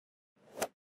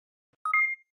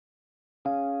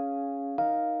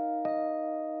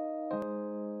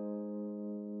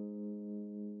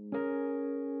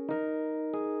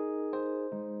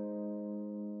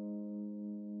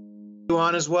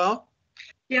on as well?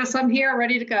 Yes, I'm here,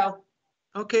 ready to go.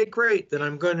 Okay, great. Then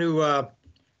I'm going to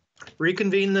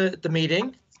reconvene the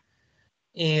meeting.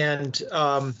 And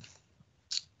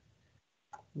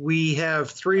we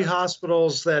have 3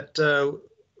 hospitals that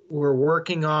we're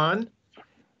working on.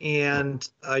 And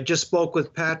I just spoke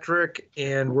with Patrick,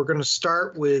 and we're going to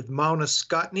start with Mount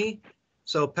Ascutney.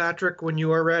 So Patrick, when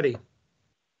you are ready.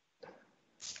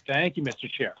 Thank you, Mr.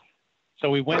 Chair.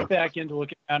 So we went back in to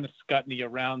look at Mount Ascutney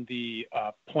around the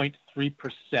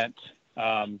 0.3%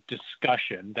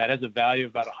 discussion. That has a value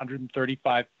of about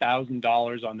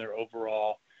 $135,000 on their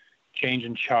overall change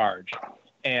in charge.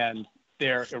 And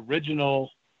their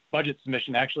original budget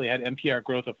submission actually had NPR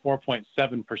growth of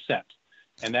 4.7%.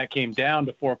 And that came down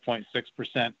to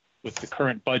 4.6% with the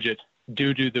current budget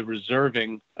due to the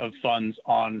reserving of funds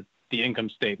on the income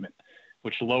statement,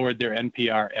 which lowered their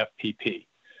NPR FPP.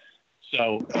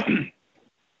 So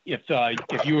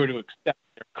if you were to accept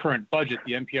their current budget,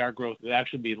 the NPR growth would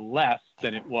actually be less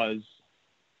than it was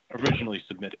originally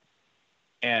submitted.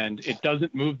 And it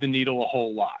doesn't move the needle a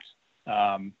whole lot,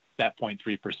 that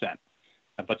 0.3%.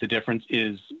 But the difference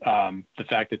is the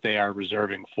fact that they are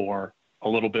reserving for a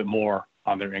little bit more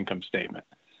on their income statement.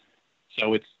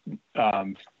 So it's,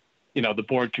 the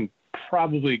board can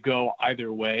probably go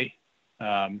either way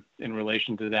in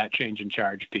relation to that change in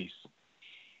charge piece.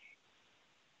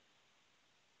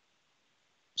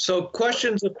 So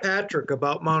questions of Patrick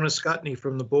about Mount Ascutney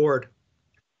from the board.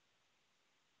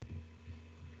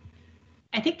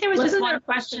 I think there was just one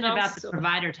question about the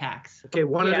provider tax. Okay,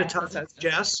 one at a time.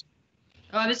 Jess?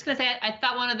 Oh, I was just going to say, I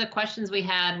thought one of the questions we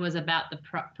had was about the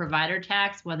provider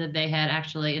tax, whether they had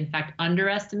actually, in fact,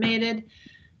 underestimated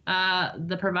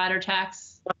the provider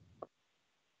tax.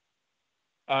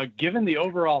 Given the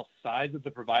overall size of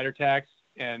the provider tax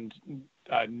and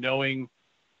knowing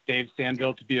Dave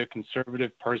Sandville to be a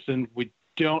conservative person, we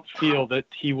don't feel that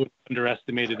he would have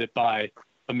underestimated it by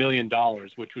 $1 million,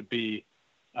 which would be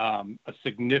a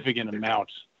significant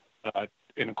amount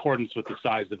in accordance with the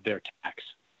size of their tax.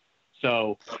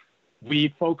 So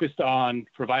we focused on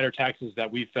provider taxes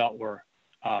that we felt were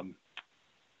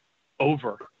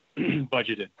over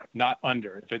budgeted, not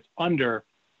under. If it's under,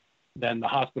 then the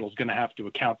hospital is going to have to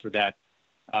account for that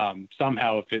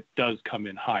somehow if it does come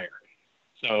in higher.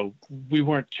 So we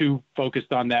weren't too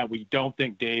focused on that. We don't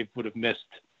think Dave would have missed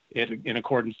it in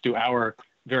accordance to our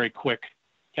very quick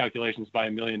calculations by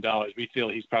 $1 million. We feel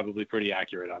he's probably pretty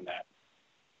accurate on that.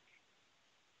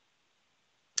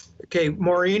 Okay,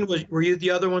 Maureen, were you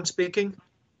the other one speaking?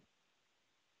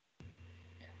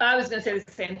 I was going to say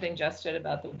the same thing Jess did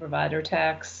about the provider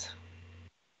tax.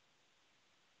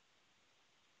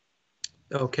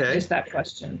 Okay. Just that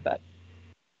question, but.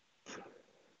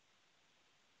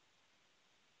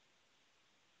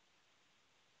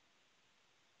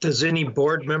 Does any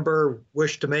board member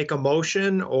wish to make a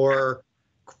motion or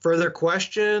further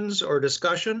questions or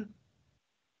discussion?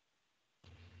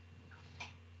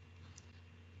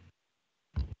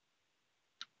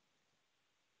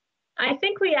 I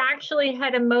think we actually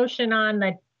had a motion on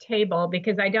the table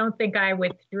because I don't think I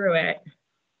withdrew it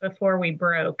before we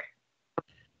broke.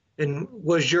 And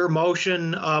was your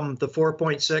motion the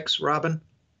 4.6, Robin?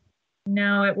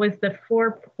 No, it was the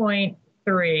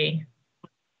 4.3.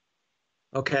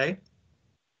 Okay.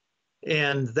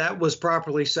 And that was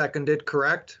properly seconded,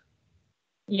 correct?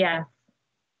 Yes.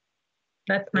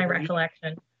 That's my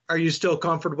recollection. Are you still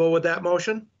comfortable with that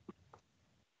motion?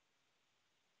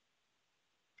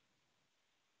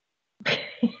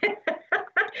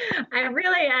 I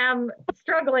really am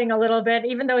struggling a little bit,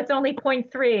 even though it's only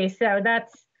 0.3. So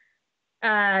that's,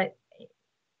 I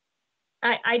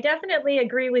definitely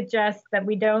agree with Jess that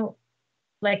we don't,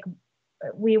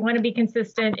 we want to be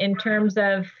consistent in terms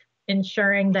of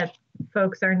ensuring that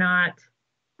folks are not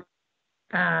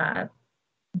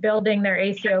building their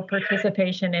ACO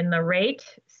participation in the rate.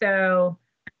 So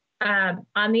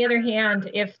on the other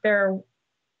hand, since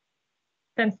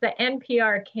the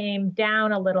NPR came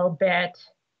down a little bit,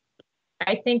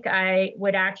 I think I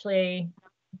would actually,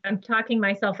 I'm talking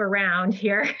myself around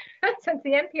here. Since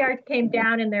the NPR came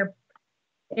down in their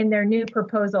new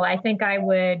proposal, I think I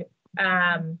would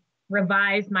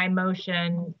revise my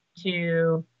motion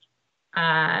to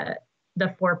the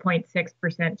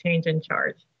 4.6% change in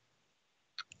charge.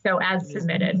 So as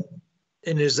submitted.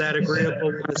 And is that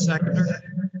agreeable with the seconder?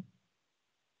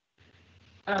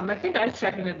 I think I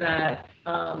seconded that.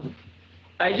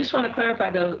 I just want to clarify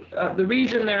the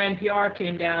reason their NPR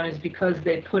came down is because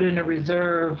they put in a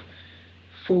reserve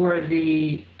for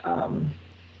the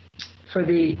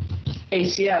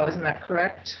ACO, isn't that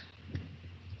correct?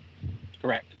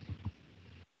 Correct.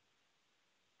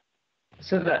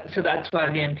 So that's why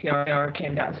the NPR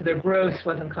came down. So their gross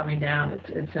wasn't coming down.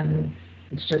 It's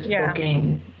just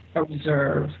booking a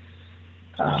reserve.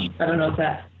 I don't know if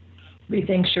that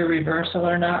rethinks your reversal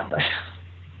or not, but.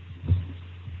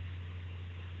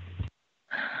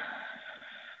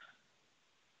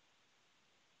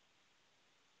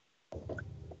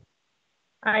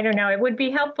 I don't know. It would be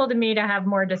helpful to me to have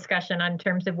more discussion on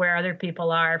terms of where other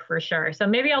people are for sure. So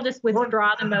maybe I'll just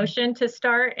withdraw the motion to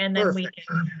start and then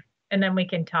we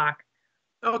can talk.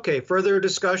 Okay, further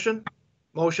discussion?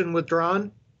 Motion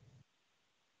withdrawn?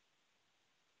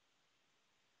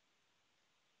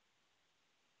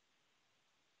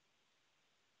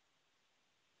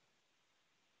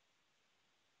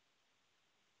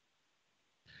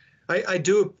 I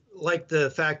do like the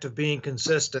fact of being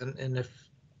consistent, and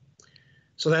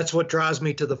so that's what draws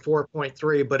me to the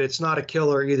 4.3, but it's not a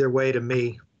killer either way to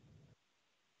me.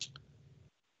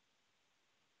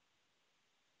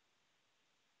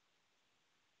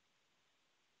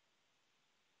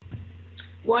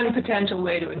 One potential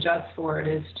way to adjust for it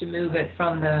is to move it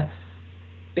from the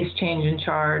base change in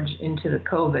charge into the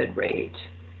COVID rate,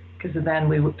 because then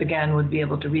we would be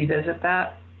able to revisit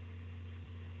that.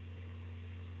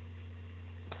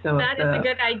 So that is a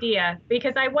good idea,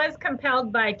 because I was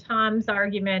compelled by Tom's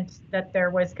argument that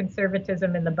there was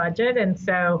conservatism in the budget. And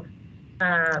so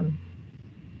I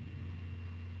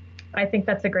think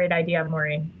that's a great idea,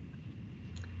 Maureen.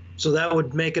 So that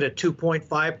would make it a 2.5%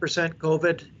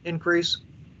 COVID increase?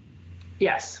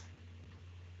 Yes.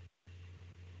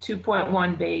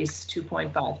 2.1 base,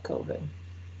 2.5 COVID.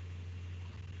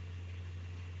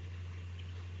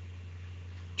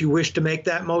 Do you wish to make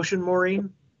that motion,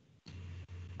 Maureen?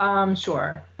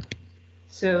 Sure.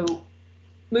 So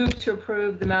move to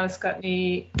approve the Mount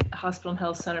Scottney Hospital and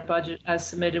Health Center budget as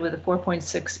submitted with a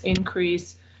 4.6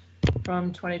 increase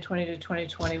from 2020 to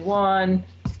 2021.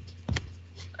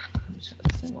 This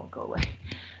thing won't go away.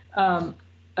 A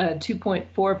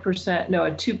 2.4%, no,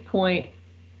 a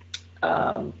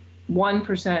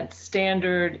 2.1%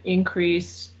 standard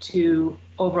increase to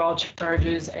overall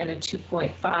charges and a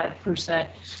 2.5%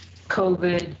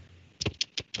 COVID.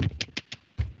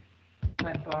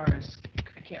 My bar is,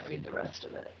 I can't read the rest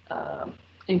of it.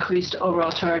 Increased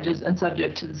overall charges and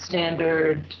subject to the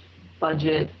standard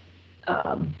budget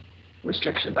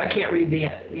restrictions. I can't read the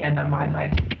end on mine.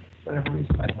 Whatever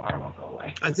reason, my bar won't go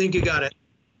away. I think you got it.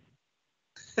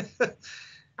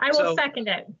 I will second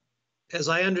it. As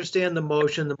I understand the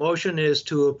motion is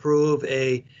to approve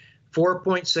a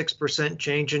 4.6%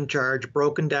 change in charge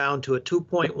broken down to a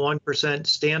 2.1%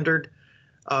 standard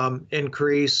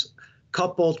increase,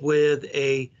 coupled with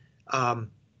a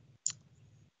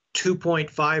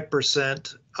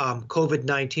 2.5%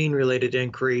 COVID-19 related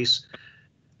increase.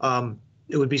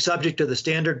 It would be subject to the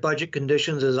standard budget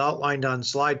conditions as outlined on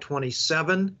slide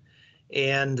 27,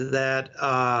 and that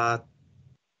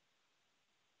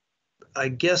I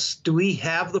guess, do we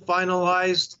have the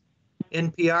finalized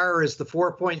NPR, or is the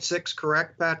 4.6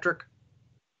 correct, Patrick?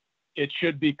 It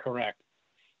should be correct.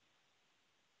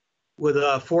 With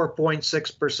a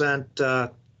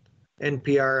 4.6%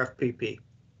 NPR FPP.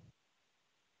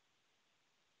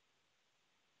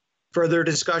 Further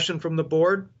discussion from the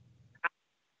board?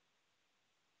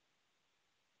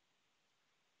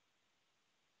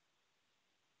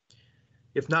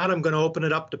 If not, I'm going to open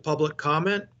it up to public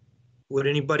comment. Would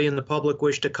anybody in the public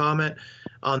wish to comment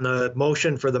on the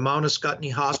motion for the Mount Scottney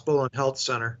Hospital and Health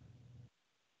Center?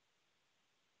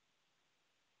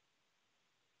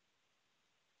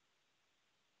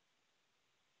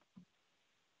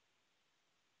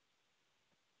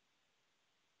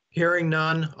 Hearing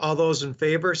none, all those in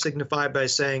favor signify by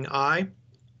saying aye.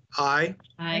 Aye.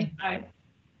 Aye. Aye.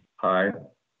 Aye.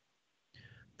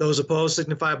 Those opposed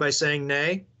signify by saying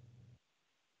nay.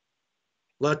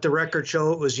 Let the record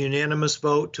show it was unanimous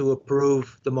vote to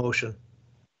approve the motion.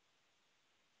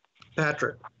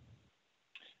 Patrick.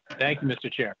 Thank you,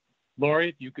 Mr. Chair. Lori,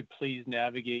 if you could please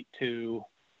navigate to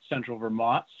Central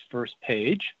Vermont's first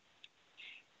page.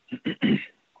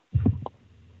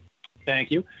 Thank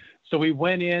you. So we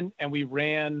went in and we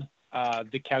ran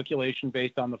the calculation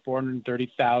based on the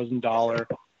 $430,000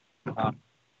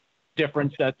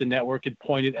 difference that the network had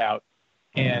pointed out.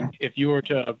 And if you were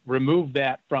to remove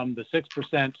that from the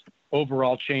 6%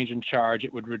 overall change in charge,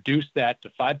 it would reduce that to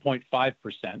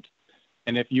 5.5%.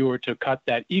 And if you were to cut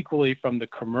that equally from the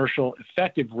commercial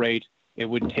effective rate, it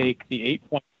would take the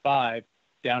 8.5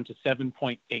 down to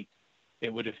 7.8.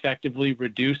 It would effectively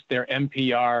reduce their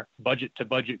MPR budget to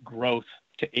budget growth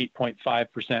to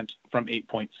 8.5% from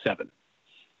 8.7,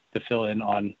 to fill in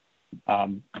on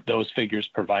those figures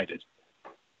provided.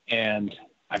 And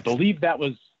I believe that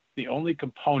was the only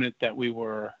component that we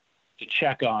were to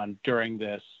check on during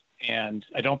this. And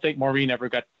I don't think Maureen ever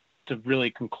got to really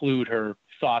conclude her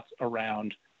thoughts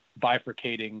around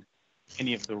bifurcating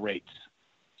any of the rates.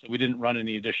 So we didn't run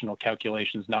any additional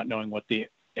calculations, not knowing what the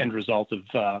end result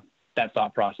of that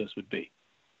thought process would be.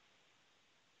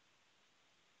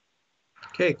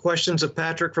 Okay, questions of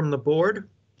Patrick from the board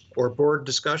or board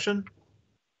discussion?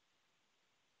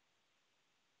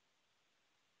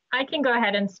 I can go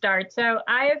ahead and start. So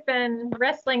I have been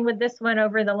wrestling with this one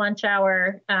over the lunch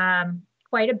hour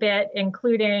quite a bit,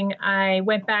 including I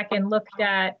went back and looked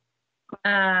at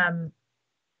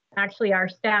actually our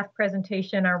staff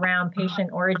presentation around patient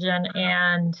origin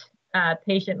and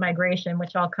patient migration,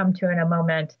 which I'll come to in a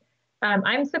moment.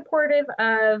 I'm supportive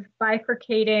of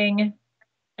bifurcating.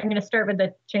 I'm going to start with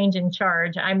the change in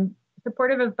charge. I'm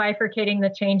supportive of bifurcating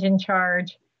the change in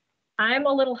charge. I'm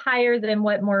a little higher than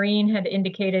what Maureen had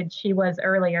indicated she was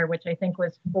earlier, which I think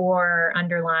was 4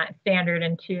 underlying standard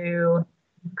and 2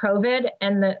 COVID.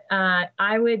 And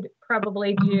I would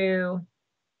probably do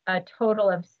a total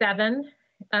of 7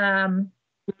 and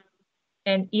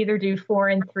either do 4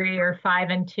 and 3 or 5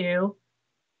 and 2,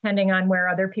 depending on where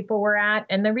other people were at.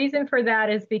 And the reason for that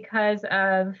is because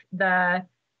of the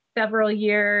several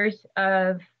years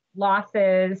of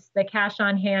losses, the cash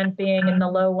on hand being in the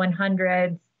low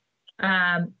 100s,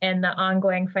 and the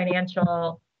ongoing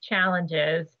financial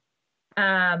challenges.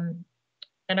 And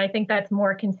I think that's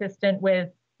more consistent with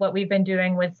what we've been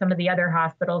doing with some of the other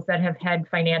hospitals that have had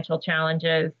financial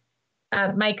challenges.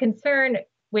 My concern,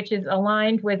 which is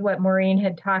aligned with what Maureen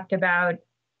had talked about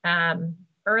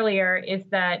earlier, is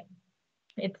that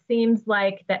it seems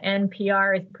like the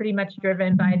NPR is pretty much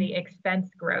driven by the expense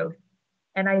growth.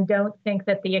 And I don't think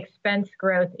that the expense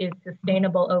growth is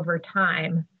sustainable over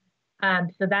time.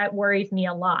 So that worries me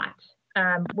a lot,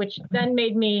 which then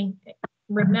made me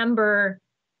remember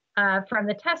from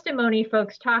the testimony,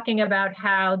 folks talking about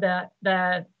how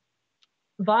the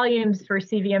volumes for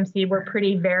CVMC were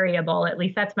pretty variable. At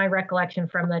least that's my recollection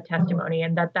from the testimony,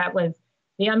 and that was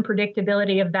the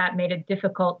unpredictability of that made it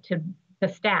difficult to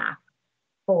staff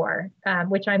for,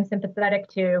 which I'm sympathetic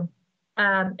to.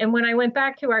 And when I went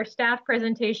back to our staff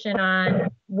presentation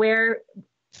on where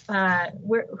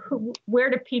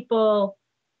do people,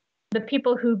 the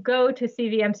people who go to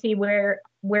CVMC, where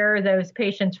are those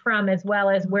patients from, as well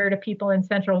as where do people in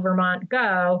Central Vermont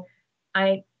go?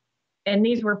 And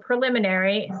these were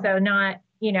preliminary, so not,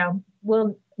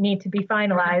 will need to be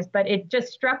finalized, but it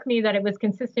just struck me that it was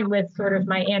consistent with sort of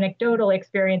my anecdotal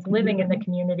experience living in the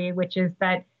community, which is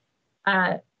that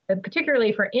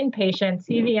particularly for inpatient,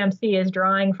 CVMC is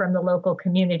drawing from the local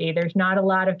community. There's not a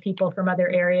lot of people from other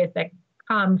areas that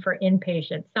come for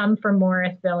inpatient, some from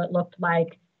Morrisville, it looked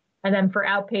like. And then for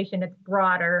outpatient, it's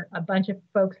broader, a bunch of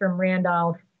folks from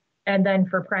Randolph. And then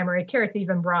for primary care, it's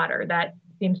even broader. That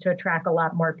seems to attract a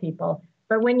lot more people.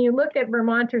 But when you look at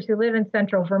Vermonters who live in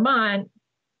Central Vermont,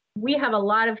 we have a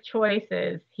lot of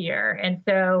choices here. And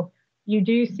so you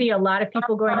do see a lot of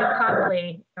people going to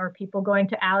Copley or people going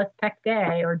to Alice Peck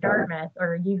Day or Dartmouth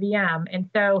or UVM. And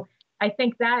so I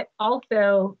think that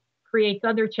also creates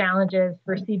other challenges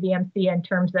for CVMC in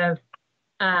terms of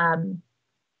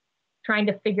trying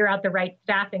to figure out the right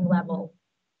staffing levels.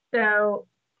 So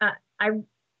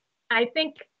I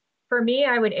think for me,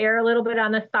 I would err a little bit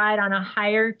on the side on a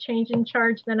higher change in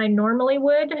charge than I normally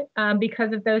would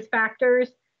because of those factors.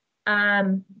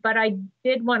 But I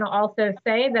did want to also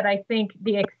say that I think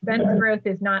the expense growth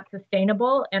is not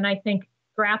sustainable. And I think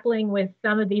grappling with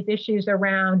some of these issues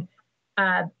around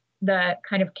the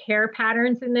kind of care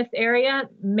patterns in this area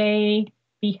may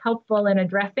be helpful in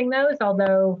addressing those,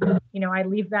 although, I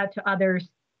leave that to others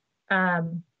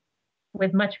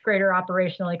with much greater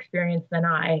operational experience than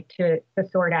I to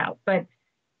sort out. But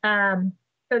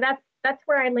so that's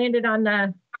where I landed on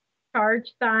the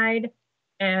charge side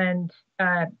and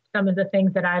some of the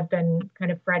things that I've been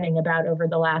kind of fretting about over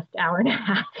the last hour and a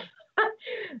half.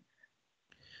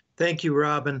 Thank you,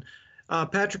 Robin.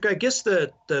 Patrick, I guess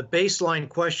the baseline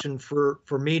question for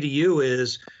me to you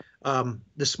is,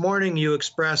 this morning you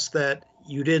expressed that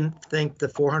you didn't think the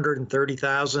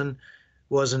 430,000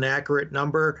 was an accurate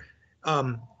number.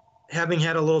 Having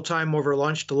had a little time over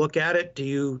lunch to look at it, do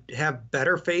you have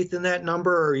better faith in that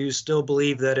number, or you still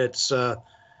believe that it's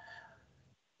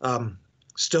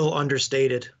still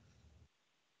understated?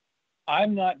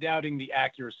 I'm not doubting the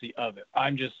accuracy of it.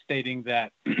 I'm just stating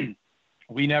that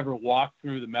we never walked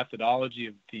through the methodology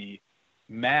of the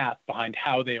math behind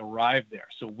how they arrived there.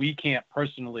 So we can't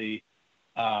personally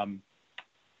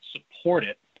support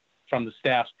it from the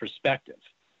staff's perspective.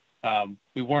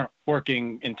 We weren't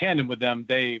working in tandem with them.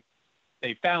 They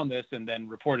they found this and then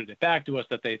reported it back to us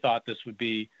that they thought this would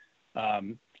be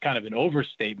kind of an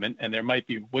overstatement and there might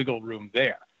be wiggle room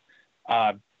there.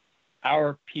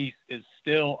 Our piece is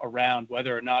still around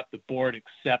whether or not the board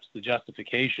accepts the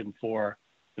justification for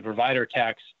the provider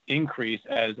tax increase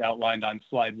as outlined on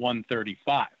slide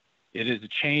 135. It is a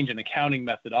change in accounting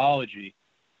methodology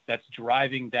that's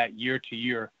driving that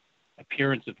year-to-year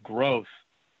appearance of growth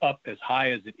up as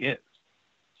high as it is.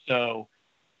 So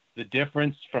the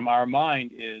difference from our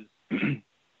mind is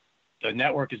the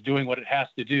network is doing what it has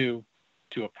to do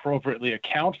to appropriately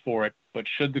account for it, but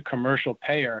should the commercial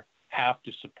payer have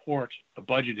to support a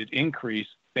budgeted increase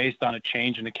based on a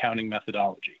change in accounting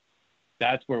methodology?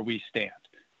 That's where we stand.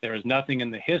 There is nothing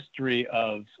in the history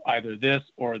of either this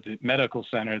or the medical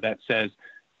center that says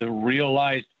the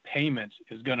realized payment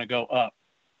is going to go up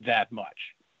that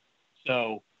much.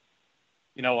 So,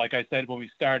 you know, like I said when we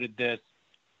started this,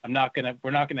 we're not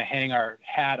going to hang our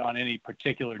hat on any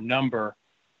particular number.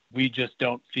 We just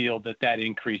don't feel that that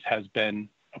increase has been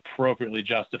appropriately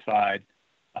justified,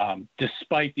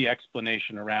 despite the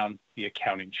explanation around the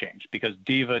accounting change, because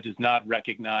DVA does not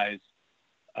recognize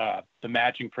the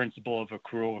matching principle of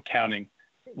accrual accounting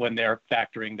when they're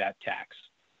factoring that tax.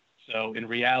 So in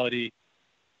reality,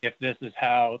 if this is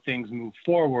how things move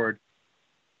forward,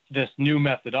 this new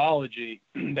methodology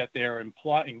that they're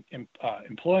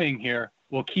employing here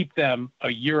will keep them a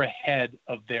year ahead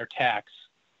of their tax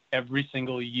every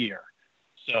single year.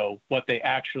 So what they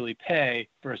actually pay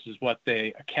versus what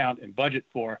they account and budget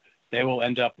for, they will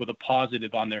end up with a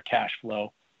positive on their cash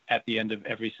flow at the end of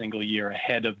every single year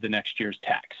ahead of the next year's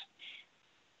tax.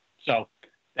 So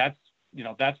that's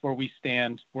where we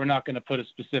stand. We're not going to put a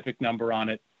specific number on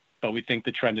it, but we think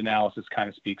the trend analysis kind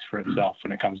of speaks for itself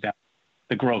when it comes down.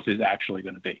 The growth is actually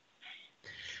going to be.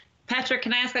 Patrick,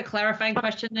 can I ask a clarifying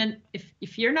question then?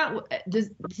 If you're not,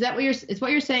 is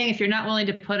what you're saying, if you're not willing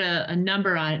to put a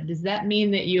number on it, does that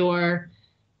mean that your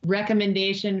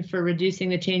recommendation for reducing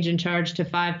the change in charge to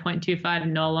 5.25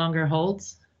 no longer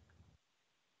holds?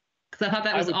 Because I thought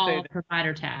that was all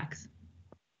provider tax.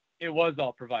 It was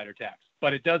all provider tax,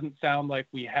 but it doesn't sound like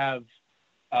we have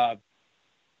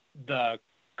the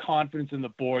confidence in the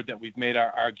board that we've made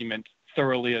our argument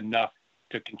thoroughly enough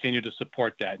to continue to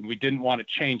support that. And we didn't want to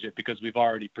change it because we've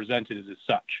already presented it as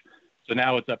such. So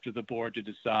now it's up to the board to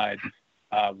decide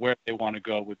where they want to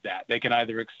go with that. They can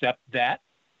either accept that.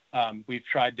 We've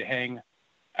tried to hang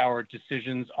our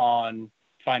decisions on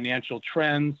financial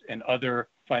trends and other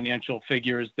financial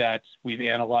figures that we've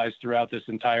analyzed throughout this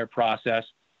entire process.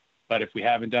 But if we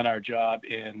haven't done our job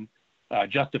in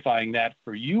justifying that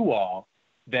for you all,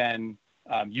 then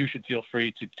you should feel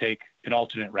free to take an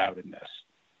alternate route in this.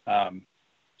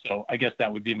 So I guess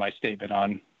that would be my statement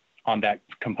on that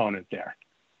component there.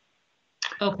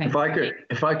 Okay.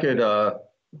 If I could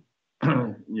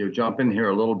jump in here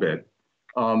a little bit.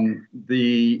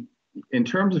 In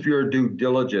terms of your due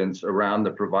diligence around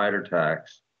the provider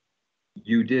tax,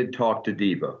 you did talk to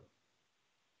DVA.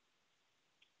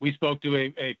 We spoke to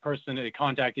a person, a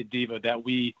contacted DVA that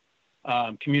we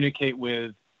communicate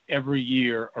with every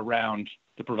year around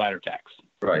the provider tax.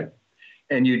 Right.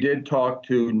 And you did talk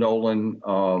to Nolan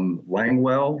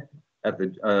Langwell at the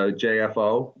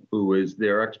JFO, who is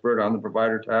their expert on the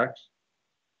provider tax?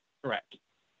 Correct.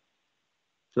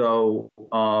 So,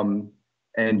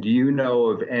 and do you know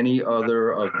of any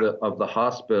other of the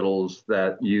hospitals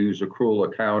that use accrual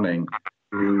accounting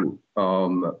to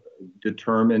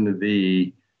determine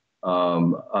the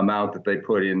amount that they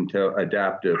put into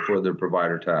adaptive for their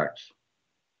provider tax?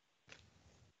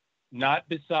 Not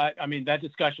beside, I mean, that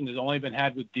discussion has only been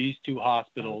had with these two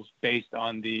hospitals based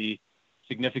on the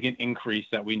significant increase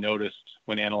that we noticed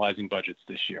when analyzing budgets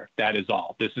this year. That is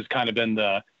all. This has kind of been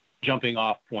the jumping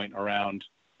off point around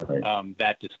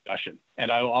that discussion.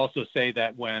 And I will also say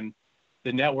that when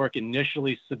the network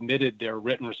initially submitted their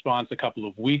written response a couple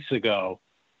of weeks ago,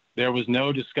 there was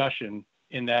no discussion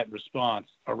in that response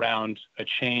around a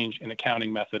change in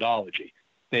accounting methodology.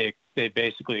 They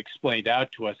basically explained out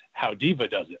to us how DVA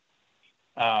does it.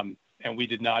 And we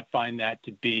did not find that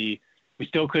to be, we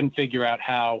still couldn't figure out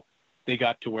how they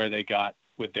got to where they got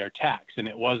with their tax. And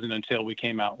it wasn't until we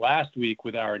came out last week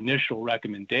with our initial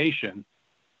recommendation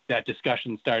that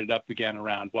discussion started up again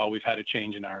around, well, we've had a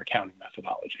change in our accounting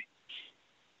methodology.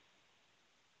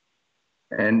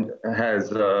 And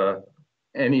has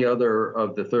any other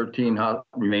of the 13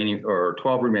 remaining or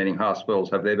 12 remaining hospitals,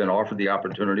 have they been offered the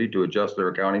opportunity to adjust their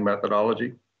accounting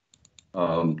methodology?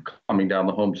 Coming down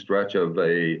the home stretch of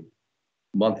a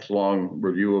months-long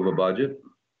review of a budget?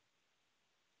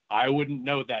 I wouldn't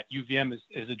know that. UVM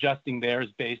is adjusting theirs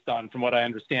based on, from what I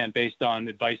understand, based on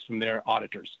advice from their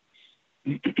auditors.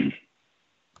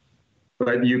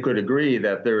 But you could agree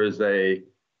that there is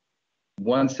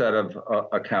one set of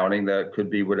accounting that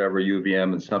could be whatever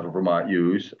UVM and Central Vermont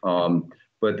use.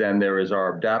 But then there is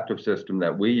our adaptive system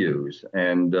that we use.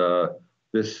 And the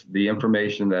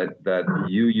information that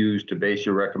you use to base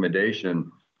your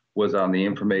recommendation was on the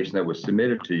information that was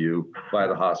submitted to you by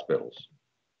the hospitals.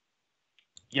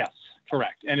 Yes,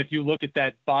 correct. And if you look at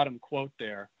that bottom quote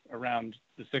there around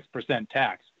the 6%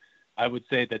 tax, I would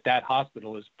say that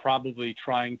hospital is probably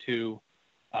trying to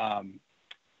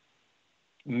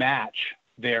match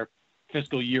their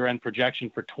fiscal year-end projection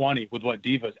for 20 with what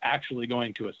DVA is actually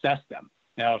going to assess them.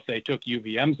 Now, if they took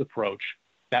UVM's approach,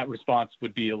 that response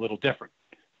would be a little different.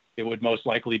 It would most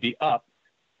likely be up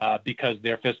because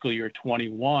their fiscal year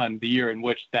 21, the year in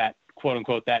which that quote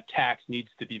unquote that tax needs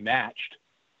to be matched,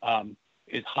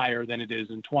 is higher than it is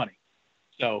in 20.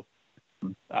 So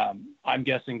I'm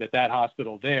guessing that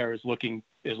hospital there is looking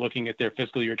at their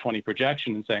fiscal year 20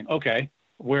 projection and saying, okay,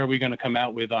 where are we going to come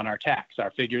out with on our tax?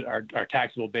 Our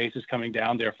taxable base is coming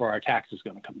down, therefore our tax is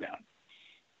going to come down.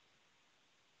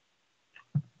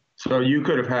 So you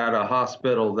could have had a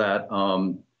hospital that,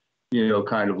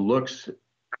 kind of looks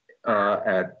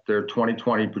at their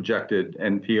 2020 projected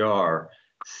NPR,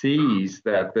 sees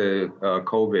that the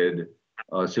COVID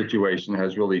situation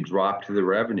has really dropped the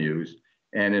revenues,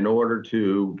 and in order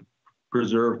to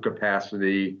preserve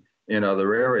capacity in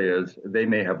other areas, they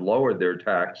may have lowered their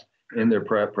tax in their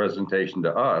presentation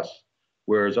to us,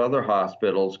 whereas other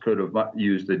hospitals could have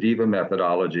used the DVA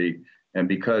methodology, and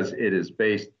because it is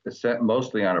based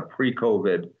mostly on a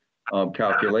pre-COVID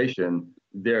calculation,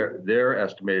 their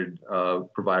estimated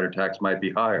provider tax might be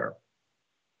higher.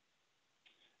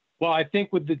 Well, I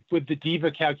think with the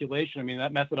DVA calculation, I mean,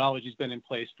 that methodology has been in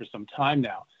place for some time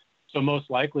now. So most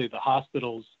likely the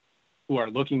hospitals who are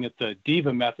looking at the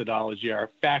DVA methodology are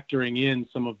factoring in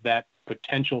some of that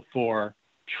potential for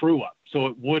true up. So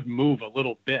it would move a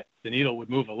little bit. The needle would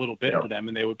move a little bit for them,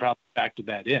 and they would probably factor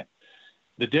that in.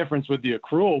 The difference with the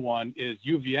accrual one is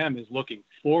UVM is looking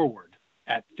forward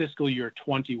at fiscal year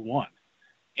 21.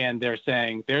 And they're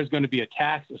saying there's going to be a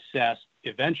tax assessed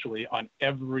eventually on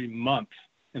every month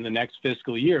in the next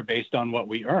fiscal year based on what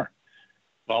we earn.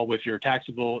 Well, with your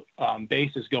taxable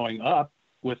basis going up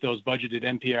with those budgeted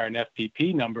NPR and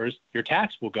FPP numbers, your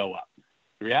tax will go up.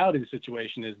 The reality of the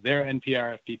situation is their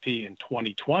NPR FPP in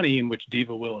 2020, in which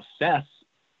DVA will assess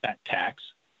that tax,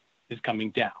 is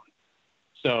coming down.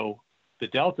 So the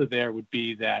delta there would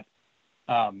be that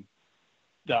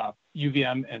the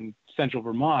UVM and Central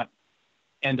Vermont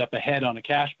end up ahead on a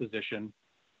cash position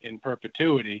in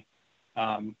perpetuity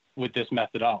with this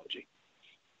methodology.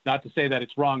 Not to say that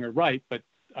it's wrong or right, but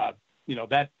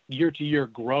that year-to-year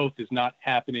growth is not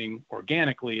happening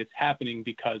organically. It's happening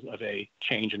because of a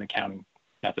change in accounting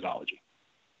methodology.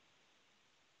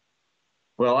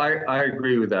 Well, I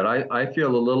agree with that. I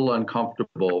feel a little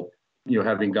uncomfortable,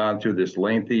 having gone through this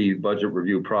lengthy budget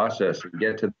review process and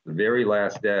get to the very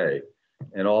last day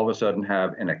and all of a sudden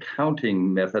have an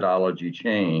accounting methodology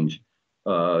change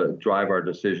drive our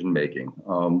decision making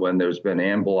when there's been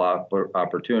ample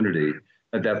opportunity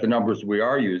that the numbers we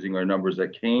are using are numbers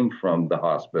that came from the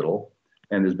hospital,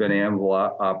 and there's been ample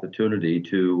opportunity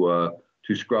to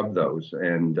scrub those,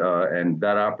 and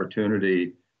that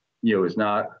opportunity has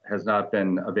not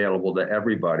been available to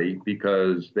everybody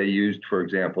because they used, for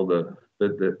example,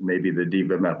 maybe the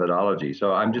DVA methodology.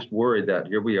 So I'm just worried that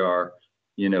here we are,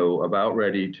 about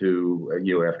ready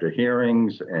to, after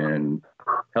hearings and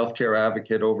healthcare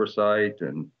advocate oversight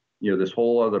and, this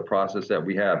whole other process that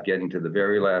we have getting to the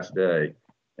very last day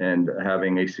and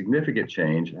having a significant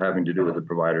change having to do with the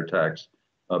provider tax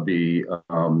be,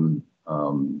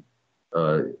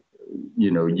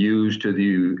 used to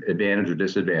the advantage or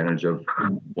disadvantage of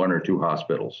one or two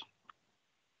hospitals.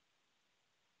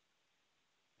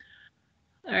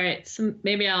 All right, so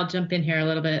maybe I'll jump in here a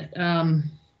little bit.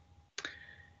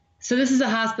 So this is a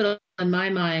hospital, in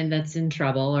my mind, that's in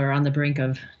trouble or on the brink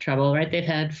of trouble, right? They've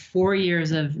had 4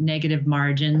 years of negative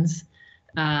margins.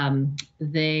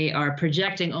 They are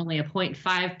projecting only a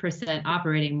 0.5%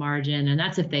 operating margin, and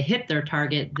that's if they hit their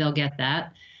target, they'll get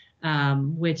that,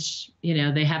 which,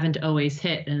 they haven't always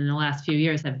hit, and in the last few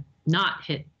years have not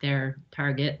hit their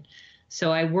target.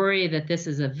 So I worry that this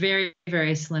is a very,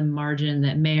 very slim margin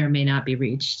that may or may not be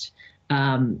reached.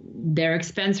 Their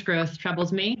expense growth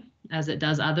troubles me, as it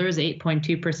does others.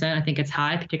 8.2%, I think it's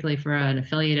high, particularly for an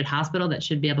affiliated hospital that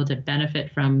should be able to benefit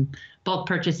from bulk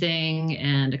purchasing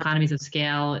and economies of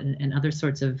scale and other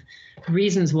sorts of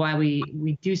reasons why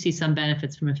we do see some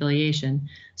benefits from affiliation.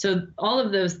 So all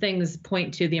of those things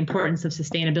point to the importance of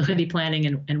sustainability planning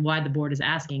and why the board is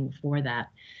asking for that.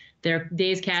 Their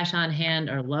days cash on hand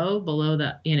are low, below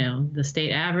the, the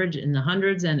state average in the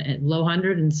hundreds and low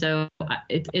hundred. And so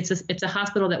it's a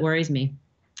hospital that worries me.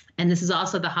 And this is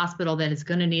also the hospital that is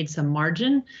going to need some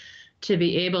margin to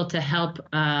be able to help,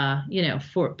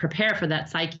 prepare for that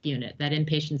psych unit, that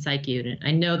inpatient psych unit.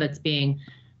 I know that's being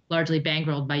largely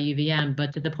bankrolled by UVM,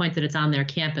 but to the point that it's on their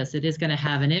campus, it is going to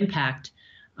have an impact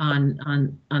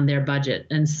on their budget.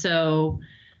 And so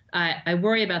I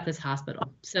worry about this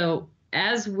hospital. So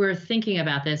as we're thinking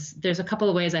about this, there's a couple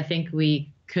of ways I think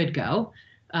we could go.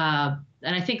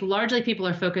 And I think largely people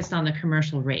are focused on the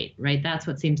commercial rate, right? That's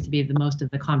what seems to be the most of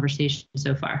the conversation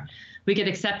so far. We could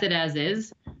accept it as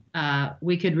is.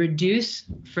 We could reduce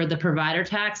for the provider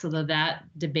tax, although that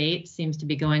debate seems to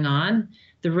be going on.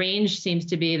 The range seems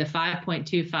to be the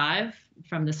 5.25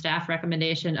 from the staff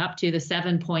recommendation up to the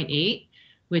 7.8,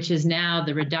 which is now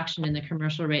the reduction in the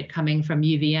commercial rate coming from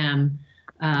UVM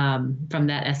from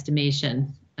that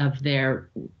estimation of their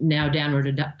now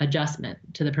downward adjustment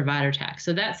to the provider tax.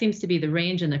 So that seems to be the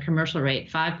range in the commercial rate,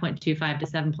 5.25 to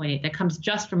 7.8. That comes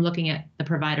just from looking at the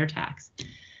provider tax.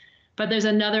 But there's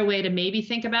another way to maybe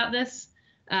think about this,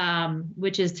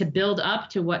 which is to build up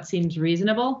to what seems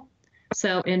reasonable.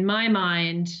 So in my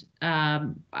mind,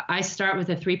 I start with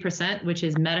a 3%, which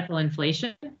is medical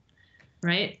inflation,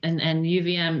 right? And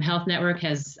UVM Health Network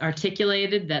has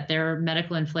articulated that their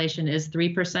medical inflation is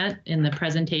 3% in the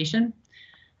presentation.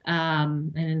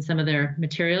 And in some of their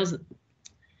materials.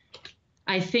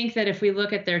 I think that if we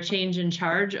look at their change in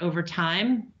charge over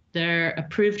time, their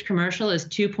approved commercial is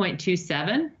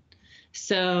 2.27.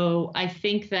 So I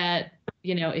think that,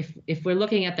 if we're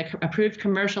looking at the approved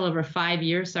commercial over 5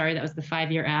 years, sorry, that was the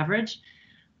 5-year average,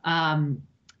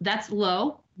 that's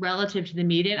low relative to the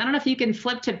median. I don't know if you can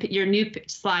flip to your new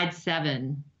slide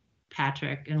 7,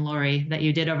 Patrick and Lori, that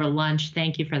you did over lunch.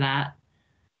 Thank you for that.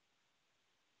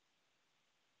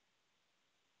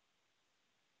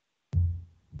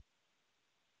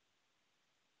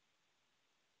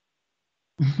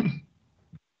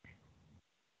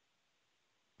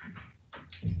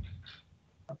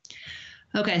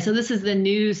 Okay, so this is the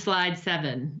new slide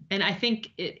 7. And I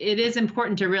think it is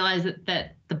important to realize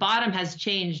that the bottom has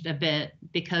changed a bit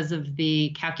because of the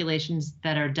calculations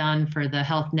that are done for the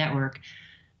health network,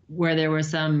 where there were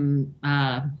some,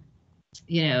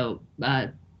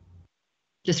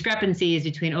 discrepancies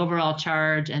between overall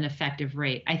charge and effective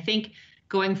rate. I think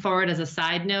going forward, as a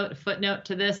side note, footnote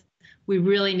to this, we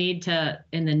really need to,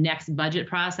 in the next budget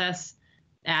process,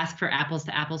 ask for apples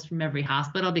to apples from every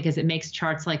hospital, because it makes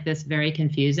charts like this very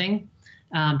confusing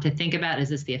to think about. Is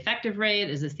this the effective rate?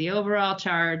 Is this the overall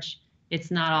charge? It's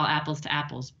not all apples to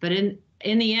apples. But in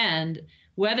the end,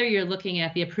 whether you're looking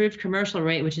at the approved commercial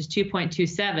rate, which is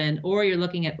 2.27, or you're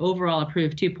looking at overall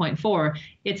approved 2.4,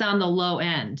 it's on the low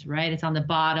end, right? It's on the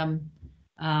bottom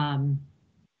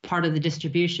part of the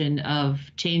distribution of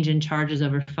change in charges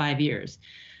over 5 years.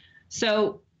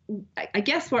 So I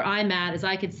guess where I'm at is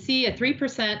I could see a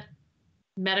 3%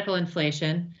 medical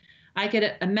inflation. I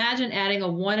could imagine adding a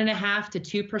 1.5 to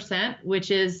 2%,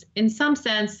 which is in some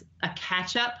sense a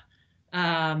catch-up.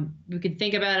 We could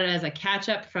think about it as a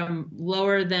catch-up from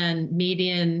lower than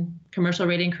median commercial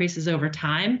rate increases over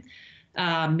time.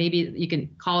 Maybe you can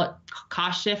call it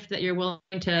cost shift that you're willing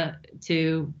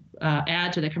to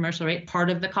add to the commercial rate, part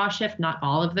of the cost shift, not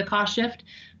all of the cost shift,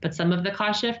 but some of the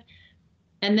cost shift.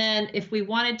 And then if we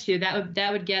wanted to,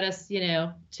 that would get us,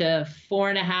 to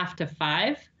 4.5 to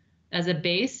 5 as a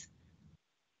base.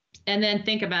 And then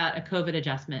think about a COVID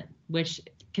adjustment, which,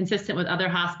 consistent with other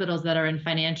hospitals that are in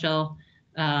financial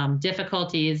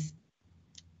difficulties,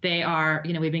 they are,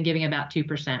 we've been giving about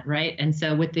 2%, right? And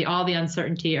so with all the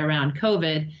uncertainty around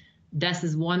COVID, this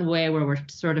is one way where we're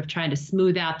sort of trying to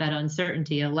smooth out that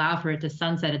uncertainty, allow for it to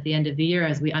sunset at the end of the year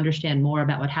as we understand more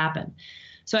about what happened.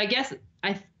 So I guess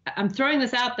I'm throwing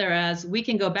this out there as we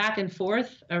can go back and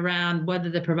forth around whether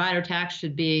the provider tax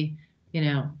should be,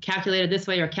 calculated this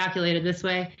way or calculated this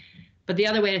way. But the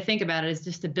other way to think about it is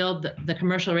just to build the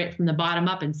commercial rate from the bottom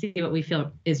up and see what we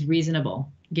feel is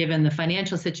reasonable, given the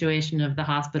financial situation of the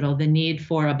hospital, the need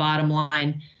for a bottom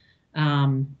line,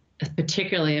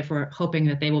 particularly if we're hoping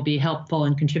that they will be helpful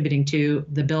in contributing to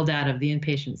the build out of the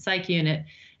inpatient psych unit,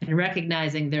 and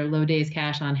recognizing their low days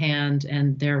cash on hand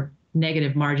and their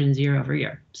negative margins year over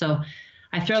year. So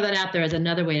I throw that out there as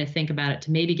another way to think about it,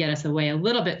 to maybe get us away a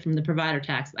little bit from the provider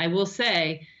tax. I will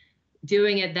say,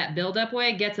 doing it that build-up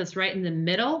way gets us right in the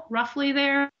middle, roughly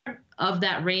there, of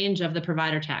that range of the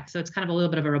provider tax. So it's kind of a little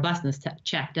bit of a robustness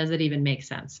check. Does it even make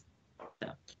sense? So.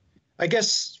 I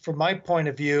guess from my point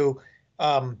of view,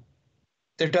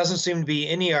 there doesn't seem to be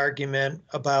any argument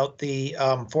about the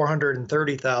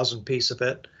 430,000 piece of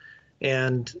it.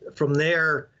 And from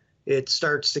there, it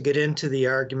starts to get into the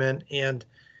argument. And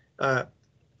I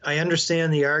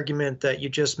understand the argument that you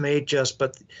just made, Jess,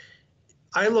 but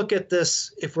I look at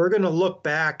this, if we're going to look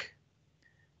back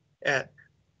at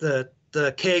the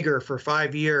CAGR for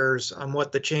 5 years on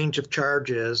what the change of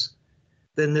charge is,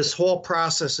 then this whole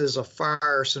process is a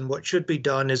farce. And what should be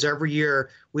done is every year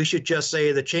we should just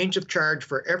say the change of charge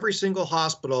for every single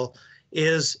hospital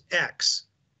is X.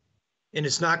 And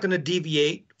it's not going to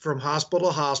deviate from hospital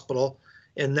to hospital.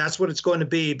 And that's what it's going to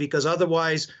be, because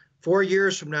otherwise 4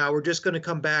 years from now, we're just going to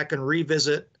come back and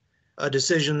revisit a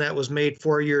decision that was made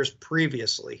 4 years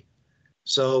previously.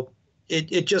 So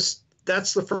it just,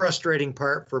 that's the frustrating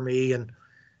part for me. And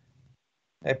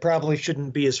I probably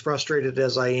shouldn't be as frustrated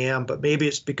as I am, but maybe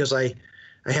it's because I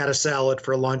had a salad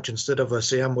for lunch instead of a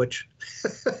sandwich.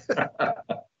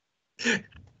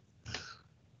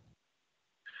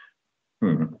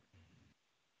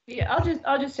 Yeah,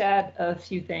 I'll just add a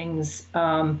few things.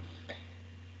 I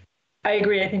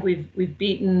agree. I think we've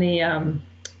beaten the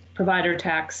provider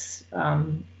tax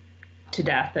to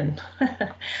death, and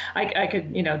I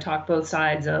could talk both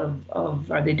sides of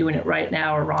are they doing it right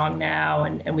now or wrong now,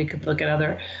 and we could look at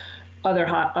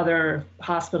other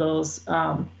hospitals.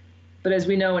 But as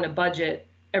we know, in a budget,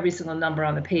 every single number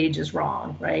on the page is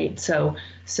wrong, right? So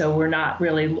we're not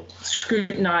really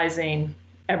scrutinizing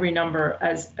every number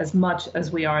as much as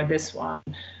we are this one.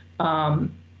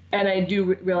 And I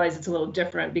do realize it's a little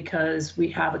different because we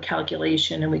have a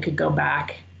calculation and we could go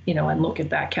back, and look at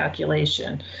that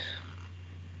calculation.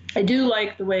 I do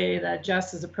like the way that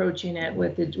Jess is approaching it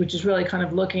with it, which is really kind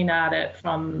of looking at it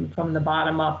from the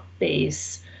bottom up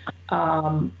base.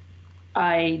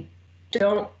 I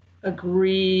don't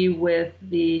agree with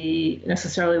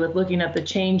necessarily with looking at the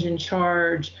change in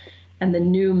charge and the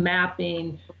new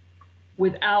mapping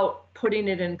without putting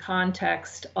it in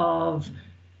context of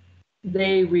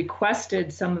they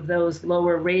requested some of those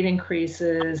lower rate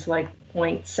increases like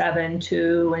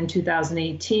 0.72 in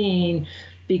 2018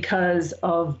 because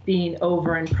of being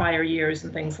over in prior years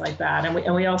and things like that.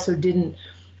 And we also didn't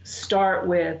start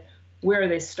with where are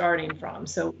they starting from.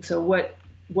 So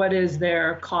what is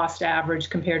their cost average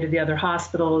compared to the other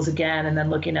hospitals again, and then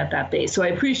looking at that base. So I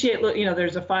appreciate,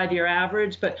 there's a 5-year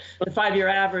average, but the 5-year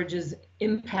average is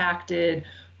impacted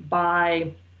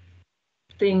by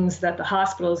things that the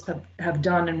hospitals have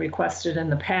done and requested in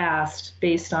the past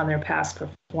based on their past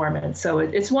performance. So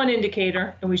it's one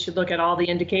indicator, and we should look at all the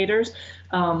indicators,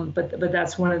 but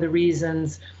that's one of the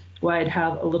reasons why I'd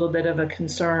have a little bit of a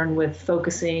concern with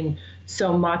focusing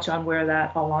so much on where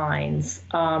that aligns.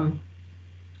 I'm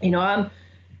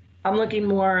looking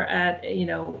more at,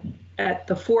 at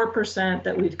the 4%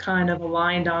 that we've kind of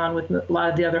aligned on with a lot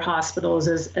of the other hospitals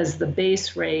as the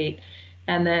base rate,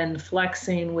 and then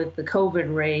flexing with the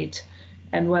COVID rate,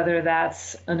 and whether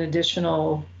that's an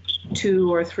additional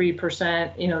 2 or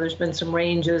 3%. There's been some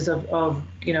ranges of I'm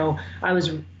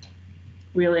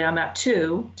at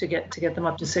 2 to get them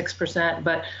up to 6%,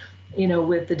 but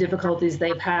with the difficulties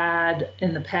they've had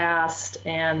in the past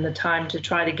and the time to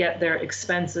try to get their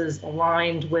expenses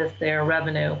aligned with their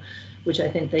revenue, which I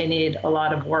think they need a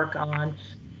lot of work on.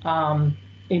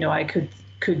 I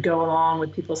could go along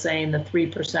with people saying the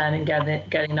 3% and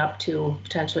getting up to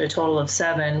potentially a total of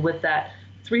 7. With that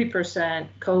 3%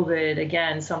 COVID,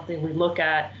 again, something we look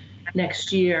at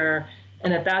next year.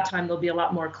 And at that time, there'll be a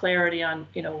lot more clarity on,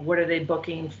 what are they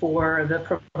booking for the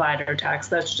provider tax?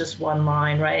 That's just one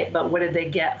line, right? But what did they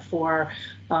get for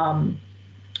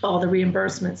all the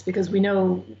reimbursements? Because we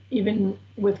know even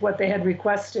with what they had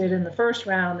requested in the first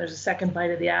round, there's a second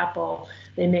bite of the apple.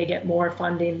 They may get more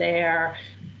funding there.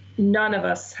 None of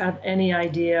us have any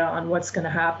idea on what's going to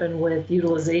happen with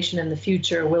utilization in the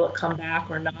future. Will it come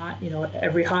back or not?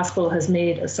 Every hospital has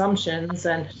made assumptions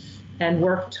and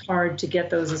worked hard to get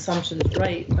those assumptions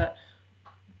right, but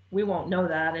we won't know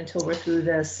that until we're through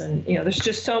this. And there's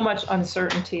just so much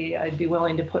uncertainty. I'd be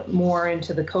willing to put more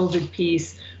into the COVID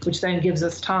piece, which then gives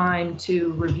us time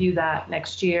to review that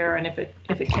next year. And if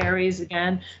it carries,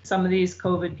 again, some of these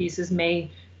COVID pieces may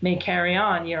carry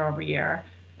on year over year,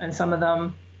 and some of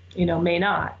them may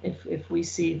not if we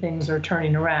see things are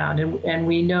turning around. And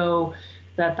we know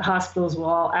that the hospitals will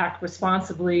all act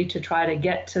responsibly to try to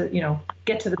get to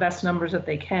the best numbers that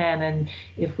they can. And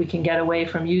if we can get away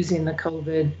from using the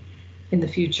COVID in the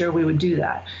future, we would do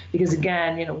that. Because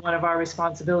again, one of our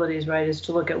responsibilities, right, is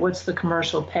to look at what's the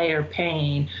commercial payer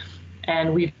paying.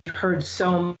 And we've heard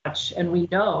so much, and we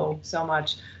know so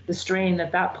much, the strain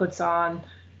that puts on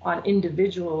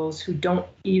individuals who don't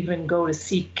even go to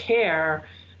seek care,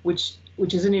 which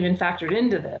isn't even factored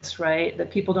into this, right?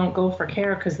 That people don't go for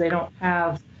care because they don't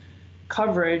have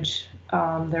coverage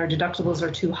their deductibles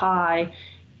are too high,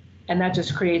 and that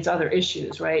just creates other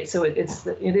issues, right? So it is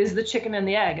the chicken and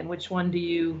the egg, and which one do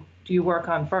you work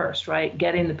on first, right?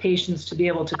 Getting the patients to be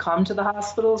able to come to the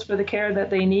hospitals for the care that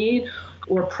they need,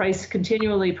 or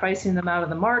continually pricing them out of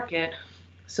the market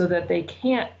so that they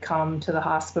can't come to the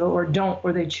hospital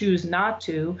or they choose not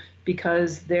to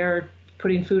because they're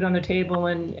putting food on the table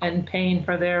and paying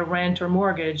for their rent or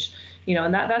mortgage,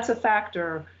 and that's a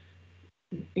factor,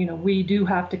 we do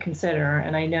have to consider.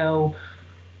 And I know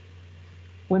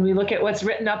when we look at what's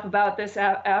written up about this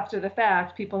after the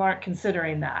fact, people aren't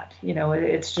considering that.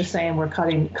 It's just saying we're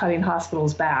cutting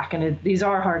hospitals back, and these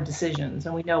are hard decisions,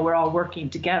 and we know we're all working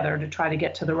together to try to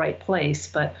get to the right place.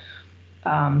 But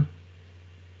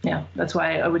yeah, that's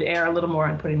why I would err a little more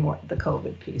on putting more the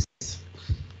COVID piece.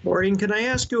 Maureen, can I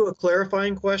ask you a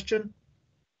clarifying question?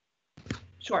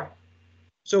 Sure.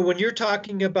 So when you're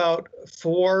talking about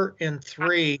 4 and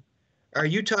 3, are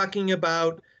you talking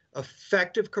about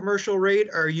effective commercial rate?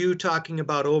 Or are you talking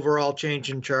about overall change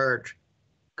in charge?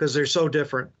 Because they're so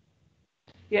different.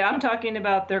 Yeah, I'm talking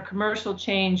about their commercial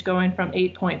change going from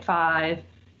 8.5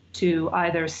 to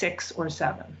either 6 or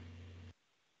 7.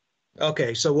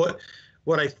 Okay, so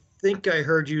what I think I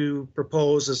heard you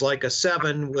propose is like a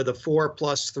 7 with a 4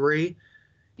 plus 3.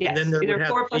 Yes, and then either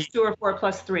 4 plus 2 or 4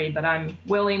 plus 3, but I'm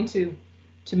willing to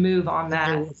move on that.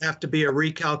 There would have to be a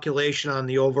recalculation on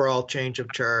the overall change of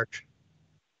charge.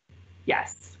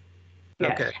 Yes.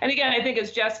 Yeah. Okay. And again, I think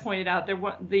as Jess pointed out,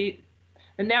 the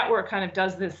network kind of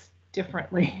does this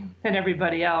differently than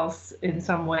everybody else in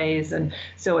some ways, and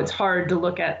so it's hard to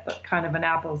look at kind of an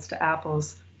apples to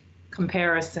apples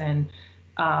comparison.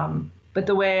 But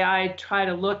the way I try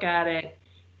to look at it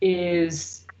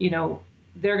is,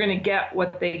 they're going to get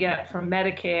what they get from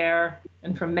Medicare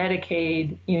and from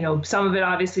Medicaid. Some of it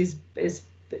obviously is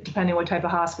depending what type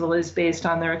of hospital is based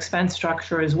on their expense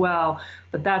structure as well.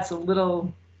 But that's a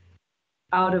little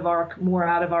more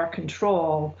out of our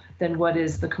control than what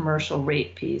is the commercial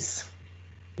rate piece.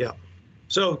 Yeah.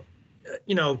 So,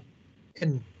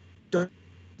 and don't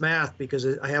math because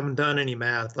I haven't done any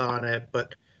math on it,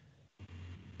 but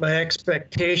my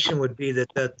expectation would be that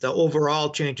the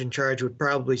overall change in charge would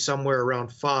probably somewhere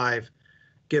around 5,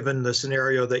 given the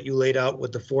scenario that you laid out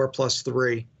with the 4 plus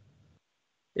 3.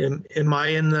 Am I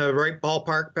in the right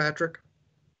ballpark, Patrick?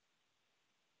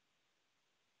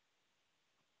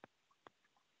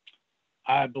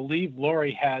 I believe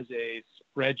Lori has a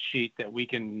spreadsheet that we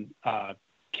can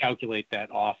calculate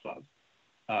that off of.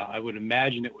 I would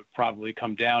imagine it would probably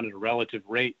come down at a relative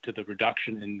rate to the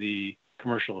reduction in the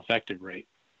commercial effective rate.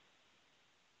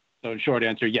 So in short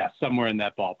answer, yes, somewhere in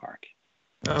that ballpark.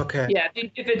 Okay. Yeah,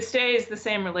 if it stays the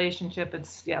same relationship,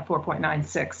 it's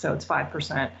 4.96, so it's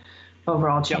 5%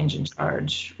 overall change in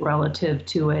charge relative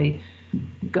to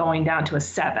going down to a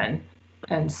 7,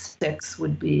 and 6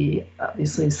 would be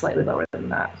obviously slightly lower than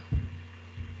that.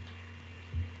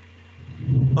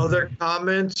 Other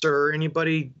comments or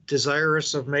anybody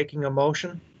desirous of making a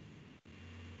motion?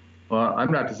 Well,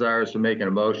 I'm not desirous of making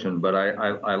a motion, but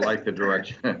I like the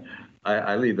direction.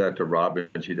 I leave that to Robin.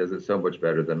 She does it so much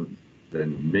better than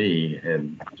me,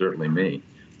 and certainly me.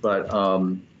 But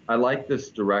I like this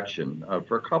direction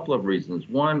for a couple of reasons.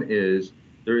 One is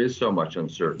there is so much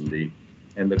uncertainty,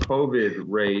 and the COVID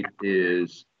rate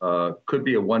could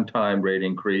be a one-time rate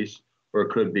increase, or it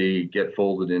could get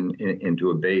folded into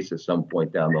a base at some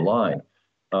point down the line.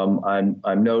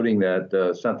 I'm noting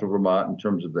that Central Vermont, in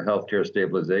terms of the healthcare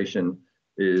stabilization,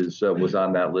 was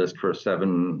on that list for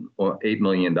 $7 or $8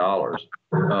 million.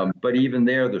 But even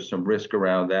there's some risk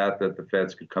around that the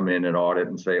feds could come in and audit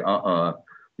and say,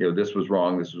 this was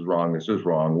wrong, this was wrong, this was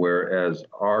wrong. Whereas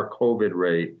our COVID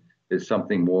rate is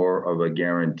something more of a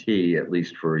guarantee, at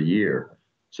least for a year.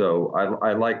 So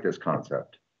I like this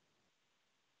concept.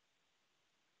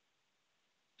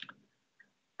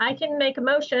 I can make a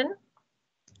motion.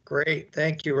 Great,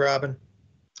 thank you, Robin.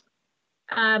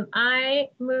 I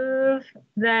move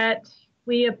that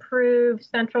we approve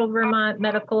Central Vermont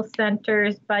Medical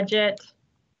Center's budget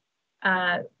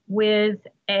with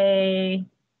a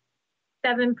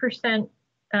 7%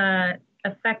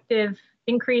 effective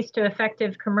increase to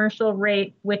effective commercial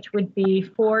rate, which would be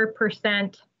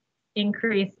 4%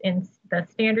 increase in the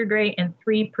standard rate and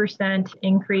 3%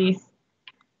 increase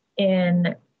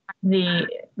in the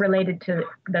related to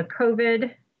the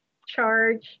COVID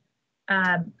charge.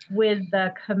 With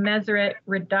the commensurate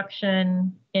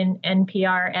reduction in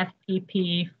NPR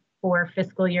FPP for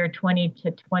fiscal year 20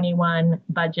 to 21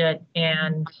 budget,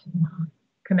 and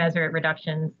commensurate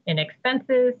reductions in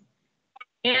expenses,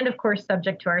 and of course,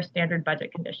 subject to our standard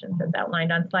budget conditions as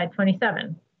outlined on slide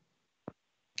 27.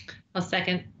 I'll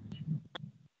second.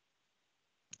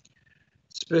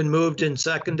 been moved and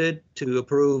seconded to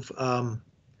approve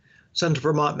Central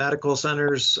Vermont Medical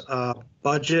Center's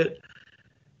budget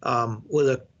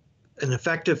with an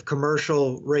effective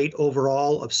commercial rate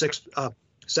overall of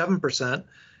 7%,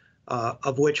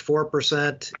 of which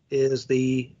 4% is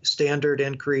the standard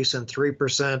increase and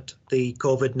 3% the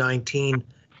COVID-19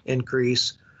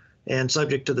 increase, and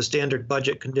subject to the standard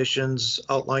budget conditions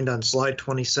outlined on slide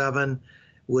 27,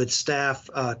 with staff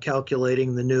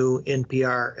calculating the new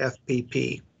NPR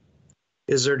FPP.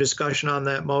 Is there discussion on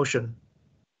that motion?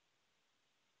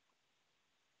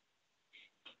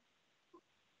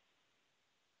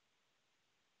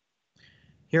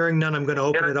 Hearing none, I'm going to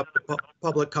open it up to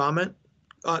public comment.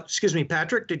 Excuse me,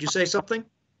 Patrick, did you say something?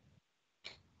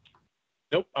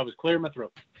 Nope, I was clearing my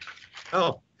throat.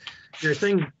 Oh, your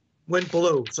thing went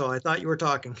blue, so I thought you were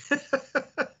talking.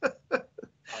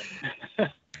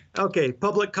 Okay,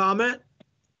 public comment.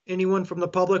 Anyone from the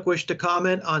public wish to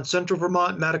comment on Central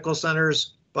Vermont Medical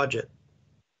Center's budget?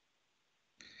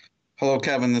 Hello,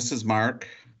 Kevin. This is Mark.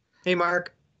 Hey,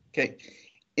 Mark. Okay.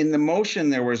 In the motion,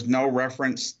 there was no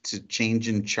reference to change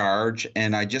in charge,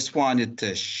 and I just wanted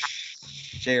to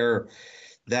share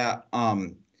that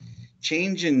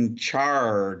change in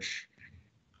charge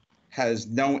has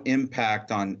no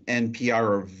impact on NPR,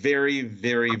 or very,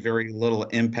 very, very little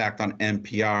impact on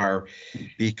NPR,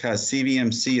 because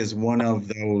CVMC is one of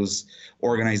those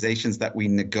organizations that we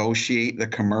negotiate the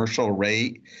commercial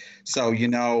rate. So, you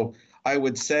know, I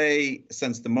would say,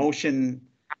 since the motion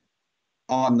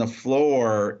on the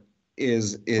floor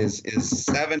is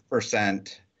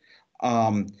 7%,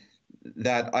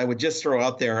 that I would just throw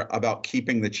out there about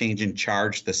keeping the change in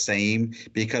charge the same,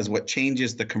 because what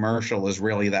changes the commercial is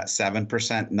really that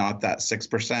 7%, not that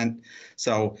 6%.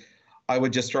 So I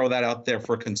would just throw that out there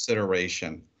for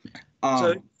consideration.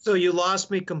 So you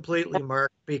lost me completely,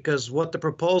 Mark, because what the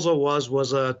proposal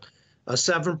was a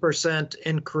 7%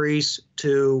 increase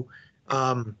to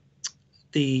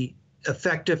the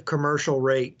effective commercial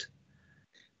rate.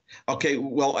 Okay,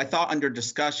 well, I thought under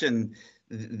discussion,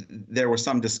 there was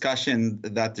some discussion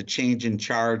that the change in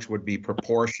charge would be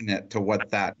proportionate to what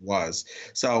that was.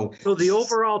 So the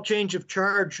overall change of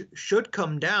charge should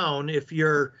come down if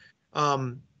your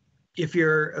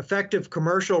effective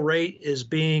commercial rate is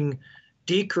being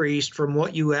decreased from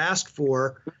what you asked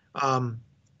for.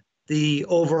 The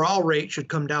overall rate should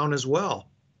come down as well.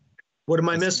 What am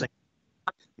I missing?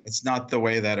 It's not the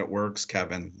way that it works,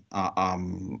 Kevin. I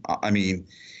mean,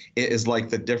 it is like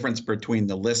the difference between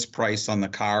the list price on the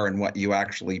car and what you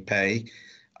actually pay.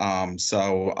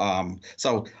 So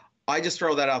I just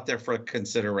throw that out there for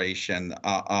consideration.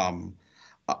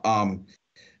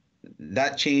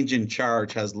 That change in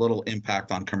charge has little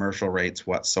impact on commercial rates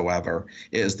whatsoever.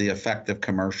 It is the effective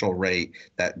commercial rate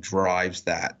that drives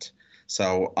that.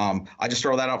 So I just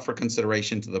throw that out for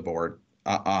consideration to the board.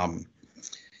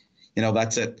 You know,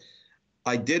 that's it.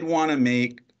 I did want to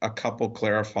make a couple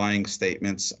clarifying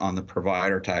statements on the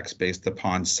provider tax based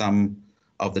upon some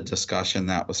of the discussion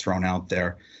that was thrown out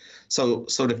there. So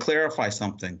to clarify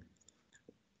something,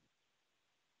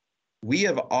 we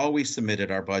have always submitted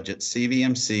our budgets.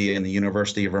 CVMC and the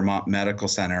University of Vermont Medical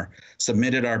Center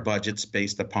submitted our budgets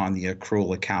based upon the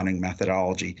accrual accounting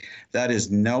methodology. That is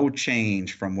no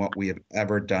change from what we have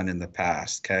ever done in the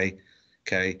past, okay?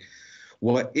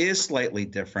 What is slightly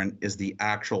different is the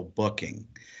actual booking.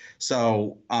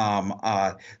 So,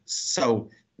 so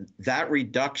that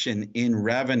reduction in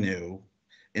revenue,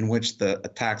 in which the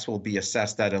tax will be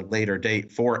assessed at a later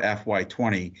date for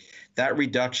FY20, that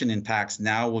reduction in tax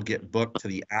now will get booked to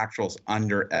the actuals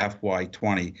under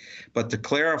FY20. But to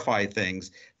clarify things,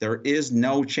 there is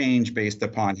no change based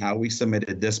upon how we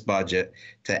submitted this budget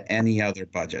to any other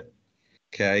budget.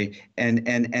 Okay, and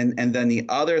then the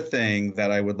other thing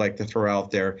that I would like to throw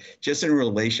out there, just in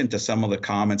relation to some of the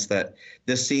comments, that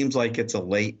this seems like it's a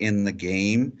late in the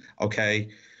game. Okay,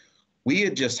 we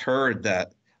had just heard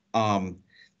that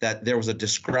that there was a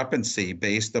discrepancy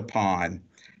based upon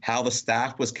how the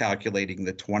staff was calculating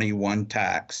the 21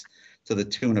 tax to the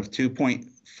tune of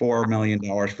 $2.4 million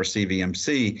for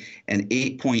CVMC and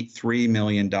 $8.3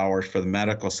 million for the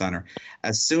medical center.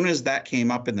 As soon as that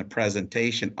came up in the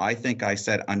presentation, I think I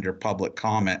said under public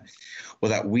comment,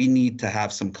 well, that we need to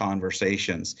have some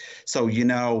conversations. So, you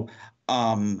know,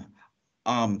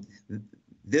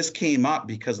 this came up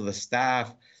because of the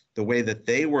staff, the way that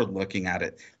they were looking at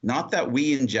it. Not that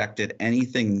we injected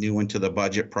anything new into the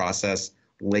budget process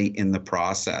late in the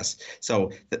process.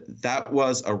 So that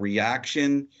was a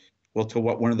reaction, well, to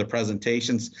what one of the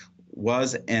presentations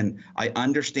was. And I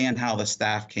understand how the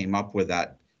staff came up with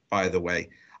that, by the way.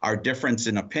 Our difference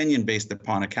in opinion based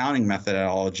upon accounting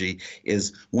methodology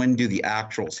is when do the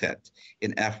actuals hit,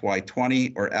 in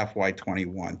FY20 or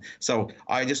FY21. So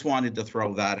I just wanted to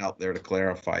throw that out there to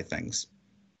clarify things.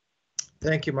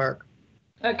 Thank you, Mark.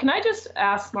 Can I just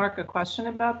ask Mark a question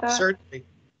about that? Certainly.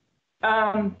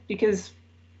 Because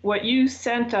what you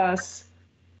sent us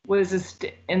was,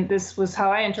 and this was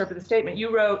how I interpret the statement,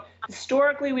 you wrote,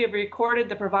 historically, we have recorded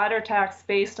the provider tax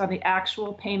based on the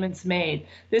actual payments made.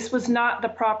 This was not the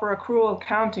proper accrual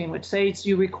accounting, which says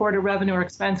you record a revenue or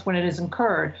expense when it is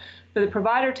incurred. For the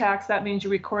provider tax, that means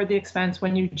you record the expense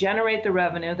when you generate the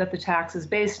revenue that the tax is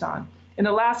based on. In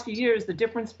the last few years, the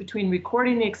difference between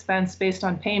recording the expense based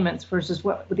on payments versus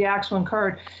what the actual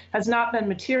incurred has not been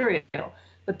material.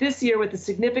 But this year, with the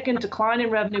significant decline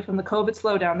in revenue from the COVID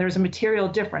slowdown, there's a material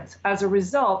difference. As a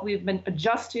result, we've been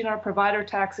adjusting our provider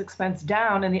tax expense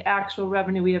down and the actual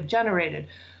revenue we have generated.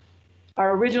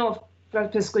 Our original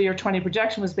fiscal year 20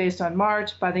 projection was based on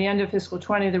March. By the end of fiscal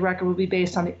 20, the record will be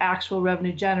based on the actual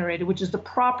revenue generated, which is the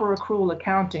proper accrual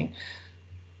accounting.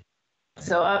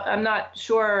 So I'm not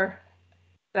sure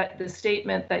that the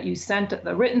statement that you sent,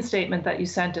 the written statement that you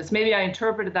sent us, maybe I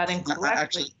interpreted that incorrectly.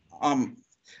 Actually,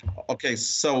 okay,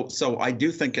 so I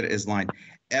do think it is line.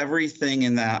 Everything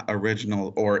in that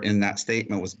original or in that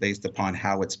statement was based upon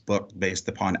how it's booked based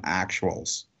upon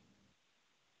actuals.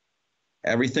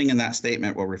 Everything in that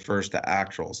statement refers to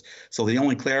actuals. So the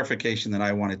only clarification that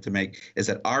I wanted to make is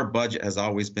that our budget has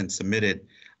always been submitted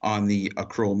on the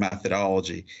accrual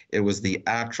methodology. It was the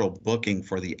actual booking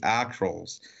for the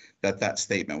actuals that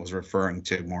statement was referring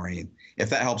to, Maureen, if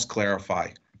that helps clarify.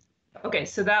 Okay,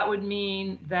 so that would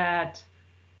mean that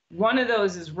one of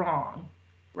those is wrong,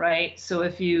 right? So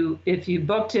if you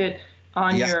booked it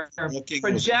on your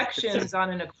projections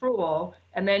on an accrual,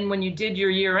 and then when you did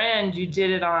your year end, you did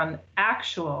it on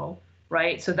actual,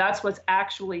 right? So that's what's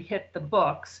actually hit the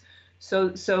books.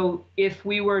 So if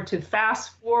we were to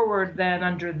fast forward then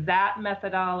under that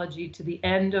methodology to the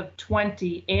end of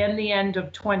 20 and the end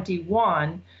of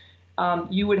 21,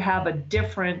 you would have a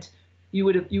different, you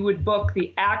would book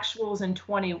the actuals in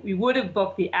 20, we would have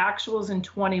booked the actuals in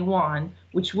 21,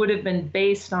 which would have been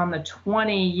based on the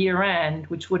 20 year end,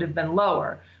 which would have been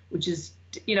lower, which is,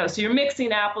 you know, so you're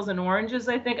mixing apples and oranges,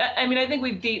 I think. I mean, I think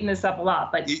we've beaten this up a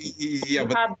lot, but yeah,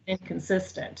 but have been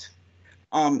inconsistent.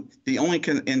 The only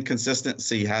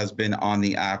inconsistency has been on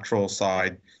the actual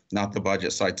side, not the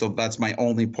budget side. So that's my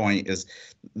only point is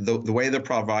the way the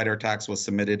provider tax was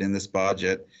submitted in this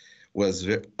budget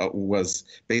was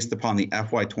based upon the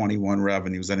FY21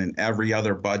 revenues, and in every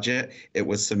other budget, it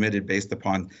was submitted based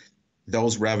upon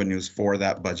those revenues for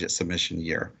that budget submission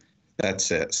year.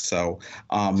 That's it. So,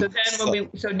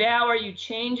 so now are you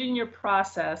changing your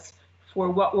process for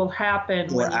what will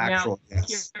happen when you now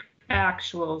yes.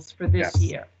 Actuals for this yes.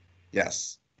 year?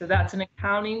 Yes. So that's an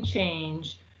accounting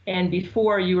change. And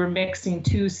before you were mixing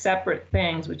two separate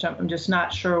things, which I'm just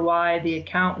not sure why the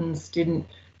accountants didn't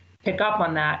pick up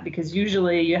on that, because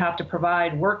usually you have to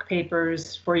provide work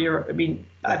papers for your, I mean,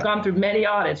 I've gone through many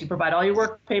audits. You provide all your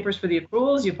work papers for the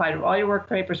accruals, you provide all your work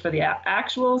papers for the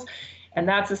actuals, and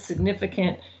that's a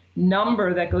significant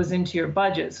number that goes into your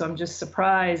budget. So I'm just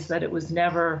surprised that it was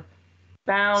never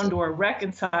found or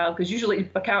reconciled, because usually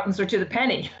accountants are to the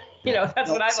penny. You know, that's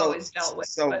what I've always dealt with.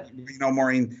 So, you know,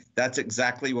 Maureen, that's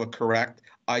exactly what correct.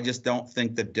 I just don't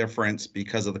think the difference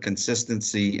because of the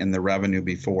consistency in the revenue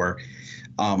before,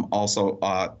 also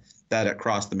that it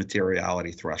crossed the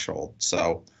materiality threshold.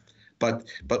 So, but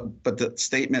the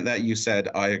statement that you said,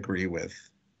 I agree with.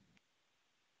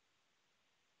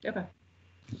 Okay.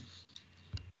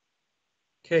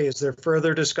 Okay, is there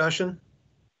further discussion?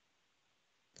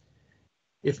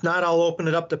 If not, I'll open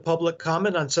it up to public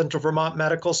comment on Central Vermont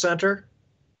Medical Center.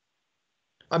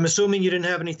 I'm assuming you didn't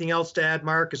have anything else to add,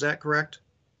 Mark, is that correct?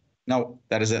 No,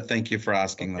 that is it. Thank you for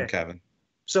asking them, Kevin.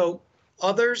 So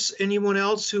others, anyone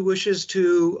else who wishes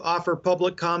to offer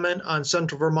public comment on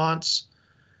Central Vermont's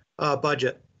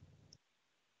budget?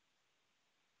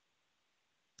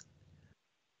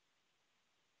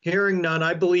 Hearing none,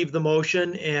 I believe the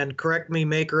motion, and correct me,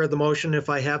 maker of the motion, if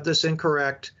I have this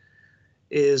incorrect,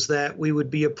 is that we would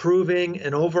be approving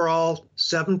an overall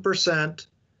 7%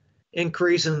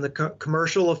 increase in the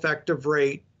commercial effective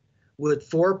rate, with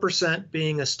 4%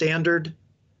 being a standard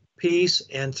piece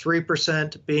and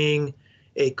 3% being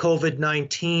a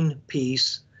COVID-19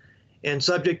 piece, and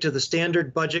subject to the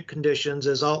standard budget conditions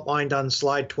as outlined on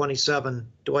slide 27.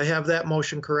 Do I have that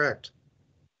motion correct?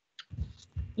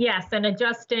 Yes, and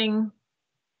adjusting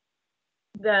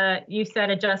you said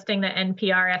adjusting the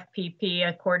NPR FPP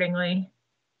accordingly.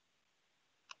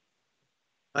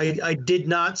 I did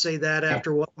not say that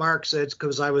after what Mark said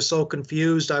because I was so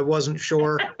confused. I wasn't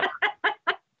sure.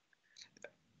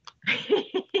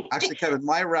 Actually, Kevin,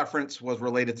 my reference was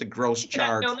related to gross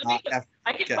charge, No, not F.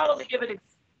 I can Okay. probably give it.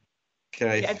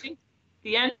 Okay. I think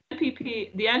the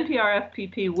NPP, the NPR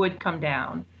FPP would come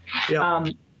down. Yeah.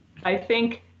 I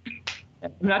think,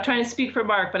 I'm not trying to speak for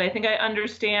Mark, but I think I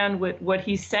understand what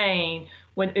he's saying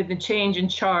when the change in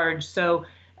charge. So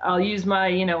I'll use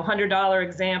my, $100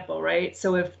 example, right?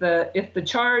 So if the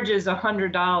charge is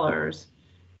 $100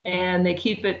 and they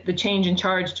keep the change in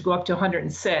charge to go up to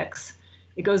 106,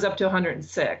 it goes up to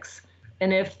 106.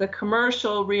 And if the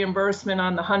commercial reimbursement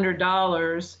on the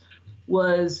 $100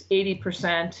 was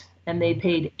 80% and they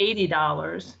paid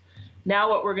 $80, now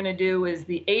what we're going to do is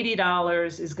the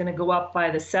 $80 is going to go up by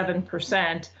the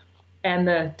 7%, and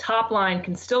the top line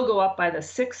can still go up by the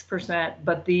 6%,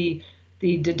 but the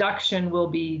deduction will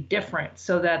be different,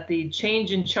 so that the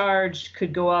change in charge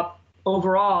could go up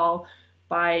overall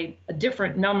by a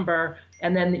different number,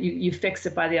 and then you fix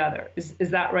it by the other. Is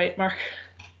that right, Mark?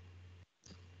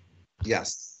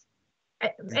 Yes.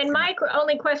 And my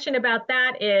only question about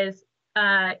that is,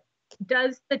 I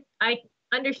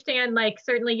understand, like,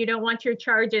 certainly you don't want your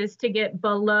charges to get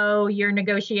below your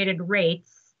negotiated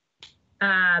rates,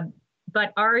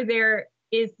 but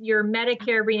is your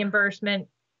Medicare reimbursement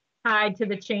tied to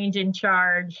the change in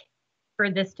charge for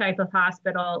this type of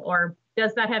hospital, or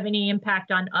does that have any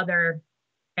impact on other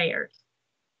payers?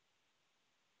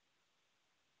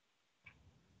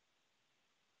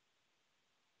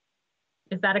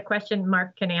 Is that a question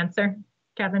Mark can answer,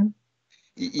 Kevin?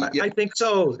 I think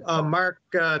so, Mark,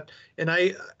 and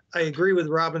I agree with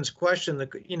Robin's question.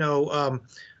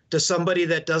 Does somebody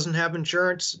that doesn't have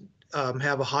insurance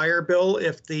have a higher bill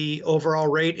if the overall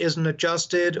rate isn't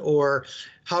adjusted, or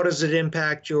how does it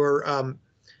impact your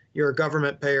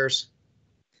government payers?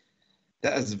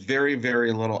 That has very,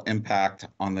 very little impact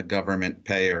on the government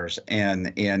payers.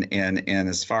 And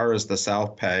as far as the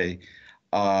self-pay,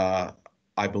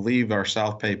 I believe our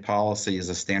self-pay policy is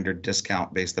a standard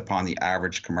discount based upon the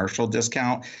average commercial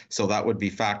discount. So that would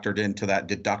be factored into that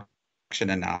deduction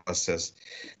analysis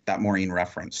that Maureen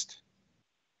referenced.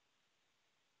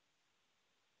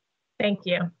 Thank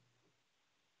you.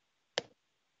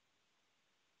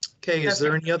 Okay, is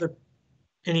there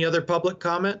any other public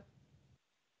comment?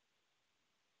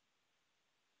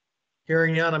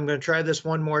 Hearing none, I'm going to try this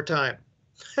one more time.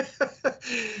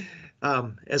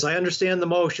 As I understand the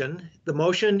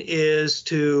motion is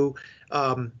to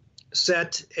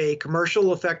set a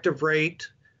commercial effective rate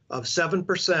of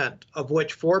 7%, of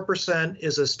which 4%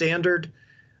 is a standard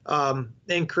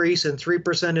increase and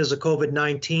 3% is a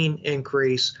COVID-19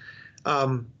 increase.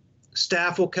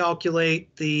 Staff will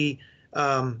calculate the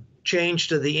change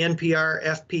to the NPR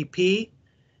FPP,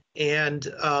 and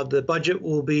the budget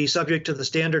will be subject to the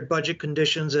standard budget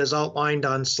conditions as outlined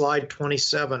on slide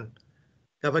 27.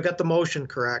 Have I got the motion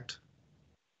correct?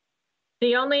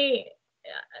 The only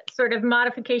sort of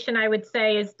modification I would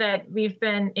say is that we've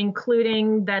been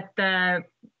including that the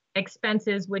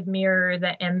expenses would mirror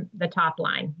the top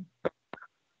line.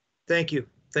 Thank you.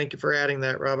 Thank you for adding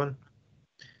that, Robin.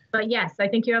 But yes, I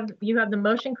think you have the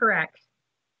motion correct.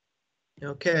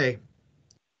 Okay.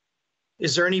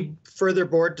 Is there any further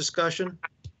board discussion?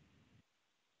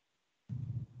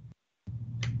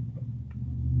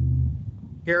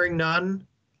 Hearing none.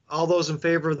 All those in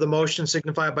favor of the motion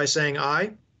signify by saying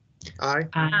aye. Aye.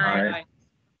 Aye.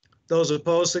 Those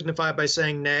opposed signify by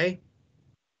saying nay.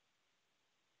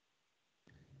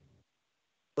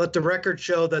 Let the record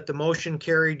show that the motion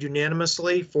carried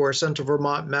unanimously for Central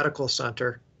Vermont Medical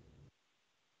Center.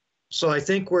 So I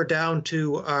think we're down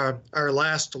to our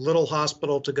last little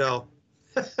hospital to go.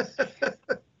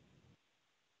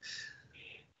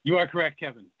 You are correct,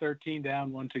 Kevin. 13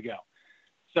 down, 1 to go.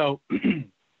 So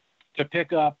to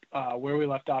pick up where we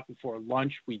left off before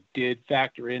lunch, we did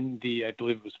factor in I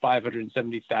believe it was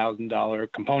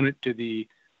 $570,000 component to the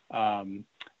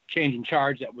change in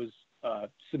charge that was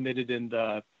submitted in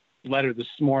the letter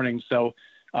this morning. So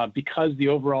because the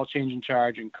overall change in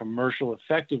charge and commercial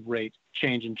effective rate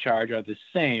change in charge are the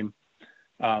same,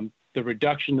 the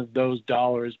reduction of those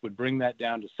dollars would bring that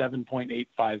down to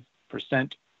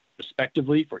 7.85%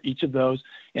 respectively for each of those,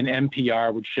 and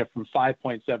NPR would shift from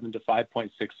 5.7 to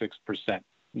 5.66%.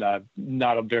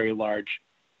 Not a very large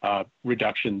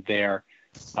reduction there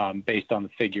based on the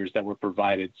figures that were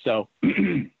provided. So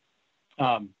can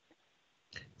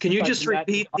you just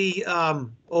repeat the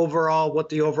what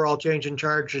the overall change in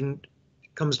charge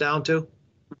comes down to?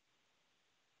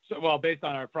 So, well, based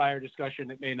on our prior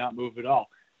discussion, it may not move at all.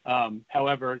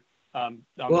 However, on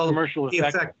the commercial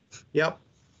effect. Yep.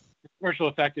 commercial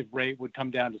effective rate would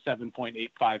come down to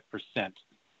 7.85%,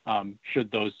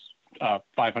 should those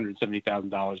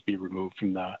 $570,000 be removed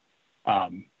from the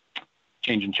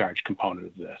change in charge component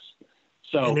of this.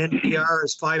 So And NPR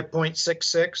is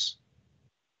 5.66?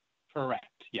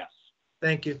 correct, yes.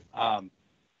 Thank you.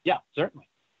 Yeah, certainly.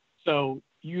 So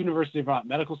University of Vermont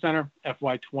Medical Center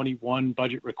FY21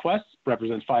 budget request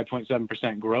represents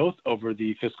 5.7% growth over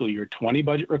the fiscal year 20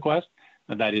 budget request.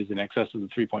 And that is in excess of the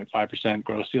 3.5%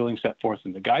 growth ceiling set forth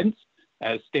in the guidance.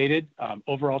 As stated,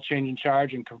 overall change in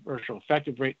charge and commercial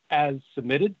effective rate as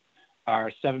submitted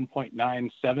are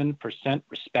 7.97%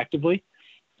 respectively.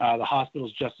 The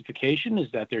hospital's justification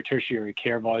is that their tertiary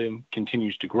care volume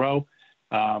continues to grow.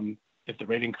 If the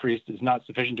rate increase is not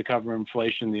sufficient to cover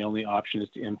inflation, the only option is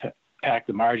to impact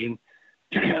the margin.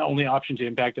 Only option to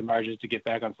impact the margin is to get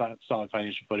back on solid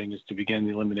financial footing is to begin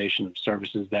the elimination of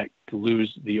services that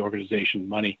lose the organization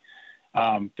money.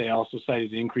 They also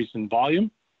cited an increase in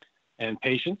volume and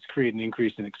patients create an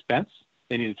increase in expense.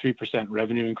 They need a 3%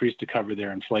 revenue increase to cover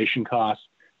their inflation costs.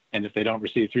 And if they don't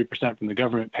receive 3% from the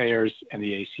government payers and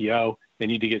the ACO, they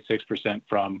need to get 6%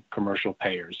 from commercial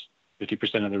payers,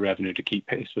 50% of the revenue to keep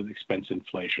pace with expense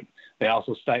inflation. They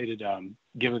also cited,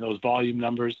 given those volume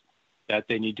numbers, that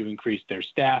they need to increase their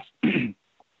staff. And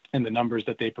the numbers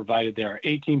that they provided there are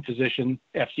 18 physician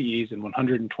FTEs and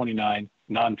 129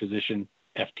 non-physician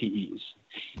FTEs.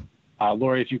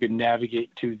 Lori, if you could navigate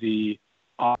to the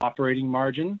operating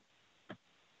margin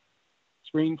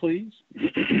screen, please.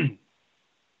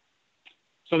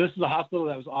 So this is a hospital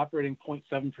that was operating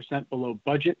 0.7% below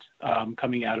budget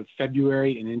coming out of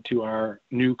February and into our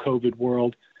new COVID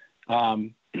world.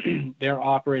 Their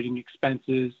operating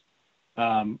expenses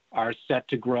are set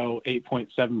to grow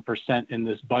 8.7% in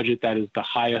this budget. That is the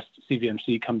highest.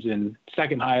 CVMC comes in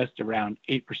second highest, around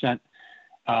 8%.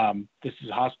 This is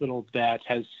a hospital that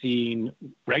has seen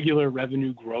regular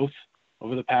revenue growth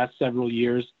over the past several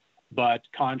years, but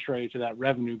contrary to that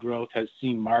revenue growth, has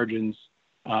seen margins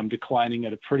declining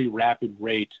at a pretty rapid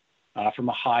rate from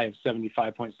a high of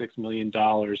 $75.6 million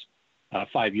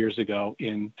 5 years ago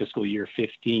in fiscal year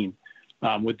 15.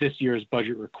 With this year's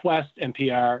budget request,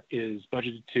 NPR is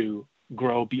budgeted to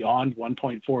grow beyond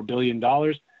 $1.4 billion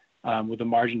with a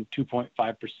margin of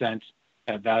 2.5%.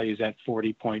 That value is at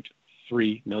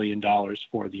 $40.3 million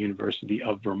for the University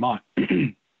of Vermont.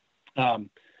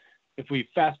 If we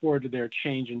fast forward to their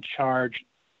change in charge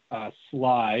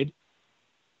slide,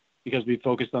 because we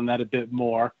focused on that a bit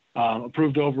more,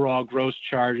 approved overall gross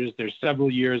charges, there's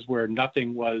several years where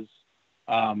nothing was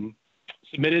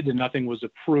submitted and nothing was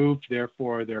approved.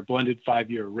 Therefore, their blended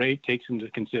 5-year rate takes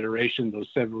into consideration those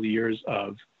several years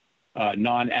of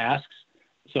non-asks.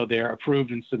 So their approved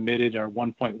and submitted are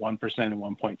 1.1% and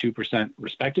 1.2%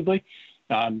 respectively.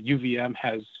 UVM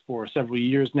has for several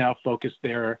years now focused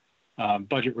their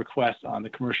budget requests on the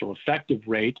commercial effective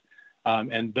rate,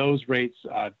 and those rates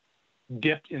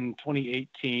dipped in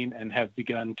 2018 and have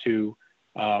begun to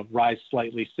rise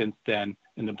slightly since then,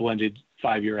 and the blended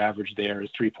 5-year average there is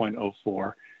 3.04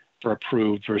 for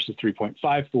approved versus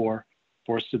 3.54 for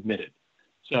submitted.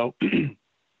 So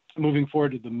moving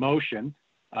forward to the motion,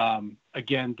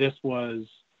 again, this was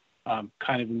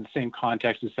kind of in the same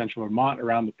context as Central Vermont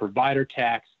around the provider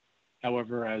tax.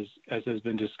 However, as has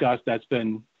been discussed, that's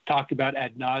been talked about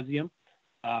ad nauseum.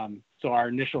 So our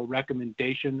initial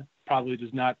recommendation probably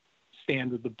does not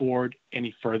stand with the board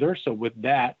any further. So with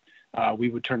that, we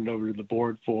would turn it over to the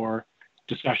board for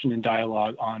discussion and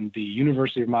dialogue on the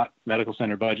University of Vermont Medical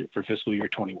Center budget for fiscal year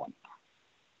 21.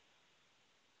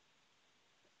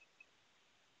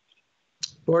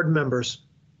 Board members.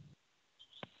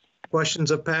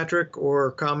 Questions of Patrick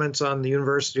or comments on the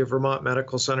University of Vermont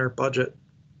Medical Center budget?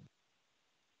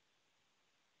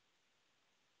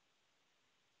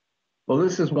 Well,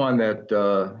 this is one that,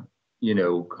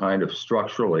 kind of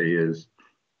structurally is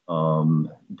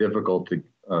difficult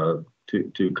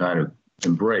to kind of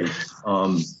embrace.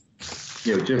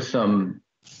 Just some,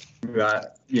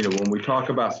 when we talk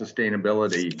about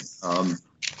sustainability,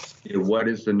 what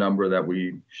is the number that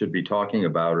we should be talking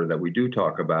about or that we do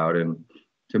talk about? And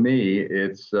to me,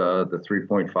 it's the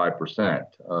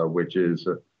 3.5%, which is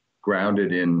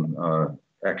grounded in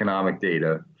economic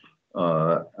data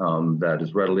that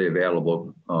is readily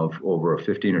available over a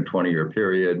 15 or 20-year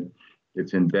period.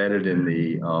 It's embedded in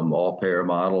the all-payer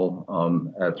model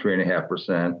at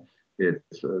 3.5%.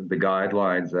 It's the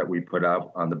guidelines that we put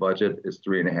out on the budget is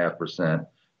 3.5%.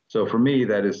 So for me,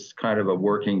 that is kind of a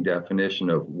working definition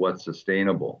of what's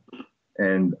sustainable.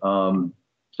 And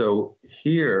so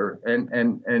here,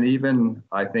 and even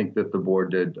I think that the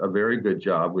board did a very good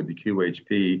job with the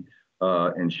QHP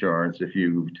insurance. If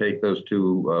you take those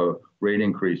two rate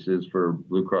increases for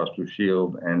Blue Cross Blue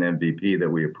Shield and MVP that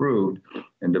we approved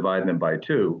and divide them by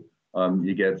 2,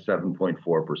 you get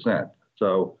 7.4%.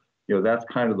 So, that's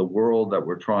kind of the world that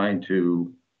we're trying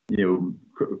to,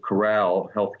 corral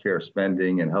healthcare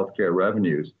spending and healthcare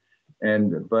revenues.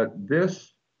 But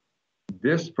this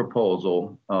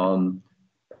proposal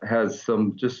has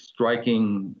some just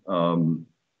striking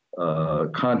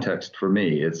context for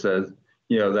me. It says,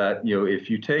 that, if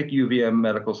you take UVM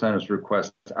Medical Center's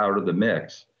requests out of the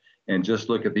mix and just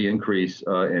look at the increase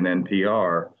in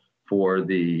NPR for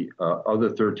the other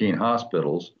 13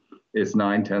 hospitals, it's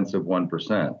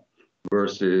 0.9%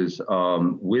 versus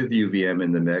with UVM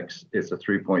in the mix, it's a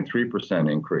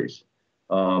 3.3% increase.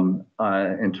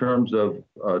 In terms of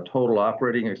total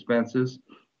operating expenses,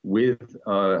 with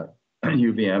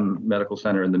UVM Medical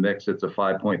Center in the mix, it's a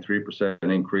 5.3%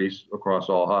 increase across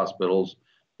all hospitals.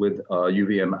 With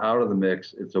UVM out of the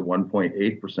mix, it's a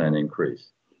 1.8%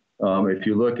 increase. If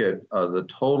you look at the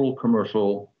total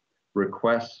commercial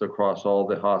requests across all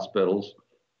the hospitals,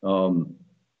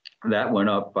 that went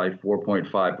up by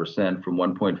 4.5% from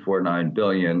 1.49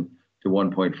 billion to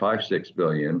 1.56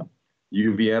 billion.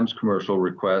 UVM's commercial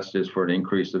request is for an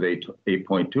increase of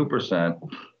 8.2%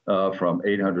 from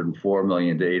 804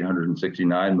 million to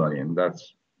 869 million.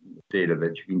 That's data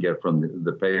that you can get from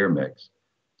the payer mix.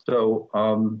 So,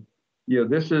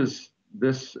 it's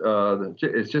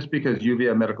just because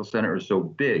UVM Medical Center is so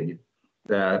big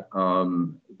that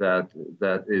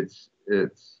that it's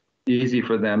easy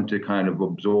for them to kind of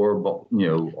absorb,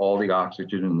 all the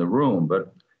oxygen in the room.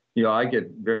 But, I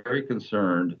get very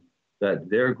concerned that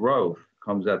their growth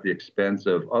comes at the expense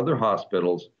of other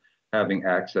hospitals having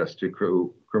access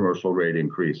to commercial rate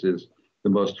increases. The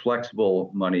most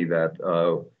flexible money that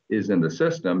is in the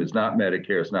system is not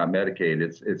Medicare, it's not Medicaid,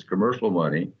 it's commercial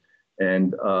money.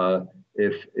 And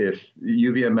if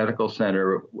UVM Medical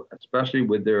Center, especially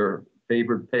with their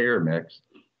favored payer mix,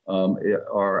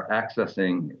 are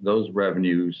accessing those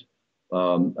revenues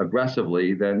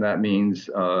aggressively, then that means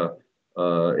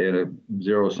in a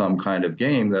zero-sum kind of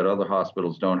game that other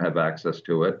hospitals don't have access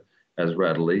to it as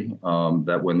readily,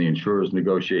 that when the insurers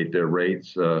negotiate their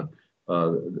rates, the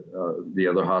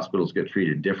other hospitals get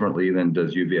treated differently than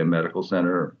does UVM Medical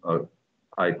Center,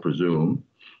 I presume.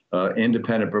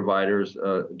 Independent providers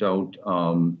don't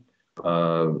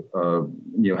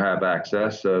have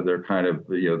access. They're kind of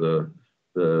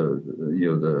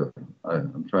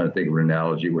I'm trying to think of an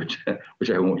analogy which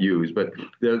I won't use, but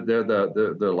they're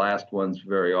the last ones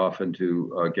very often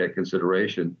to get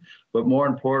consideration. But more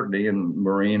importantly, and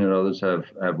Maureen and others have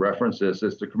referenced this,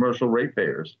 is the commercial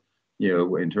ratepayers,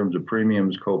 in terms of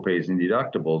premiums, copays, and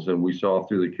deductibles. And we saw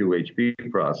through the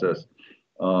QHP process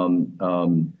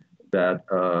that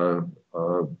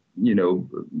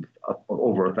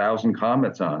over 1,000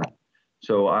 comments on it.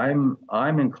 So I'm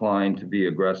inclined to be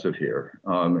aggressive here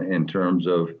in terms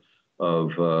of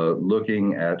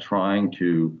looking at trying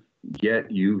to get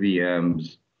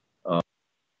UVM's.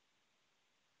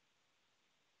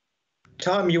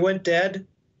 Tom, you went dead.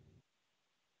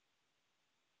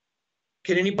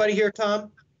 Can anybody hear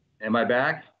Tom? Am I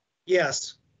back?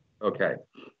 Yes. Okay.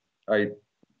 I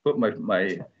put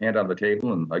my hand on the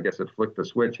table and I guess it flicked the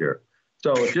switch here.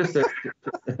 So just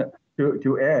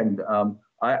to end,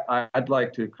 I'd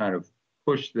like to kind of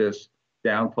push this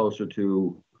down closer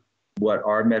to what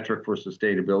our metric for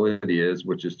sustainability is,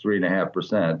 which is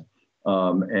 3.5%,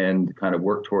 and kind of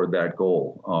work toward that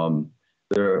goal.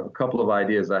 There are a couple of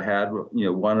ideas I had.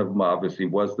 One of them obviously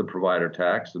was the provider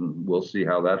tax, and we'll see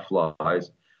how that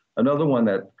flies. Another one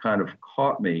that kind of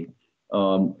caught me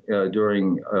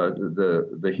during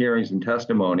the hearings and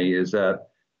testimony is that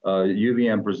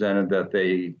UVM presented that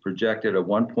they projected a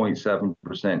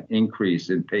 1.7% increase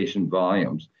in patient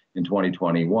volumes in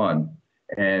 2021.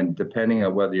 And depending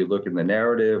on whether you look in the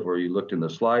narrative or you looked in the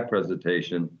slide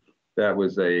presentation, that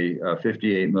was a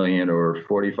 $58 million or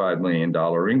 $45 million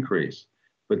increase.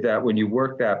 But that when you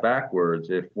work that backwards,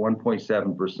 if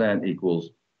 1.7%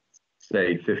 equals,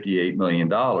 say, $58 million,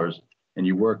 and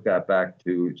you work that back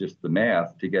to just the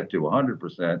math to get to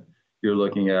 100%, you're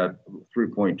looking at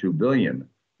 $3.2 billion.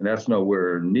 And that's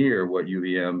nowhere near what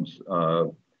UVM's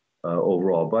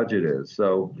overall budget is.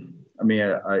 So, I mean,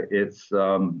 I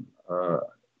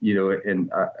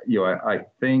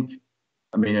think,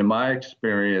 in my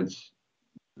experience,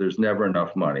 there's never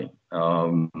enough money.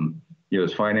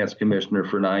 As finance commissioner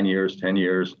for 9 years, 10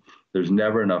 years, there's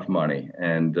never enough money.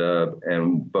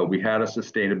 But we had a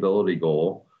sustainability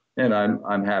goal, and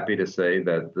I'm happy to say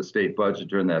that the state budget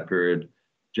during that period,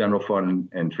 general fund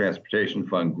and transportation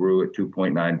fund, grew at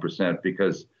 2.9%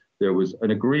 because there was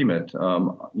an agreement,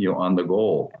 on the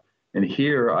goal. And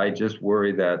here, I just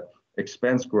worry that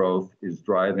expense growth is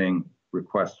driving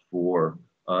requests for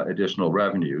additional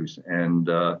revenues, and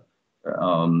I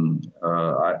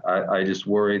just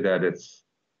worry that it's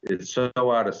so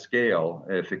out of scale.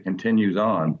 If it continues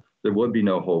on, there would be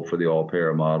no hope for the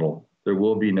all-payer model. There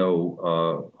will be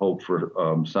no hope for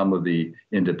some of the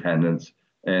independents,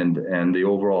 and the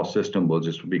overall system will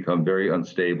just become very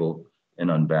unstable and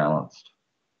unbalanced.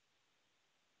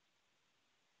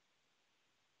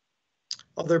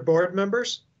 Other board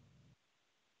members?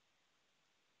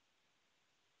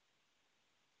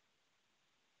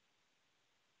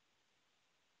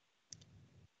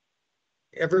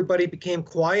 Everybody became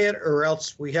quiet, or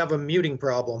else we have a muting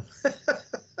problem.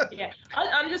 Yeah,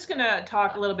 I'm just going to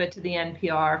talk a little bit to the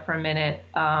NPR for a minute.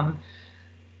 I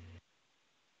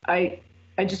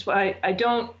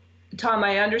don't, Tom,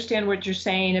 I understand what you're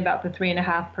saying about the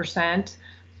 3.5%.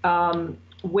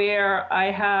 Where I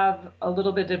have a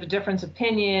little bit of a different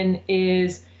opinion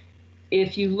is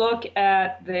if you look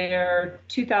at their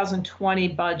 2020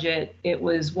 budget, it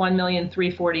was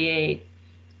 $1,348,000,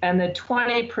 and the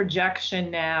 20 projection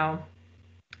now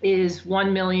is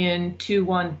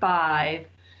 $1,215,000.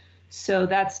 So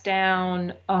that's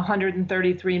down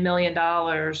 $133 million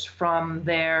from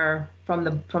where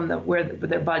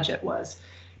their budget was.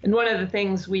 And one of the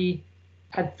things we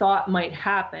had thought might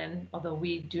happen, although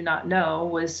we do not know,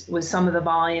 was some of the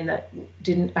volume that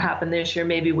didn't happen this year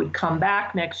maybe would come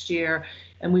back next year,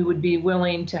 and we would be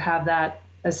willing to have that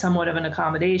as somewhat of an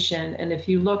accommodation. And if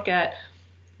you look at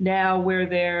now where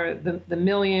they're the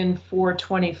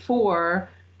 $1,424,000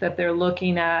 that they're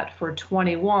looking at for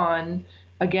 21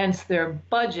 against their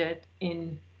budget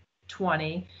in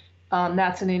 20,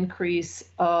 that's an increase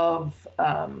of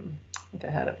I think I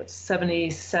had it, but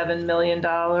 $77 million.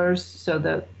 So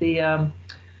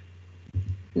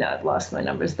no, I've lost my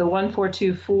numbers. The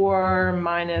 1,424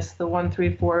 minus the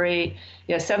 1,348,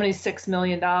 yeah, $76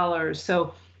 million.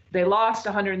 So they lost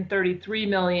 $133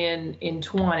 million in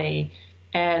 20,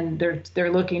 and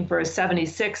they're looking for a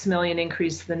 $76 million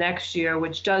increase the next year,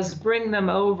 which does bring them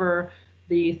over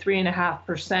the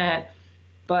 3.5%,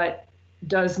 but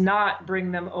does not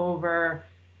bring them over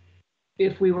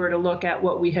if we were to look at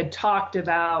what we had talked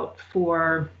about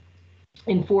for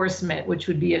enforcement, which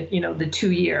would be the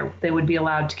 2-year, they would be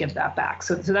allowed to give that back.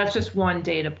 So that's just one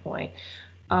data point.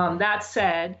 That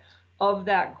said, of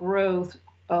that growth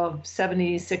of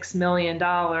 $76 million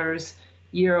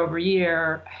year over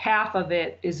year, half of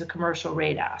it is a commercial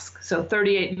rate ask. So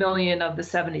 38 million of the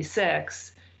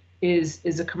 76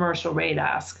 is a commercial rate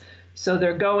ask. So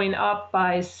they're going up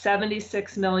by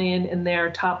 76 million in their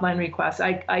top line requests.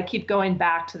 I keep going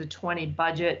back to the 20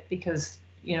 budget because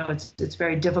it's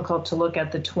very difficult to look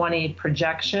at the 20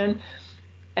 projection,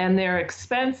 and their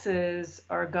expenses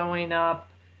are going up,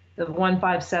 the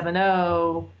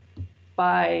 1570,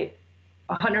 by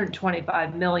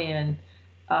 125 million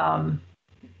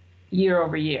year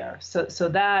over year. So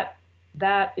that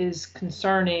is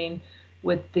concerning,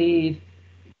 with the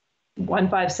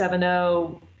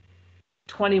 1570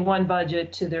 21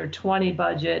 budget to their 20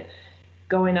 budget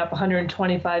going up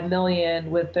 125 million,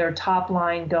 with their top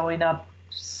line going up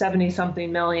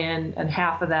 70-something million, and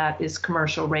half of that is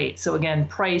commercial rate. So again,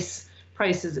 price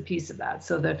is a piece of that.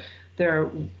 So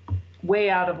they're way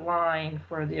out of line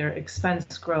for their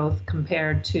expense growth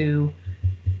compared to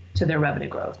their revenue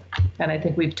growth. And I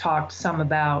think we've talked some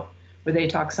about, or they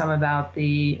talked some about,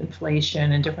 the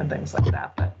inflation and different things like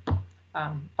that. But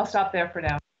I'll stop there for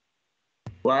now.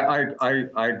 Well,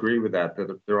 I agree with that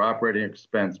their operating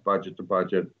expense budget to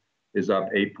budget is up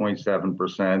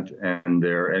 8.7%, and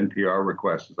their NPR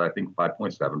request is, I think,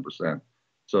 5.7%.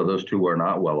 So those two are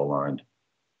not well aligned.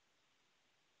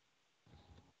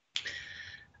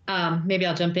 Maybe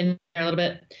I'll jump in there a little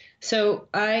bit. So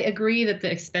I agree that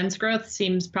the expense growth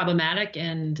seems problematic,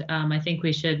 and I think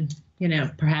we should,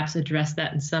 perhaps address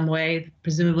that in some way,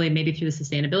 presumably maybe through the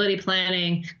sustainability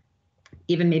planning,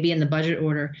 even maybe in the budget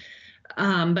order.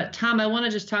 But Tom, I want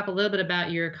to just talk a little bit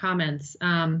about your comments.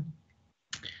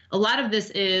 A lot of this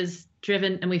is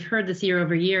driven, and we've heard this year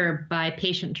over year, by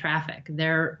patient traffic.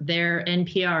 Their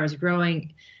NPR is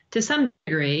growing to some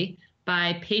degree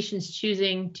by patients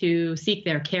choosing to seek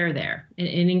their care there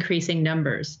in increasing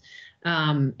numbers.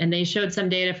 And they showed some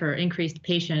data for increased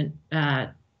patient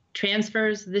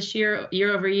transfers this year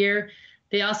over year.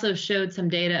 They also showed some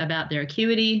data about their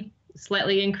acuity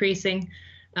slightly increasing.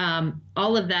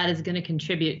 All of that is going to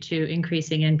contribute to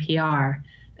increasing NPR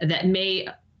that may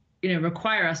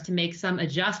require us to make some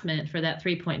adjustment for that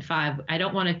 3.5. I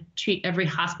don't want to treat every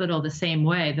hospital the same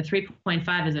way. The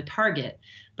 3.5 is a target,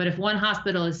 but if one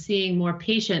hospital is seeing more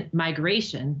patient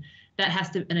migration,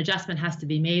 an adjustment has to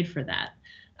be made for that.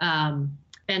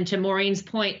 And to Maureen's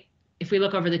point, if we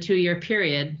look over the 2-year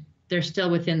period, they're still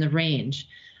within the range.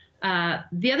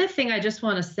 The other thing I just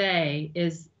want to say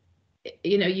is,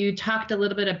 you talked a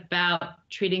little bit about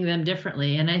treating them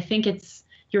differently, and I think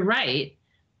you're right.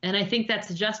 And I think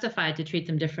that's justified to treat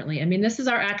them differently. I mean, this is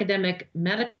our academic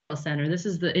medical center. This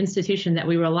is the institution that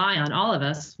we rely on, all of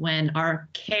us, when our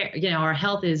care, our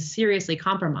health is seriously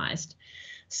compromised.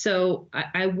 So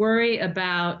I worry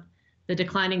about the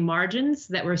declining margins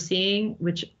that we're seeing,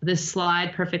 which this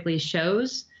slide perfectly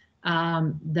shows.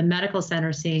 The medical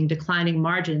center seeing declining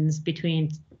margins between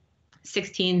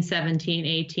 16, 17,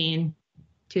 18,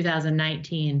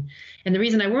 2019. And the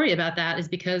reason I worry about that is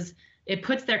because it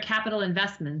puts their capital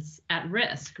investments at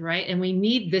risk, right? And we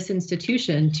need this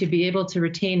institution to be able to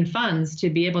retain funds,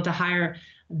 to be able to hire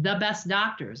the best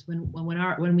doctors when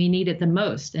we need it the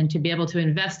most, and to be able to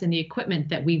invest in the equipment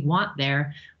that we want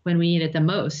there when we need it the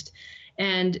most.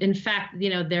 And in fact,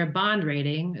 their bond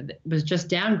rating was just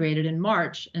downgraded in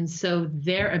March. And so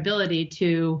their ability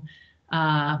to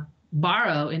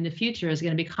borrow in the future is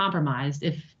going to be compromised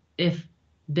if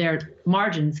their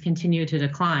margins continue to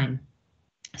decline.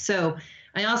 So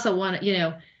I also want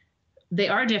to, they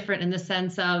are different in the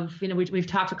sense of, we've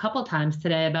talked a couple times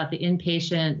today about the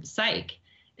inpatient psych.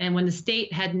 And when the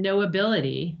state had no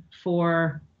ability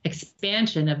for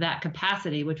expansion of that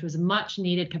capacity, which was much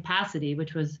needed capacity,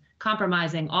 which was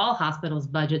compromising all hospitals'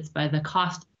 budgets by the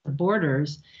cost of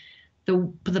borders,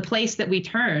 the place that we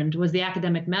turned was the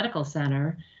academic medical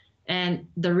center. And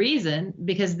the reason,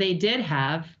 because they did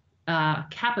have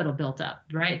capital built up,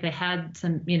 right? They had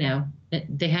some,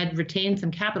 they had retained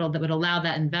some capital that would allow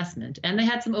that investment, and they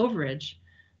had some overage.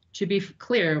 To be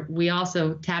clear, we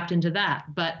also tapped into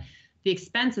that, but the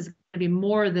expense is going to be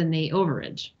more than the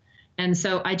overage. And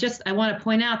so I want to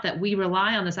point out that we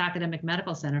rely on this academic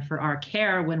medical center for our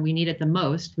care when we need it the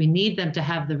most. We need them to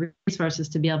have the resources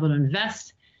to be able to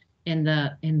invest in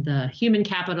the human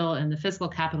capital and the physical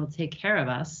capital to take care of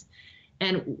us.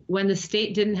 And when the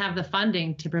state didn't have the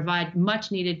funding to provide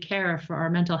much needed care for our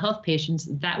mental health patients,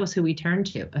 that was who we turned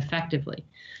to effectively.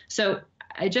 So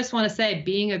I just want to say,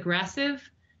 being aggressive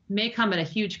may come at a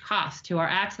huge cost to our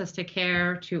access to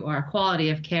care, to our quality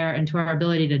of care, and to our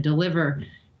ability to deliver,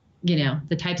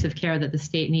 the types of care that the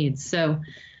state needs. So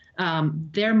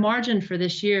their margin for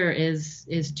this year is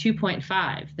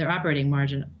 2.5, their operating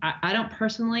margin. I don't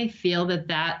personally feel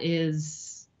that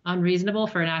is unreasonable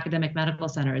for an academic medical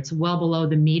center. It's well below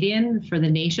the median for the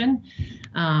nation.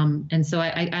 And so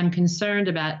I'm concerned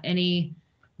about any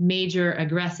major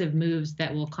aggressive moves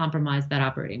that will compromise that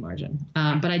operating margin.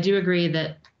 But I do agree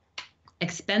that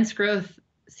expense growth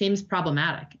seems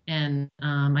problematic. And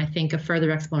I think a further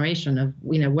exploration of,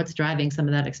 what's driving some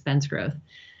of that expense growth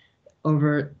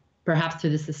over perhaps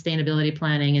through the sustainability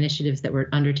planning initiatives that we're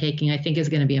undertaking, I think is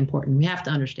going to be important. We have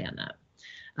to understand that.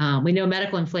 We know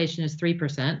medical inflation is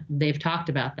 3%. They've talked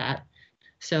about that.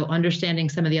 So understanding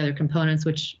some of the other components,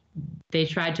 which they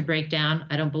tried to break down,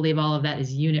 I don't believe all of that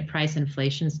is unit price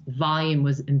inflation. Volume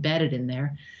was embedded in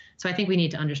there. So I think we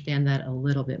need to understand that a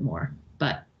little bit more.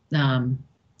 But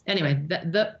anyway,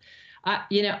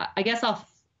 I guess I'll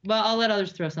let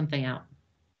others throw something out.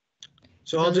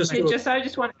 So I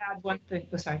just want to add one thing.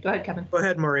 Oh, sorry, go ahead, Kevin. Go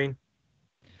ahead, Maureen.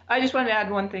 I just want to add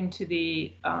one thing to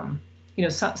the,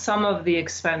 some of the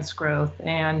expense growth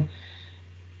and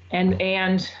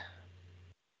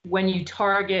when you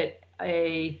target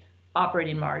a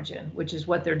operating margin, which is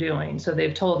what they're doing. So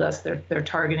they've told us they're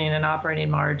targeting an operating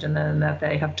margin and that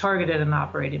they have targeted an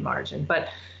operating margin, but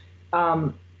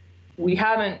we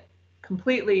haven't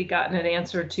completely gotten an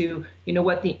answer to,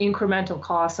 what the incremental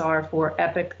costs are for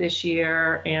Epic this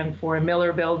year and for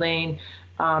Miller Building.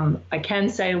 I can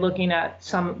say, looking at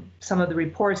some of the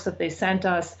reports that they sent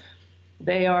us,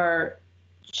 they are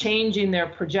changing their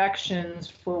projections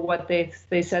for what they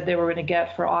said they were going to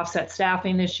get for offset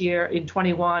staffing this year. In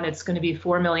 21, it's going to be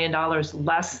 $4 million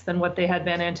less than what they had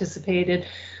been anticipated.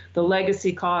 The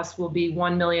legacy costs will be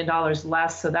 $1 million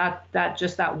less. So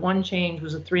that one change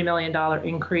was a $3 million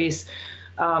increase.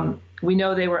 We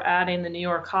know they were adding the New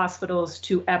York hospitals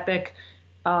to Epic,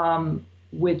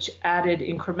 which added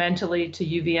incrementally to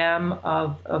UVM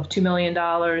of $2 million,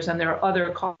 and there are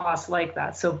other costs like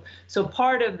that. So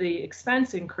part of the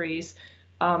expense increase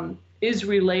is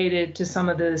related to some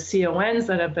of the CONs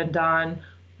that have been done,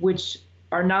 which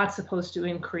are not supposed to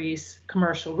increase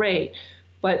commercial rate.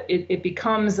 But it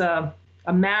becomes a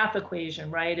a math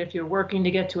equation, right? If you're working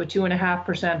to get to a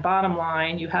 2.5% bottom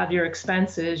line, you have your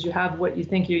expenses, you have what you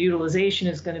think your utilization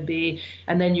is going to be,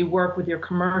 and then you work with your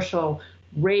commercial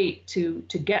rate to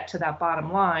get to that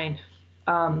bottom line.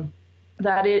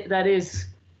 That is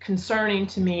concerning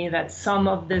to me, that some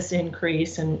of this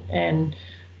increase, and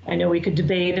I know we could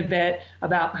debate a bit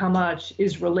about how much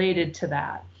is related to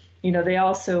that. You know, they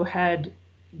also had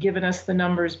given us the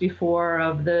numbers before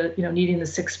of the, you know, needing the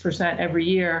 6% every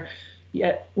year.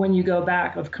 Yet when you go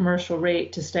back of commercial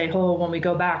rate to stay whole, when we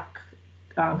go back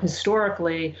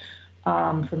historically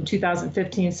from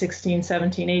 2015, 16,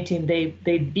 17, 18,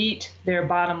 they beat their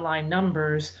bottom line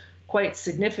numbers quite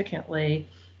significantly.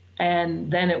 And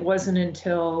then it wasn't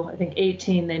until, I think,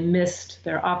 18, they missed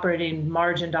their operating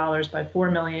margin dollars by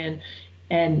 $4 million.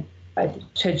 And I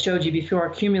had showed you before,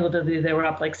 cumulatively, they were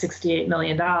up like $68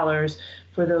 million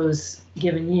for those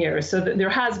given years. So there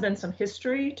has been some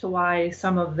history to why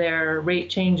some of their rate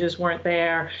changes weren't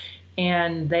there.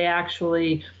 And they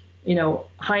actually, you know,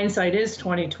 hindsight is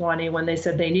 2020. When they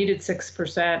said they needed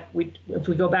 6%, if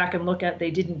we go back and look at,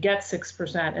 they didn't get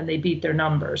 6% and they beat their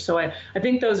numbers. So I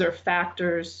think those are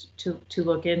factors to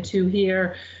look into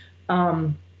here.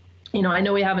 You know, I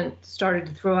know we haven't started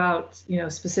to throw out, you know,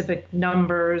 specific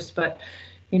numbers, but,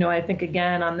 you know, I think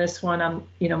again on this one,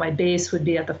 you know, my base would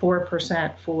be at the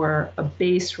 4% for a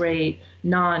base rate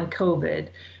non-COVID.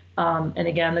 And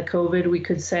again, the COVID, we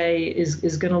could say, is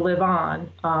going to live on.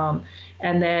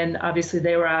 And then obviously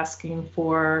they were asking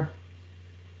for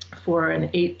an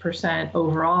 8%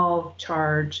 overall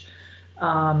charge.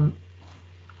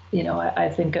 You know, I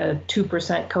think a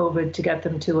 2% COVID to get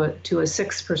them to a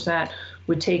 6%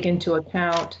 would take into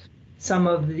account some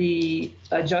of the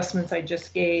adjustments I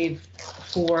just gave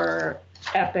for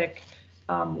Epic.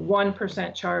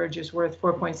 1% charge is worth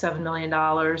 $4.7 million,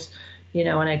 you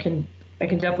know, and I can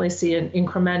definitely see an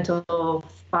incremental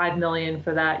 $5 million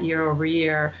for that year over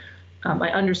year. I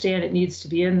understand it needs to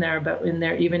be in there, but in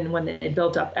there, even when they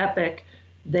built up Epic,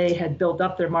 they had built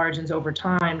up their margins over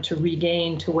time to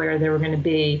regain to where they were going to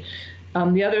be.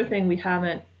 The other thing we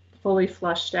haven't fully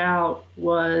fleshed out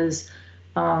was,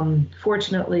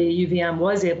 fortunately, UVM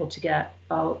was able to get,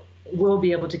 will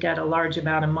be able to get a large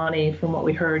amount of money from what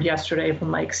we heard yesterday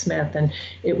from Mike Smith, and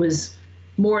it was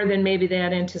more than maybe they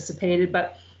had anticipated.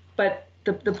 But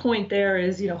the point there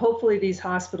is, you know, hopefully these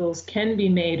hospitals can be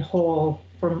made whole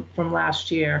from last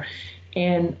year.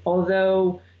 And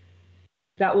although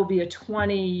that will be a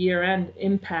 20-year end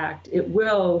impact, it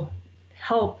will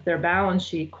help their balance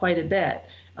sheet quite a bit.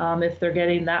 If they're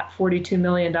getting that $42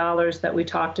 million that we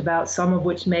talked about, some of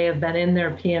which may have been in their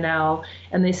P&L,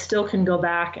 and they still can go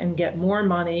back and get more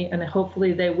money, and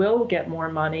hopefully they will get more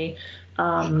money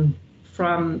from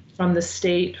the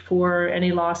state for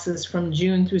any losses from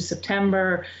June through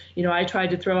September. You know, I tried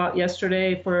to throw out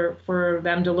yesterday for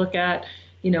them to look at,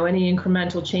 you know, any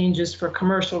incremental changes for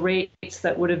commercial rates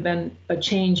that would have been a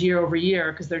change year over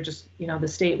year, because they're just, you know, the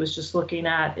state was just looking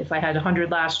at, if I had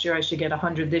 100 last year, I should get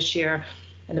 100 this year.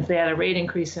 And if they had a rate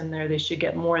increase in there, they should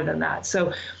get more than that.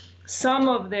 So some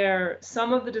of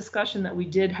the discussion that we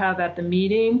did have at the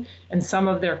meeting and some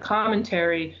of their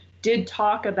commentary did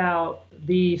talk about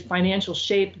the financial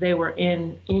shape they were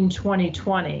in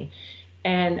 2020.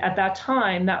 And at that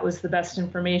time, that was the best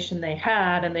information they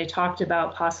had. And they talked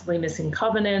about possibly missing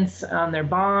covenants on their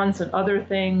bonds and other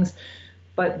things.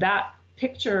 But that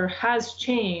picture has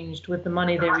changed with the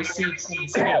money they received from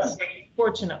the state,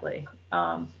 fortunately.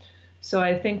 So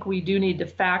I think we do need to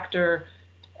factor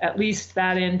at least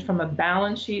that in from a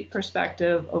balance sheet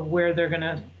perspective of where they're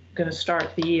going to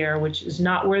start the year, which is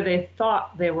not where they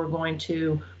thought they were going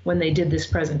to when they did this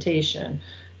presentation.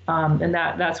 And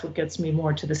that's what gets me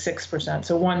more to the 6%.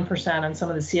 So 1% on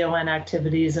some of the CON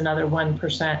activities, another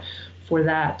 1% for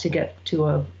that to get to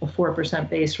a 4%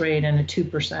 base rate and a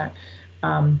 2%.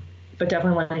 But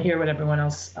definitely want to hear what everyone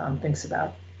else thinks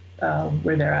about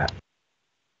where they're at.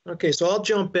 Okay, so I'll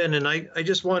jump in, and I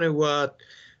just want to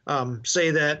say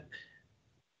that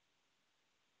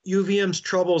UVM's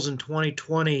troubles in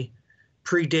 2020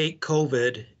 predate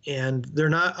COVID, and they're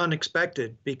not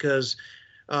unexpected because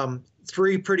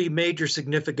three pretty major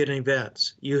significant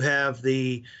events. You have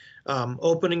the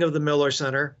opening of the Miller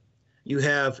Center. You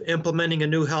have implementing a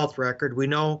new health record. We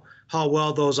know how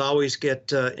well those always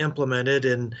get implemented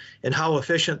and how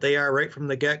efficient they are right from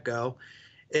the get-go.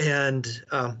 And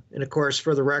of course,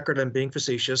 for the record, I'm being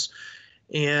facetious.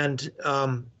 And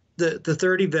the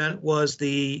third event was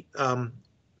the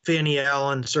Fanny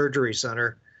Allen Surgery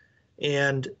Center.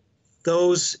 And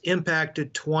those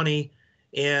impacted 20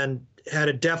 and had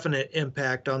a definite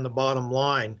impact on the bottom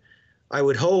line. I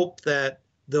would hope that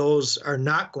those are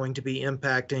not going to be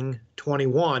impacting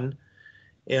 21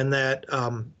 and that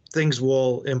things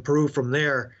will improve from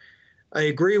there. I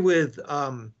agree with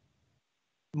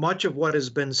much of what has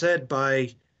been said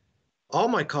by all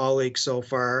my colleagues so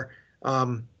far.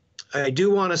 I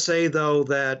do want to say, though,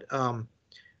 that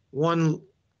one,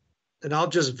 and I'll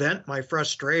just vent my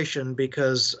frustration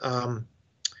because,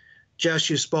 Jess,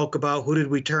 you spoke about who did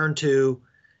we turn to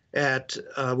at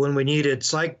when we needed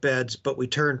psych beds, but we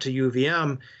turned to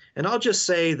UVM. And I'll just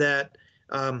say that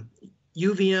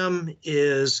UVM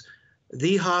is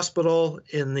the hospital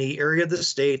in the area of the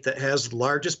state that has the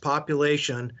largest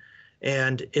population.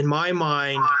 And in my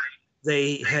mind,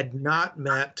 they had not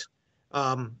met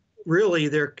really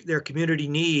their community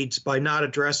needs by not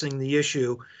addressing the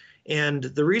issue. And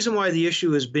the reason why the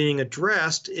issue is being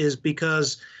addressed is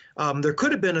because there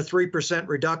could have been a 3%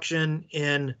 reduction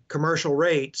in commercial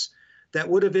rates that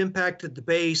would have impacted the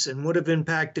base and would have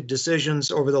impacted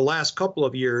decisions over the last couple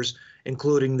of years,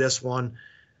 including this one.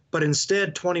 But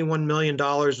instead, $21 million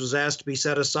was asked to be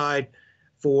set aside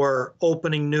for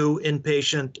opening new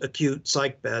inpatient acute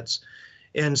psych beds.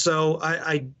 And so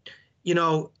I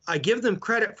give them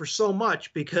credit for so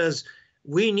much because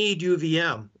we need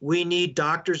UVM. We need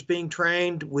doctors being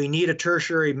trained. We need a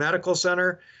tertiary medical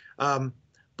center.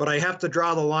 But I have to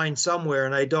draw the line somewhere,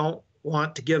 and I don't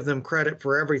want to give them credit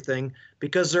for everything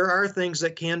because there are things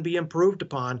that can be improved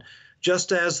upon,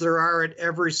 just as there are at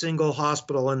every single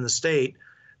hospital in the state.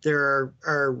 There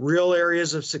are real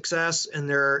areas of success and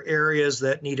there are areas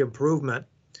that need improvement.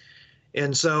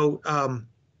 And so,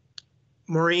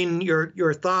 Maureen,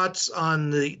 your thoughts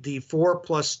on the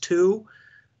 4+2,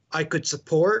 I could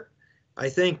support. I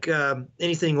think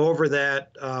anything over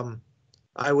that,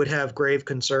 I would have grave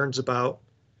concerns about.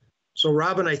 So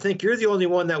Robin, I think you're the only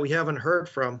one that we haven't heard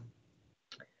from.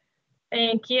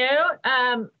 Thank you.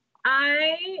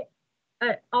 I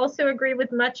also agree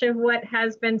with much of what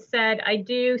has been said. I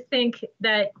do think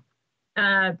that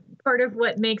part of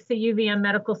what makes the UVM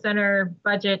Medical Center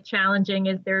budget challenging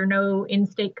is there are no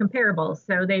in-state comparables.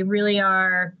 So they really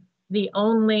are the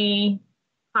only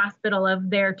hospital of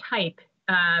their type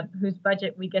whose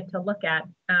budget we get to look at.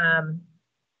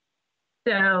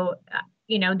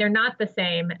 They're not the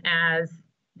same as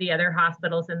the other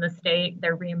hospitals in the state.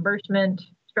 Their reimbursement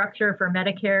structure for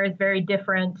Medicare is very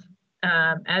different,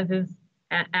 as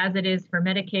it is for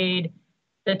Medicaid.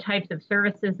 The types of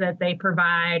services that they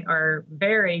provide are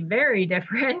very, very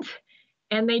different,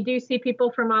 and they do see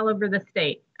people from all over the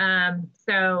state.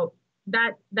 So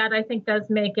that I think does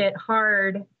make it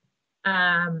hard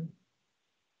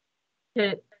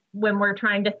when we're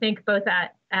trying to think both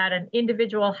at an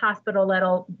individual hospital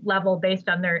level based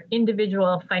on their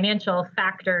individual financial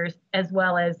factors as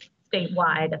well as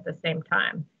statewide at the same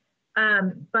time.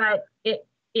 But it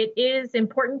is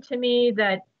important to me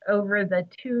that over the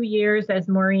 2 years, as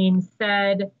Maureen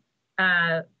said,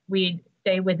 we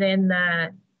stay within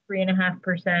the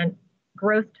 3.5%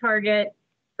 growth target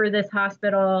for this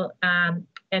hospital.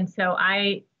 And so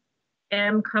I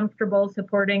am comfortable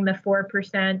supporting the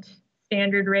 4%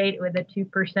 standard rate with a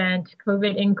 2%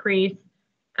 COVID increase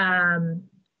and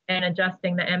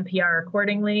adjusting the MPR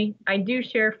accordingly. I do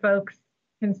share folks'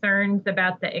 concerns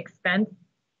about the expense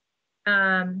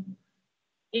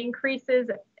increases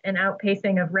and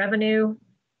outpacing of revenue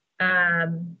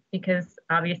because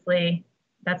obviously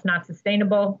that's not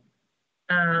sustainable.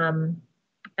 And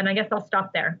I guess I'll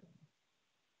stop there.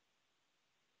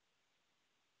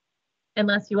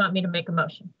 Unless you want me to make a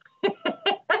motion.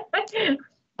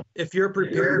 If you're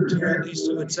prepared to, at least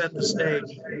you would set the stage.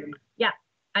 Yeah,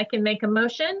 I can make a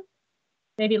motion.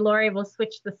 Maybe Lori will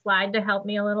switch the slide to help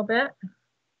me a little bit.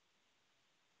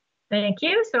 Thank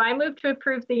you. So I move to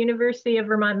approve the University of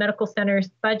Vermont Medical Center's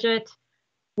budget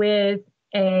with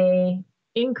an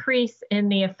increase in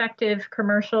the effective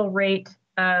commercial rate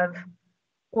of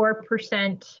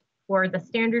 4% for the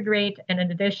standard rate and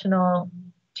an additional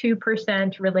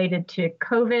 2% related to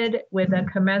COVID with a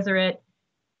commensurate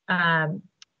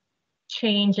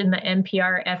change in the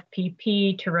NPR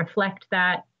FPP to reflect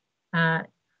that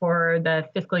for the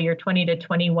fiscal year 20 to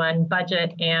 21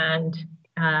 budget and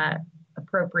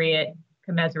appropriate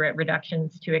commensurate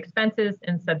reductions to expenses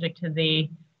and subject to the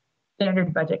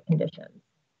standard budget conditions.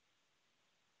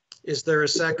 Is there a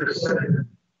second?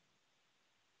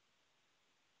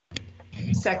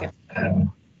 Second.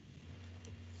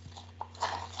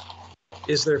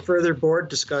 Is there further board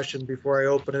discussion before I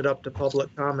open it up to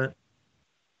public comment?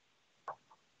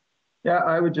 Yeah,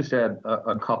 I would just add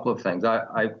a couple of things.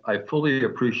 I fully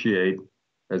appreciate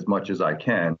as much as I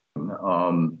can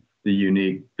the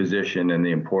unique position and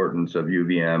the importance of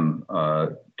UVM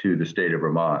to the state of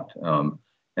Vermont.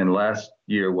 And last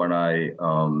year when I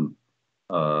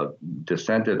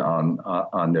dissented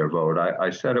on their vote, I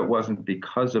said it wasn't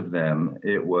because of them.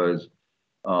 It was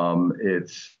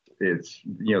it's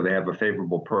they have a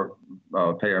favorable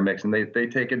payer mix, and they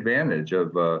take advantage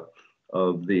of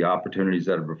the opportunities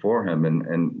that are before him,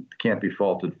 and can't be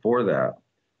faulted for that.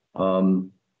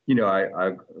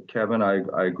 Kevin,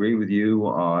 I agree with you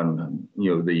on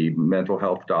the mental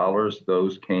health dollars.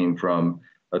 Those came from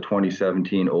a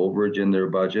 2017 overage in their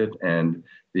budget, and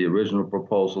the original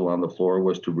proposal on the floor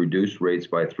was to reduce rates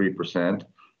by 3%.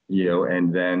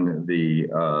 And then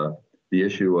the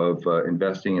issue of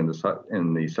investing in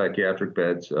the psychiatric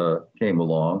beds came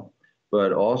along.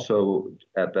 But also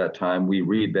at that time, we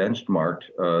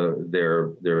re-benchmarked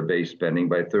their base spending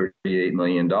by $38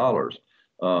 million.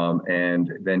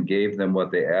 And then gave them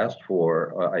what they asked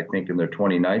for, I think, in their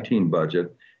 2019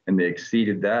 budget, and they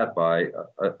exceeded that by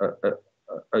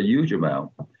a huge amount.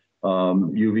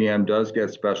 UVM does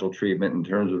get special treatment in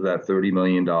terms of that $30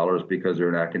 million because they're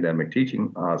an academic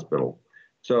teaching hospital.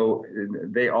 So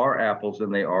they are apples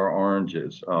and they are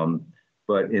oranges.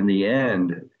 But in the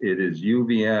end, it is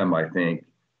UVM, I think,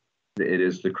 it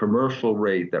is the commercial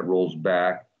rate that rolls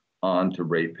back onto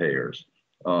ratepayers.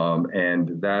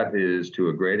 And that is to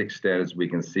a great extent, as we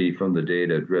can see from the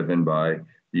data driven by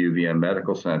the UVM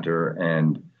Medical Center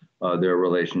and their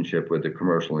relationship with the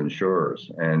commercial insurers.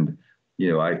 And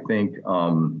I think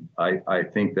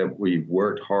that we've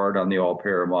worked hard on the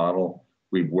all-payer model.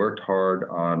 We've worked hard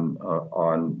on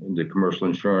the commercial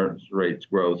insurance rates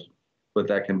growth, but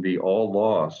that can be all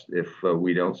lost if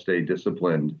we don't stay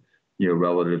disciplined,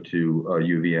 relative to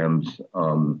UVM's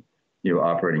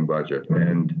operating budget.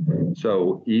 And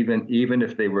so even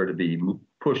if they were to be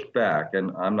pushed back,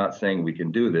 and I'm not saying we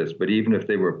can do this, but even if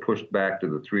they were pushed back to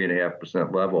the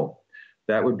 3.5% level,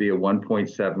 that would be a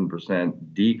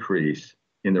 1.7% decrease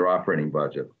in their operating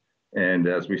budget. And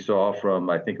as we saw from,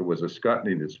 I think it was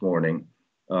Ascutney this morning,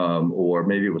 or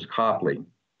maybe it was Copley,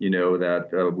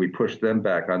 that we pushed them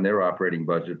back on their operating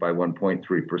budget by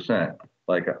 1.3%.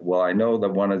 Like, well, I know that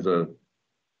one is a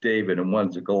David and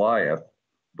one's a Goliath,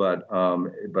 but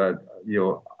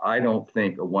I don't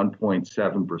think a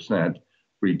 1.7%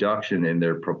 reduction in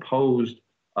their proposed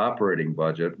operating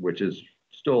budget, which is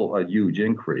still a huge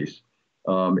increase,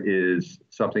 is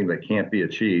something that can't be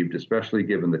achieved, especially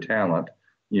given the talent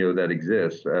that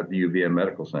exists at the UVM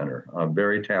Medical Center.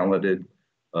 Very talented,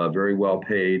 very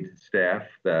well-paid staff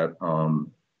that I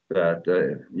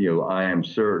am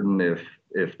certain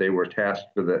if they were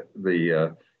tasked with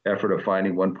the effort of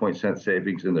finding 1%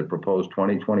 savings in the proposed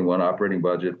 2021 operating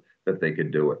budget, that they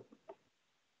could do it.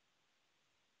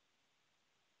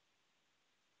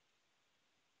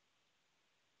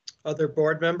 Other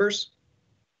board members?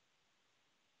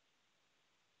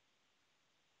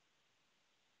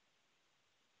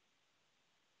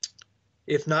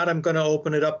 If not, I'm going to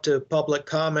open it up to public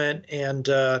comment. And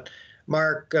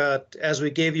Mark, as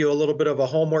we gave you a little bit of a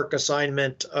homework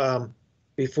assignment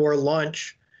before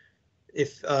lunch,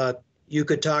 if you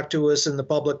could talk to us in the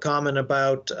public comment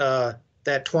about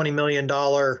that $20 million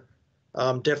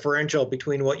differential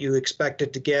between what you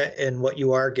expected to get and what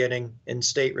you are getting in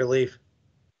state relief.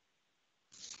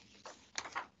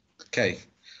 Okay,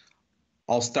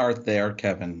 I'll start there,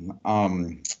 Kevin.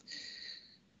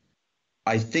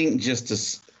 I think just to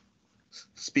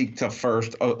speak to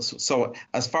first, so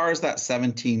as far as that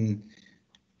 $17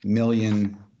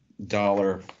 million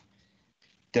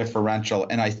differential,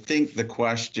 and I think the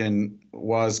question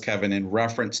was, Kevin, in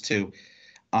reference to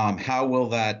how will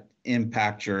that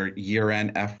impact your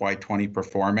year-end FY20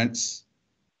 performance?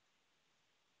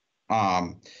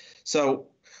 So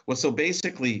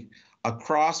basically, a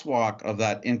crosswalk of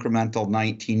that incremental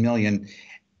 19 million,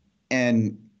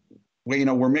 and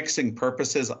we're mixing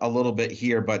purposes a little bit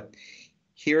here, but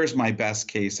here's my best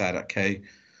case at it. Okay,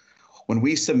 when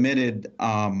we submitted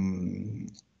when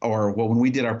we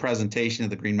did our presentation to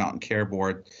the Green Mountain Care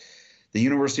Board, the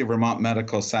University of Vermont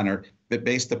Medical Center,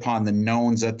 based upon the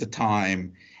knowns at the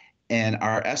time and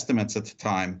our estimates at the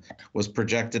time, was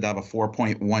projected to have a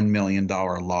 $4.1 million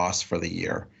loss for the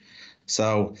year.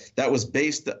 So that was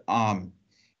based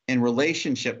in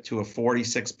relationship to a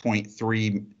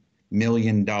 $46.3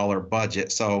 million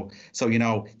budget. So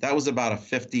that was about a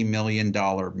 $50 million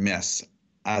miss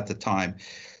at the time.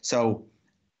 So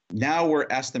now we're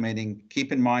estimating,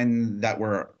 keep in mind that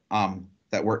we're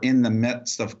in the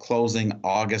midst of closing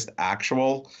August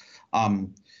actual.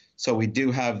 So we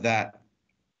do have that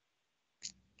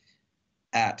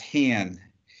at hand,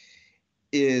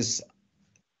 is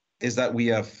that we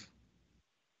have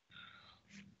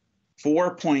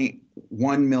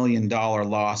 $4.1 million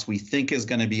loss we think is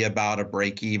going to be about a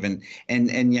break even.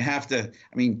 And you have to,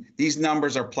 I mean, these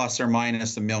numbers are plus or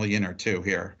minus $1 million or $2 million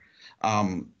here.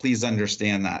 Please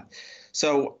understand that.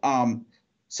 So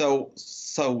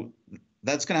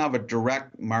that's going to have a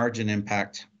direct margin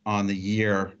impact on the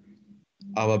year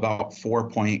of about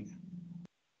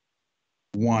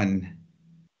 $4.1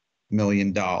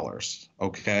 million.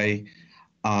 Okay.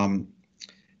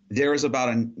 There is about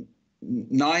a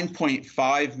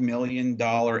 $9.5 million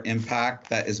impact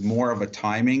that is more of a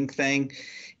timing thing.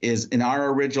 Is in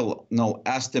our original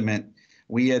estimate,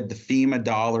 we had the FEMA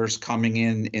dollars coming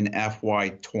in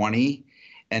FY20,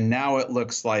 and now it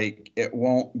looks like it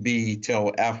won't be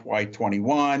till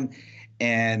FY21,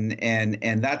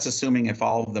 and that's assuming if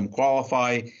all of them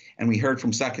qualify. And we heard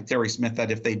from Secretary Smith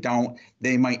that if they don't,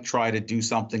 they might try to do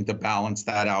something to balance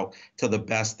that out to the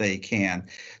best they can.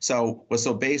 So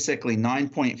basically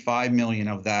 9.5 million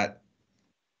of that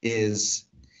is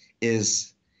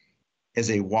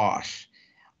a wash.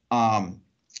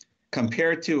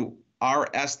 Compared to our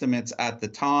estimates at the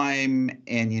time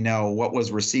and, what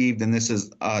was received, and this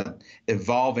is an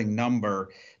evolving number,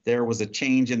 there was a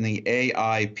change in the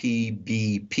AIPBP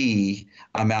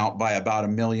amount by about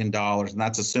 $1 million, and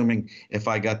that's assuming if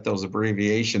I got those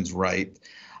abbreviations right.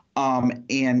 And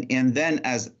then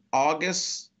as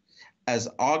August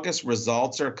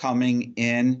results are coming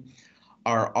in,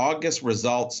 our August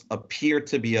results appear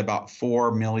to be about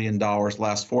 $4 million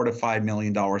less, $4 to $5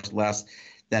 million less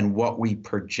than what we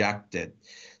projected.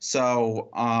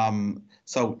 So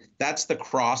that's the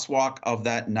crosswalk of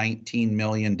that $19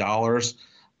 million.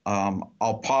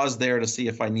 I'll pause there to see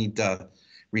if I need to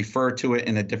refer to it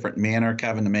in a different manner,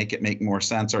 Kevin, to make it make more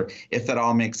sense, or if that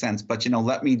all makes sense. But,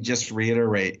 let me just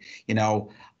reiterate, we had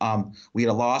a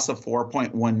loss of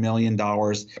 $4.1 million.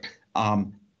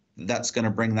 That's going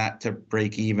to bring that to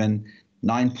break even.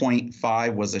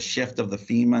 9.5 was a shift of the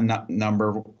FEMA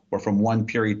number, or from one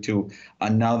period to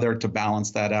another to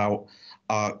balance that out.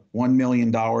 $1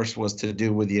 million was to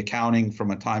do with the accounting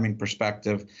from a timing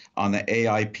perspective on the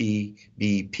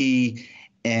AIPBP,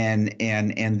 and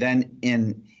then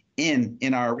in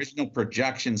our original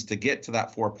projections to get to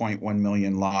that 4.1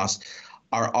 million loss,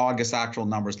 our August actual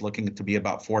numbers looking to be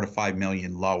about 4 to 5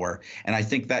 million lower, and I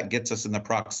think that gets us in the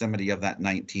proximity of that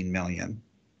 19 million.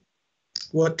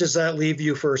 What does that leave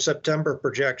you for September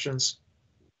projections?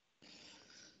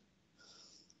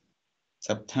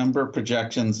 September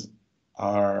projections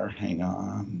are, hang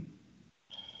on.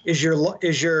 Is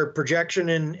your projection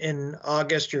in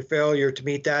August, your failure to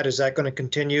meet that, is that going to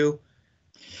continue?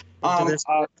 The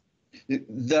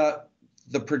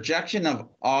projection of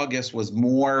August was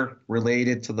more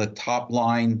related to the top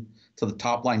line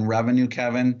revenue,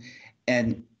 Kevin,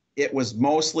 and it was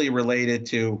mostly related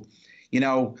to,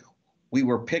 we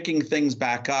were picking things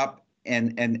back up,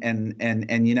 and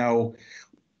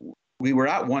we were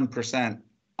at 1%.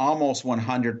 Almost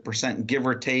 100%, give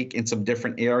or take in some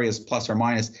different areas, plus or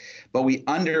minus, but we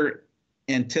under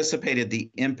anticipated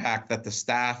the impact that the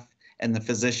staff and the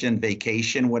physician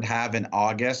vacation would have in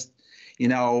August.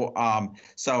 So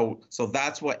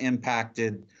that's what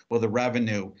impacted the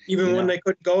revenue. Even when they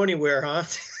couldn't go anywhere, huh?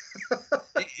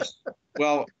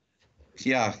 Well,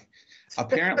 yeah,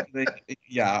 apparently,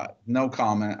 no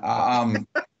comment.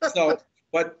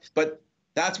 But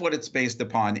that's what it's based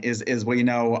upon is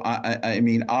I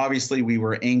mean, obviously we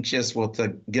were anxious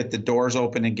to get the doors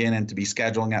open again and to be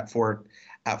scheduling at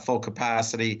full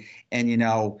capacity.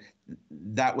 And,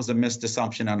 that was a missed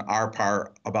assumption on our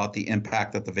part about the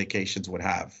impact that the vacations would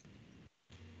have.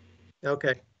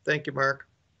 Okay. Thank you, Mark.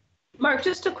 Mark,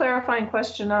 just a clarifying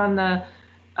question on the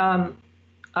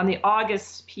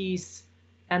August piece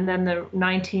and then the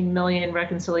 19 million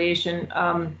reconciliation.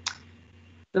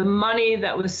 The money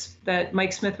that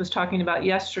Mike Smith was talking about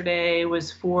yesterday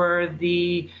was for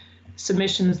the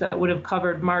submissions that would have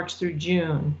covered March through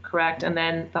June, correct? And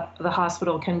then the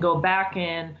hospital can go back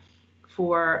in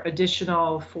for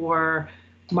additional for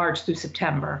March through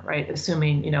September, right?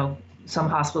 Assuming, some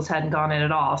hospitals hadn't gone in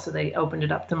at all, so they opened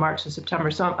it up to March to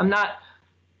September. So I'm not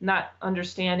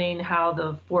understanding how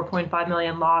the 4.5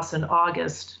 million loss in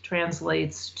August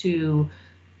translates to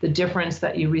the difference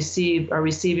that you are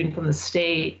receiving from the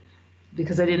state,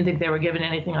 because I didn't think they were given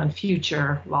anything on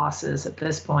future losses at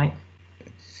this point.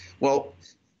 Well,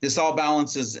 this all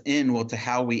balances in to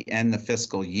how we end the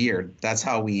fiscal year. That's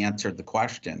how we answered the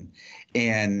question.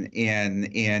 And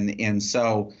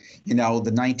so, the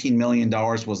 $19 million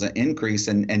was an increase,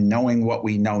 and knowing what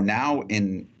we know now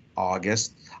in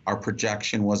August, our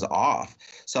projection was off.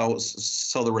 So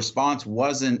the response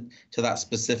wasn't to that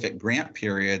specific grant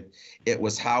period. It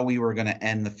was how we were going to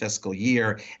end the fiscal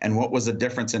year and what was the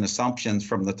difference in assumptions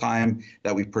from the time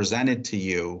that we presented to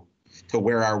you to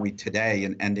where are we today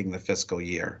in ending the fiscal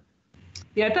year.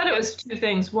 Yeah, I thought it was two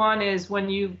things. One is when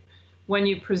you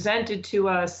presented to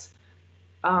us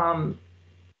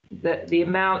the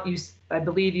amount I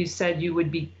believe you said you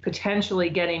would be potentially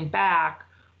getting back,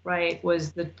 right,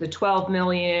 was the 12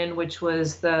 million, which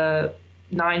was the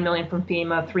 9 million from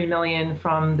FEMA, 3 million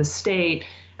from the state,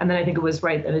 and then I think it was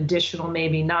right an additional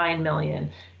maybe 9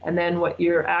 million. And then what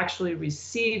you're actually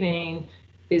receiving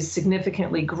is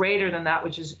significantly greater than that,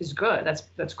 which is good.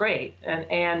 That's great.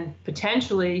 And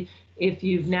potentially, if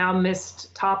you've now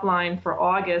missed top line for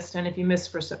August and if you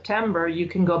missed for September, you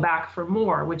can go back for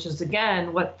more, which is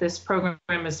again what this program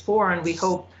is for, and we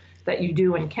hope that you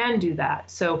do and can do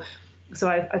that. So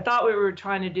I thought what we were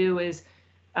trying to do is,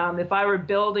 if I were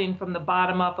building from the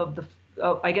bottom up of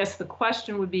I guess the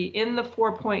question would be, in the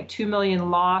 4.2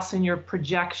 million loss in your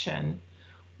projection,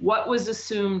 what was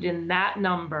assumed in that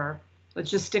number? Let's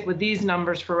just stick with these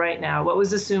numbers for right now. What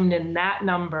was assumed in that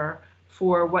number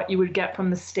for what you would get from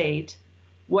the state?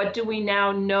 What do we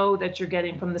now know that you're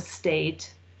getting from the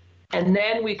state? And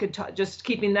then we could just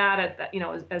keeping that at that,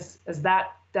 as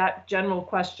that general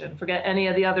question, forget any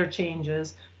of the other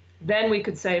changes. Then we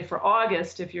could say for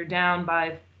August, if you're down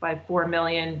by 4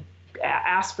 million,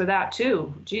 ask for that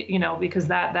too, because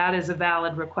that is a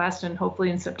valid request, and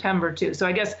hopefully in September too. So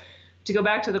I guess to go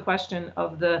back to the question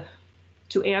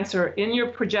to answer, in your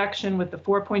projection with the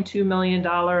 $4.2 million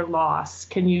loss,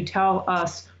 can you tell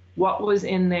us what was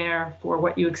in there for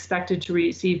what you expected to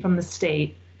receive from the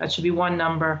state? That should be one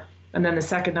number. And then the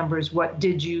second number is, what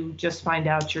did you just find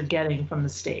out you're getting from the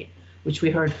state, which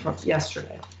we heard from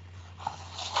yesterday.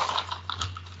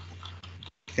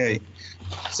 Okay,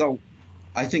 so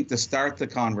I think to start the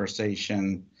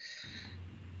conversation,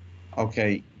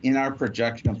 okay, in our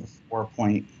projection of the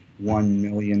 $4.1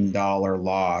 million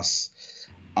loss,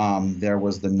 there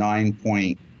was the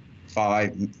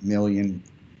 9.5 million,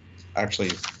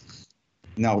 actually,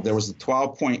 no, there was the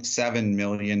 $12.7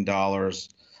 million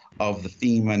of the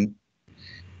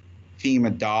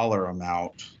FEMA dollar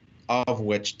amount, of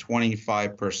which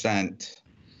 25%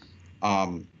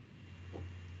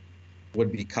 would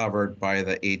be covered by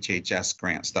the HHS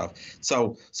grant stuff.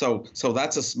 So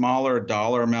that's a smaller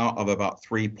dollar amount of about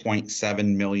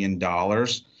 $3.7 million.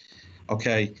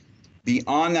 Okay,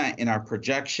 beyond that, in our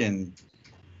projection,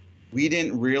 we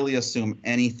didn't really assume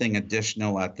anything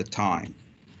additional at the time.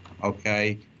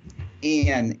 Okay,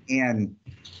 and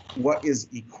what is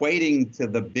equating to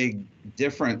the big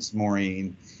difference,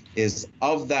 Maureen, is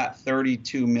of that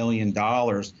 $32 million,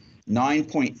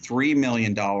 $9.3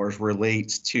 million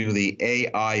relates to the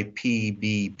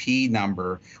AIPBP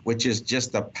number, which is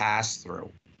just a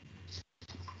pass-through.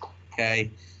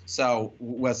 Okay, so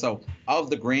of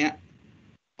the grant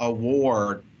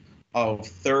award of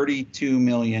 $32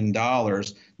 million,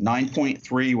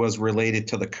 9.3 was related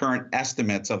to the current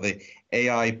estimates of the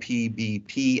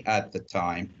AIPBP at the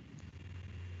time.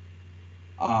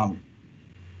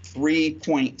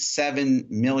 3.7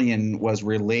 million was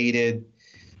related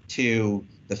to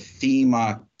the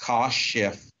FEMA cost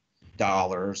shift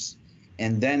dollars,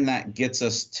 and then that gets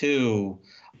us to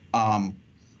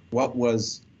what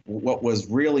was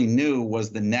really new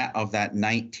was the net of that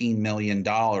 $19 million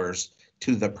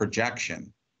to the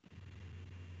projection.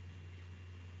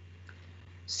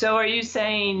 So are you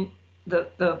saying the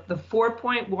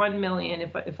 4.1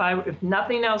 million, if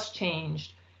nothing else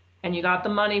changed and you got the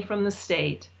money from the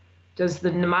state, does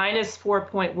the minus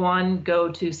 4.1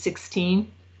 go to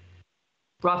 16?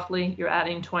 Roughly, you're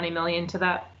adding 20 million to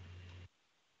that?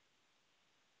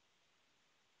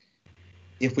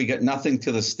 If we get nothing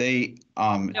to the state,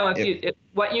 no, if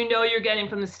what you know you're getting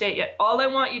from the state, all I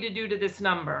want you to do to this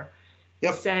number,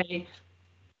 yep, say,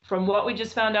 from what we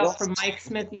just found out from Mike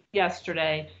Smith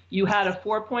yesterday, you had a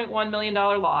 $4.1 million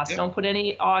loss. Yep. Don't put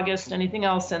any August, anything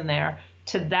else in there.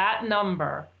 To that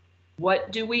number,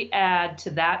 what do we add to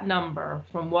that number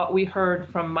from what we heard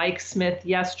from Mike Smith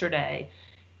yesterday?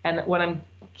 And what I'm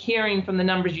hearing from the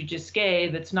numbers you just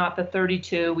gave, it's not the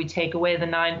 32. We take away the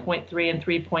 9.3 and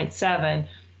 3.7.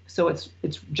 So it's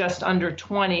just under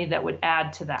 20 that would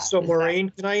add to that. So Maureen,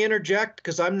 can I interject?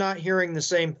 Because I'm not hearing the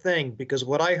same thing, because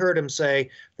what I heard him say,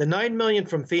 the 9 million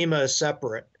from FEMA is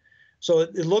separate. So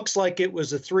it looks like it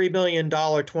was a $3 million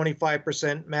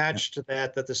 25% match to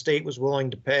that the state was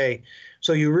willing to pay.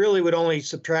 So you really would only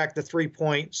subtract the 3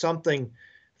 point something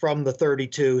from the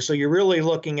 32. So you're really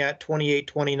looking at $28,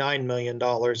 $29 million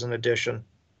in addition.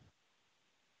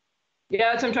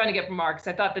 Yeah, that's what I'm trying to get from Mark, 'cause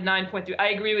I thought the 9.3,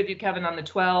 I agree with you, Kevin, on the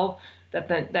 12,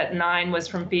 that 9 was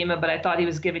from FEMA, but I thought he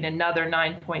was giving another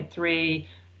 9.3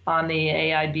 on the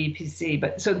AIBPC.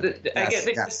 But so I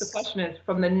guess the question is,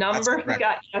 from the number we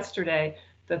got yesterday,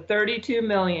 the 32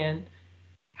 million,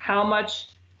 how much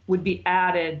would be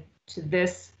added to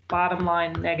this bottom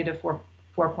line negative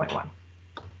 4.1?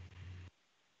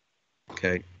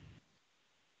 Okay.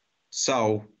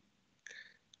 So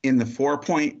in the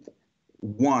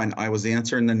 4.1, I was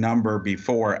answering the number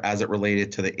before as it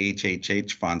related to the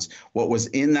HHH funds. What was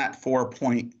in that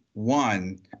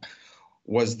 4.1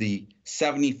 was the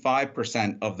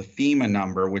 75% of the FEMA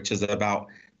number, which is about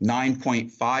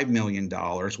 $9.5 million,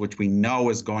 which we know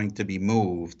is going to be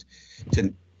moved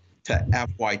to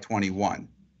FY21.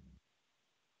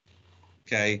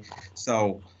 Okay,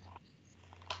 so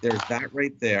there's that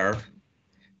right there.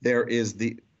 There was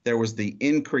the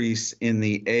increase in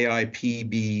the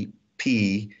AIPBP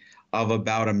of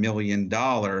about $1 million,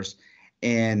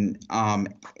 and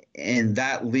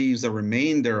that leaves a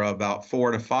remainder of about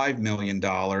 $4 to $5 million.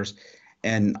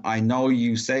 And I know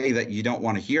you say that you don't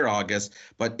want to hear August,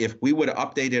 but if we would have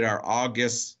updated our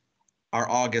August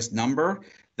number,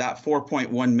 that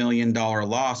 $4.1 million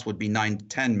loss would be $9 to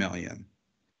 $10 million.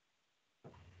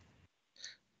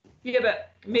 Yeah,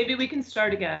 but maybe we can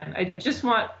start again. I just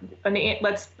want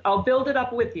I'll build it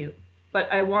up with you, but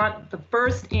I want the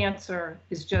first answer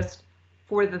is just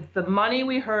for the money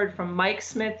we heard from Mike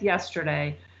Smith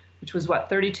yesterday, which was what,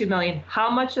 32 million.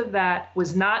 How much of that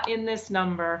was not in this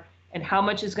number and how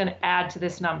much is going to add to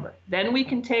this number? Then we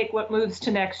can take what moves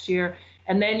to next year,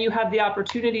 and then you have the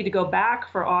opportunity to go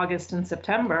back for August and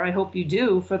September. I hope you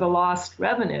do, for the lost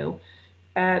revenue,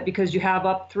 because you have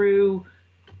up through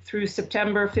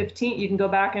September 15th. You can go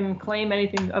back and claim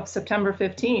anything up September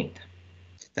 15th.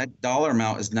 That dollar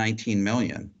amount is 19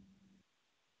 million.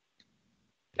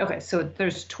 Okay, so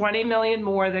there's 20 million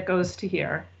more that goes to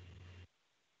here.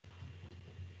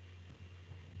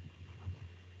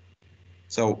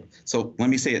 So let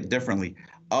me say it differently.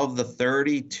 Of the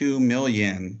 32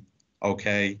 million,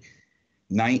 okay,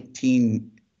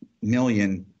 19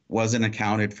 million wasn't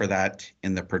accounted for that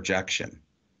in the projection.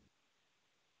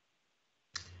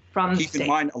 From Keep in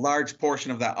mind, a large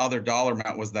portion of that other dollar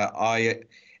amount was the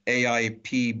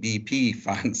AIPBP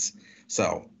funds.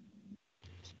 So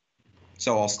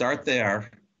I'll start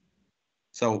there.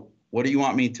 So what do you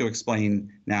want me to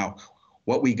explain now?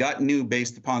 What we got new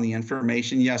based upon the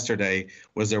information yesterday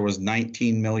was there was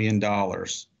 $19 million.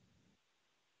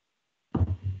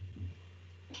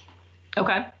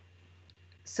 Okay.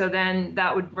 So then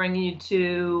that would bring you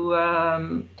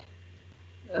to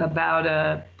about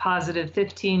a positive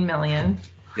 15 million.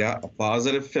 Yeah, a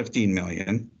positive 15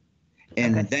 million.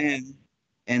 And Okay.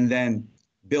 then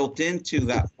built into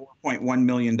that $4.1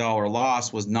 million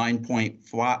loss was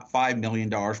 $9.5 million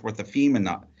worth of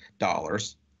FEMA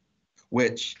dollars,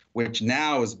 which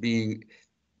now is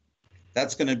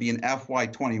that's going to be an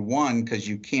FY21 because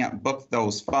you can't book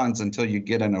those funds until you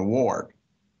get an award.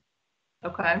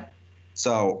 Okay.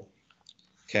 So,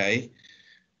 okay.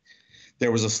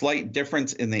 There was a slight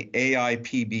difference in the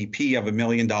AIPBP of $1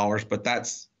 million, but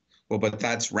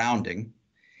that's rounding.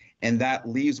 And that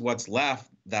leaves what's left,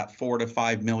 that $4 to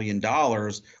 $5 million,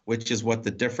 which is what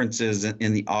the difference is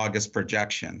in the August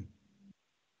projection.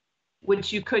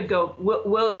 Which you could go,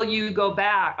 will you go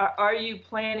back? Are you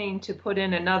planning to put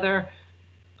in another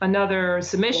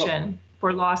submission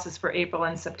for losses for April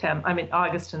and September? I mean,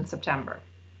 August and September,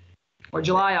 or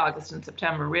July, August, and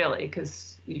September, really,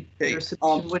 because your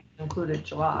submission wouldn't have included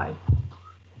July.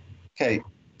 Okay,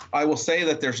 I will say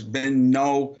that there's been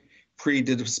no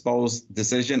predisposed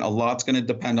decision. A lot's going to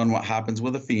depend on what happens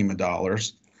with the FEMA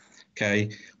dollars. Okay,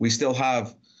 we still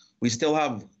have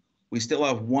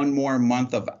 1 more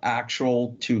month of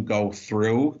actual to go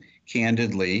through,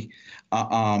 candidly.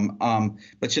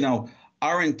 But you know,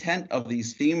 our intent of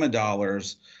these FEMA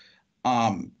dollars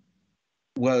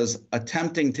was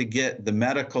attempting to get the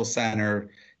medical center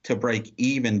to break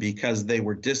even because they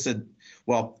were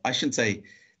I shouldn't say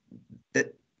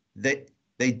that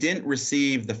they didn't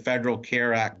receive the Federal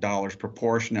CARE Act dollars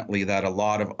proportionately that a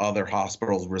lot of other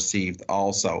hospitals received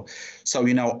also. So,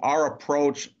 you know, our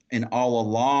approach and all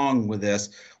along with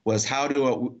this was how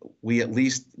do we at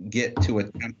least get to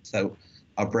attempt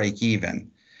a break even.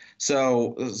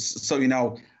 So, you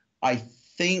know, I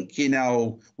think, you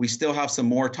know, we still have some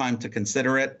more time to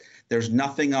consider it. There's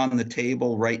nothing on the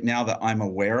table right now that I'm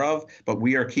aware of, but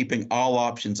we are keeping all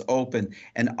options open.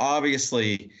 And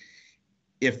obviously,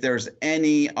 if there's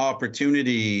any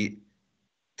opportunity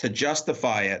to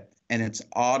justify it and it's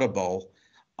audible,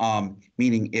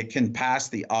 meaning it can pass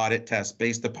the audit test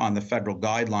based upon the federal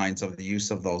guidelines of the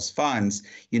use of those funds,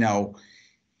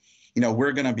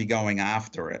 we're going to be going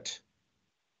after it.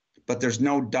 But there's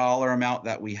no dollar amount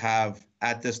that we have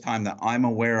at this time that I'm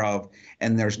aware of,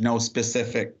 and there's no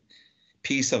specific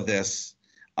piece of this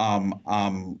that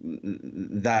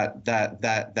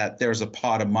there's a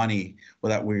pot of money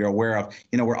that we're aware of.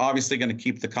 We're obviously going to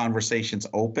keep the conversations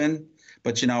open,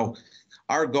 but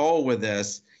our goal with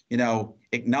this,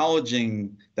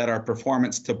 acknowledging that our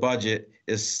performance to budget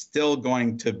is still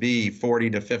going to be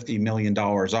 $40 to $50 million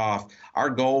off. Our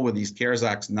goal with these CARES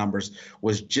Act numbers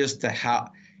was just to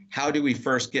how do we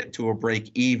first get to a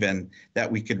break even that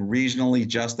we can regionally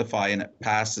justify and it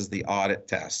passes the audit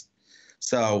test.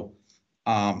 So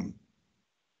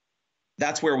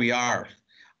that's where we are.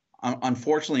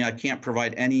 Unfortunately, I can't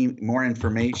provide any more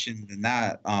information than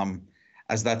that,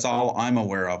 as that's all I'm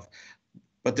aware of.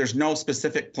 But there's no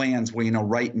specific plans where,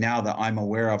 right now that I'm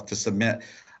aware of to submit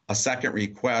a second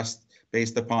request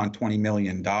based upon $20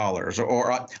 million.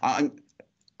 Or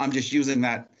I'm just using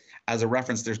that as a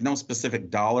reference. There's no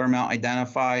specific dollar amount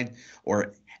identified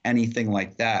or anything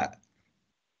like that.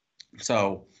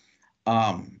 So,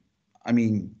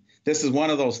 this is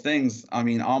one of those things,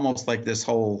 almost like this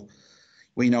whole,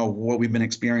 what we've been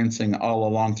experiencing all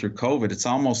along through COVID. It's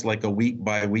almost like a week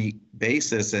by week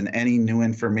basis, and any new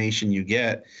information you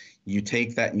get, you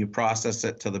take that and you process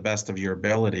it to the best of your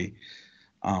ability.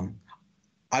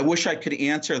 I wish I could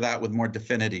answer that with more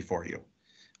definity for you.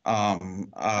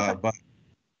 But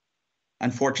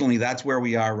unfortunately, that's where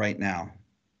we are right now.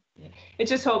 I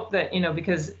just hope that,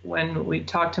 because when we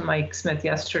talked to Mike Smith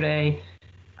yesterday,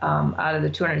 out of the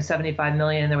 275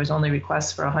 million, there was only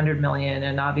requests for 100 million.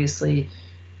 And obviously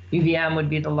UVM would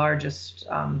be the largest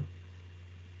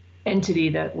entity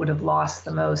that would have lost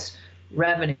the most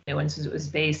revenue. And since it was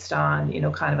based on,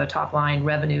 kind of a top line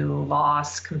revenue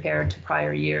loss compared to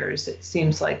prior years, it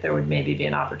seems like there would maybe be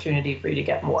an opportunity for you to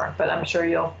get more, but I'm sure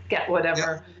you'll get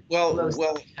whatever. Well,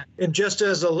 and just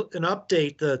as an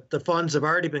update, the funds have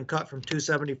already been cut from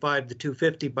 275 to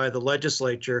 250 by the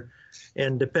legislature.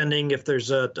 And depending if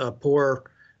there's a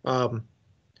poor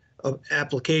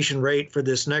application rate for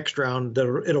this next round,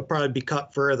 it'll probably be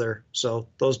cut further. So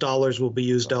those dollars will be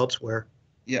used elsewhere.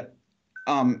 Yeah.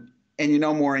 And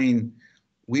Maureen,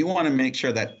 we want to make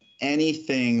sure that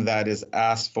anything that is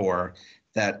asked for,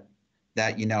 that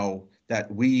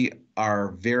we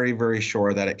are very, very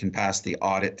sure that it can pass the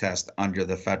audit test under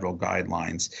the federal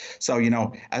guidelines. So,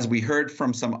 as we heard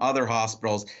from some other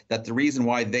hospitals, that the reason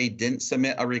why they didn't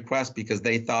submit a request because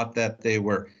they thought that they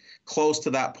were close to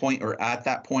that point or at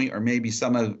that point, or maybe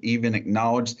some have even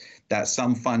acknowledged that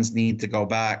some funds need to go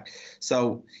back.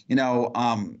 So,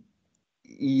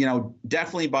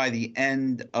 definitely by the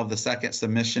end of the second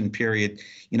submission period,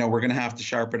 we're going to have to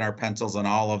sharpen our pencils on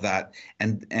all of that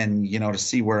and to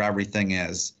see where everything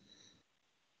is.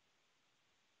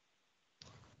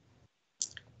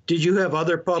 Did you have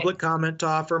other public comment to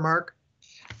offer, Mark?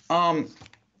 The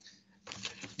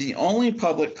only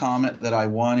public comment that I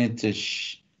wanted to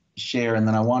share, and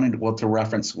then I wanted to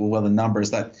reference the numbers,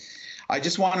 that I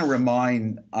just want to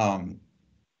remind all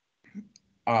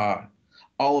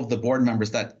of the board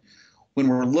members that when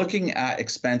we're looking at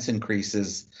expense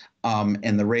increases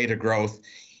and the rate of growth,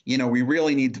 we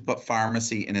really need to put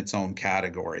pharmacy in its own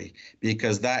category,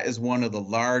 because that is one of the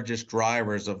largest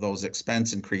drivers of those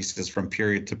expense increases from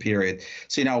period to period.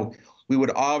 So, we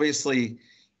would obviously,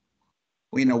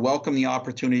 welcome the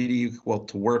opportunity,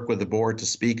 to work with the board to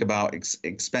speak about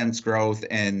expense growth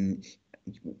and,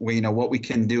 what we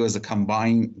can do as a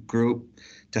combined group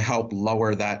to help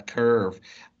lower that curve.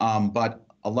 But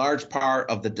a large part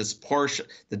of the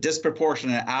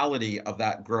disproportionality of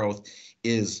that growth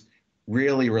is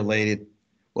really related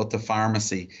to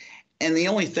pharmacy. And the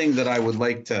only thing that I would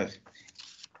like to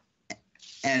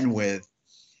end with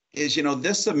is,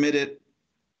 this submitted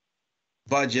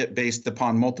budget based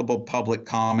upon multiple public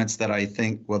comments that I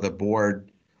think the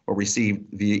board will receive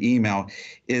via email,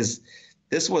 this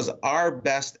was our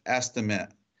best estimate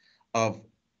of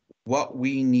what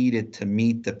we needed to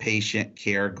meet the patient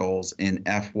care goals in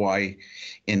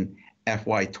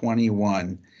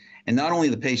FY21, and not only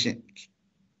the patient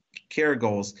care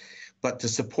goals, but to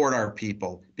support our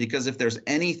people. Because if there's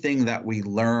anything that we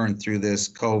learned through this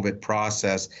COVID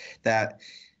process, that,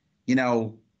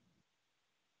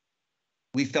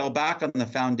 we fell back on the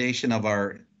foundation of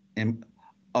our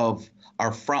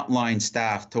frontline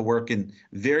staff to work in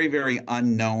very, very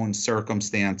unknown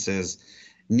circumstances,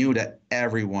 new to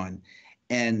everyone.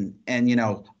 And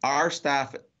our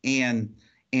staff and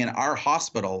our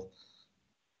hospital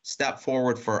step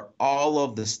forward for all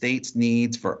of the state's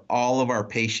needs, for all of our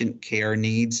patient care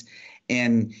needs.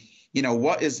 And, you know,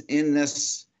 what is in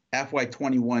this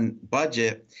FY21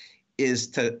 budget is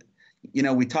to, you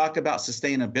know, we talk about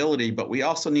sustainability, but we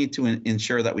also need to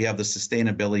ensure that we have the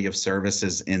sustainability of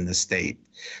services in the state.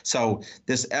 So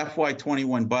this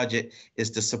FY21 budget is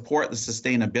to support the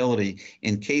sustainability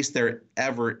in case there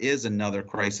ever is another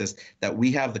crisis, that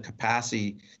we have the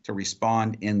capacity to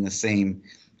respond in the same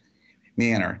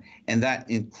manner. And that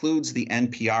includes the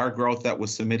NPR growth that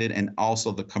was submitted and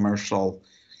also the commercial,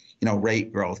 you know,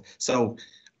 rate growth. So,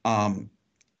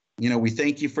 you know, we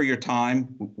thank you for your time.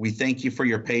 We thank you for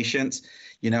your patience.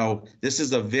 You know, this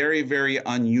is a very, very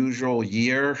unusual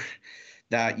year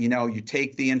that, you know, you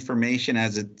take the information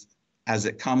as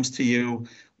it comes to you.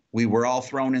 We were all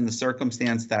thrown in the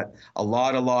circumstance that a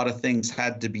lot of things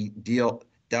had to be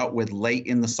dealt with late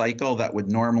in the cycle that would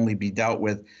normally be dealt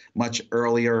with much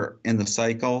earlier in the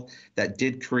cycle. That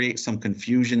did create some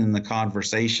confusion in the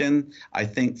conversation, I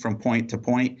think, from point to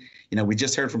point. You know, we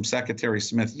just heard from Secretary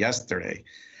Smith yesterday.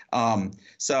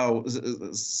 So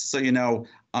you know,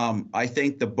 I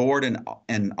thank the board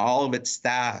and all of its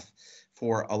staff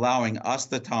for allowing us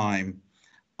the time,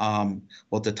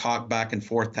 to talk back and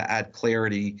forth to add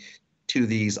clarity to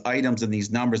these items and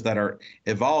these numbers that are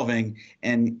evolving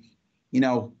and, you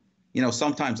know,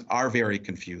 sometimes are very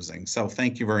confusing. So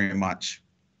thank you very much.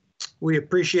 We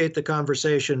appreciate the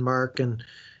conversation, Mark, and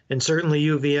certainly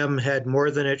UVM had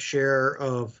more than its share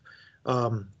of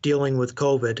dealing with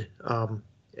COVID.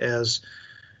 As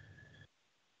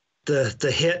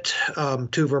the hit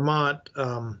to Vermont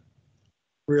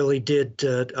really did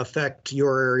affect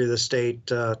your area of the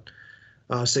state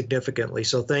significantly.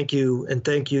 So thank you, and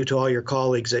thank you to all your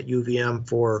colleagues at UVM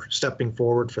for stepping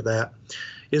forward for that.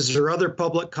 Is there other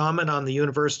public comment on the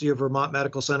University of Vermont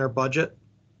Medical Center budget?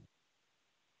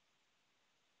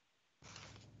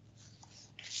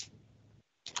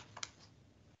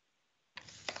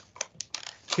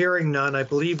 Hearing none, I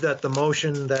believe that the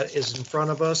motion that is in front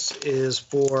of us is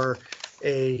for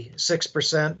a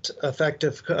 6%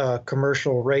 effective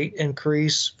commercial rate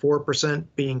increase, 4%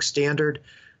 being standard,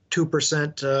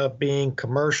 2% being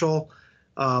commercial.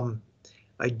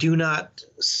 I do not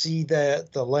see the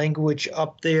language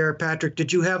up there. Patrick,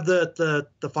 did you have the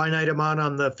finite amount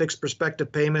on the fixed prospective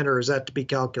payment, or is that to be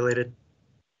calculated?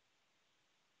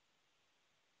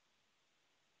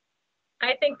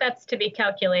 I think that's to be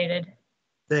calculated.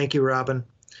 Thank you, Robin.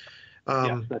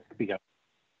 Yes, that's to be calculated.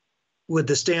 With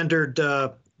the standard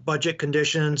budget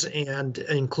conditions and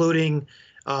including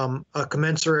a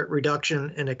commensurate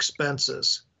reduction in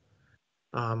expenses.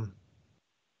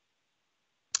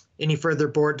 Any further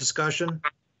board discussion?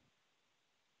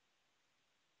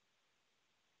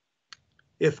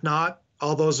 If not,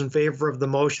 all those in favor of the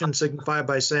motion signify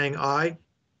by saying aye.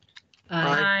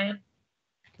 Aye.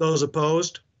 Those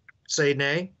opposed, say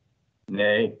nay.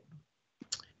 Nay.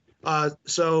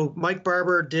 So Mike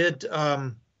Barber did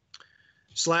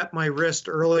slap my wrist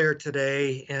earlier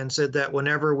today and said that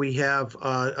whenever we have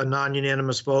a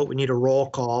non-unanimous vote, we need a roll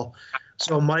call.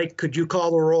 So Mike, could you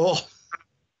call the roll?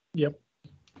 Yep.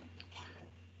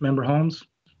 Member Holmes?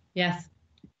 Yes.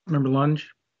 Member Lunge?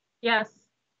 Yes.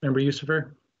 Member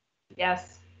Yusufer?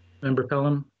 Yes. Member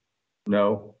Pelham?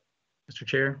 No. Mr.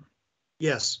 Chair?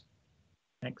 Yes.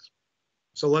 Thanks.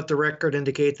 So let the record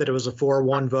indicate that it was a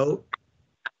 4-1 vote.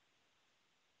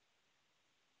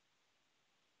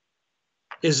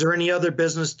 Is there any other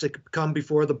business to come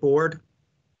before the board?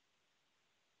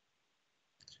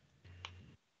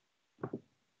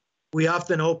 We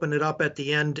often open it up at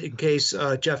the end in case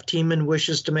Jeff Tiemann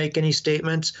wishes to make any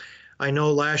statements. I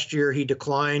know last year he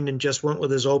declined and just went with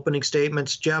his opening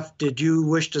statements. Jeff, did you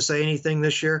wish to say anything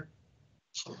this year?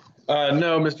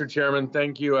 No, Mr. Chairman,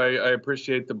 thank you. I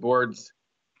appreciate the board's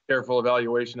careful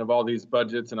evaluation of all these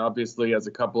budgets. And obviously, as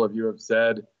a couple of you have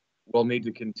said, we'll need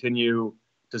to continue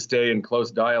to stay in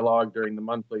close dialogue during the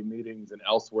monthly meetings and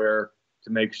elsewhere to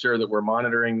make sure that we're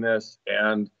monitoring this.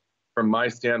 And from my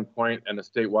standpoint and a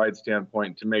statewide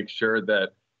standpoint, to make sure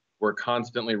that we're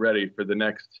constantly ready for the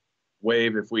next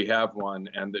wave if we have one,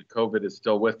 and that COVID is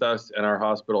still with us and our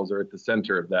hospitals are at the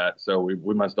center of that. So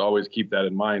we must always keep that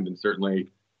in mind. And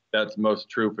certainly that's most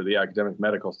true for the Academic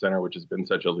Medical Center, which has been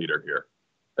such a leader here.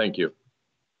 Thank you.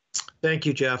 Thank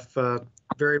you, Jeff.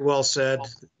 Very well said.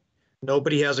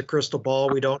 Nobody has a crystal ball.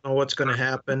 We don't know what's going to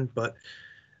happen, but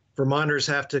Vermonters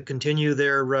have to continue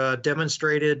their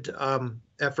demonstrated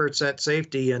efforts at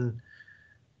safety. And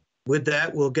with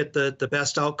that, we'll get the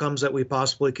best outcomes that we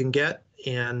possibly can get.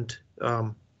 And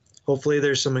hopefully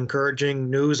there's some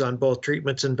encouraging news on both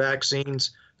treatments and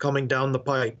vaccines coming down the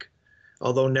pike.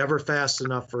 although never fast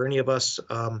enough for any of us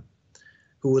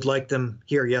who would like them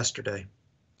here yesterday.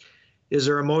 Is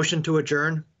there a motion to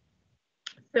adjourn?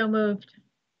 So moved.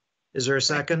 Is there a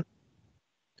second?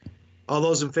 All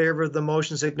those in favor of the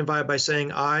motion signify by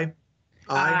saying aye.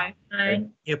 Aye. Aye.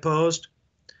 Any opposed?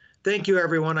 Thank you,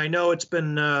 everyone. I know it's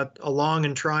been a long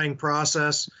and trying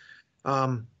process.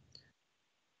 And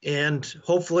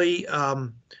hopefully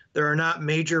there are not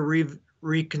major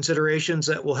reconsiderations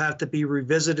that will have to be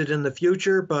revisited in the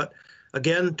future. But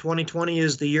again, 2020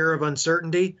 is the year of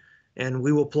uncertainty, and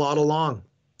we will plod along.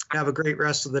 Have a great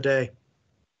rest of the day.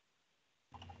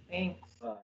 Thanks.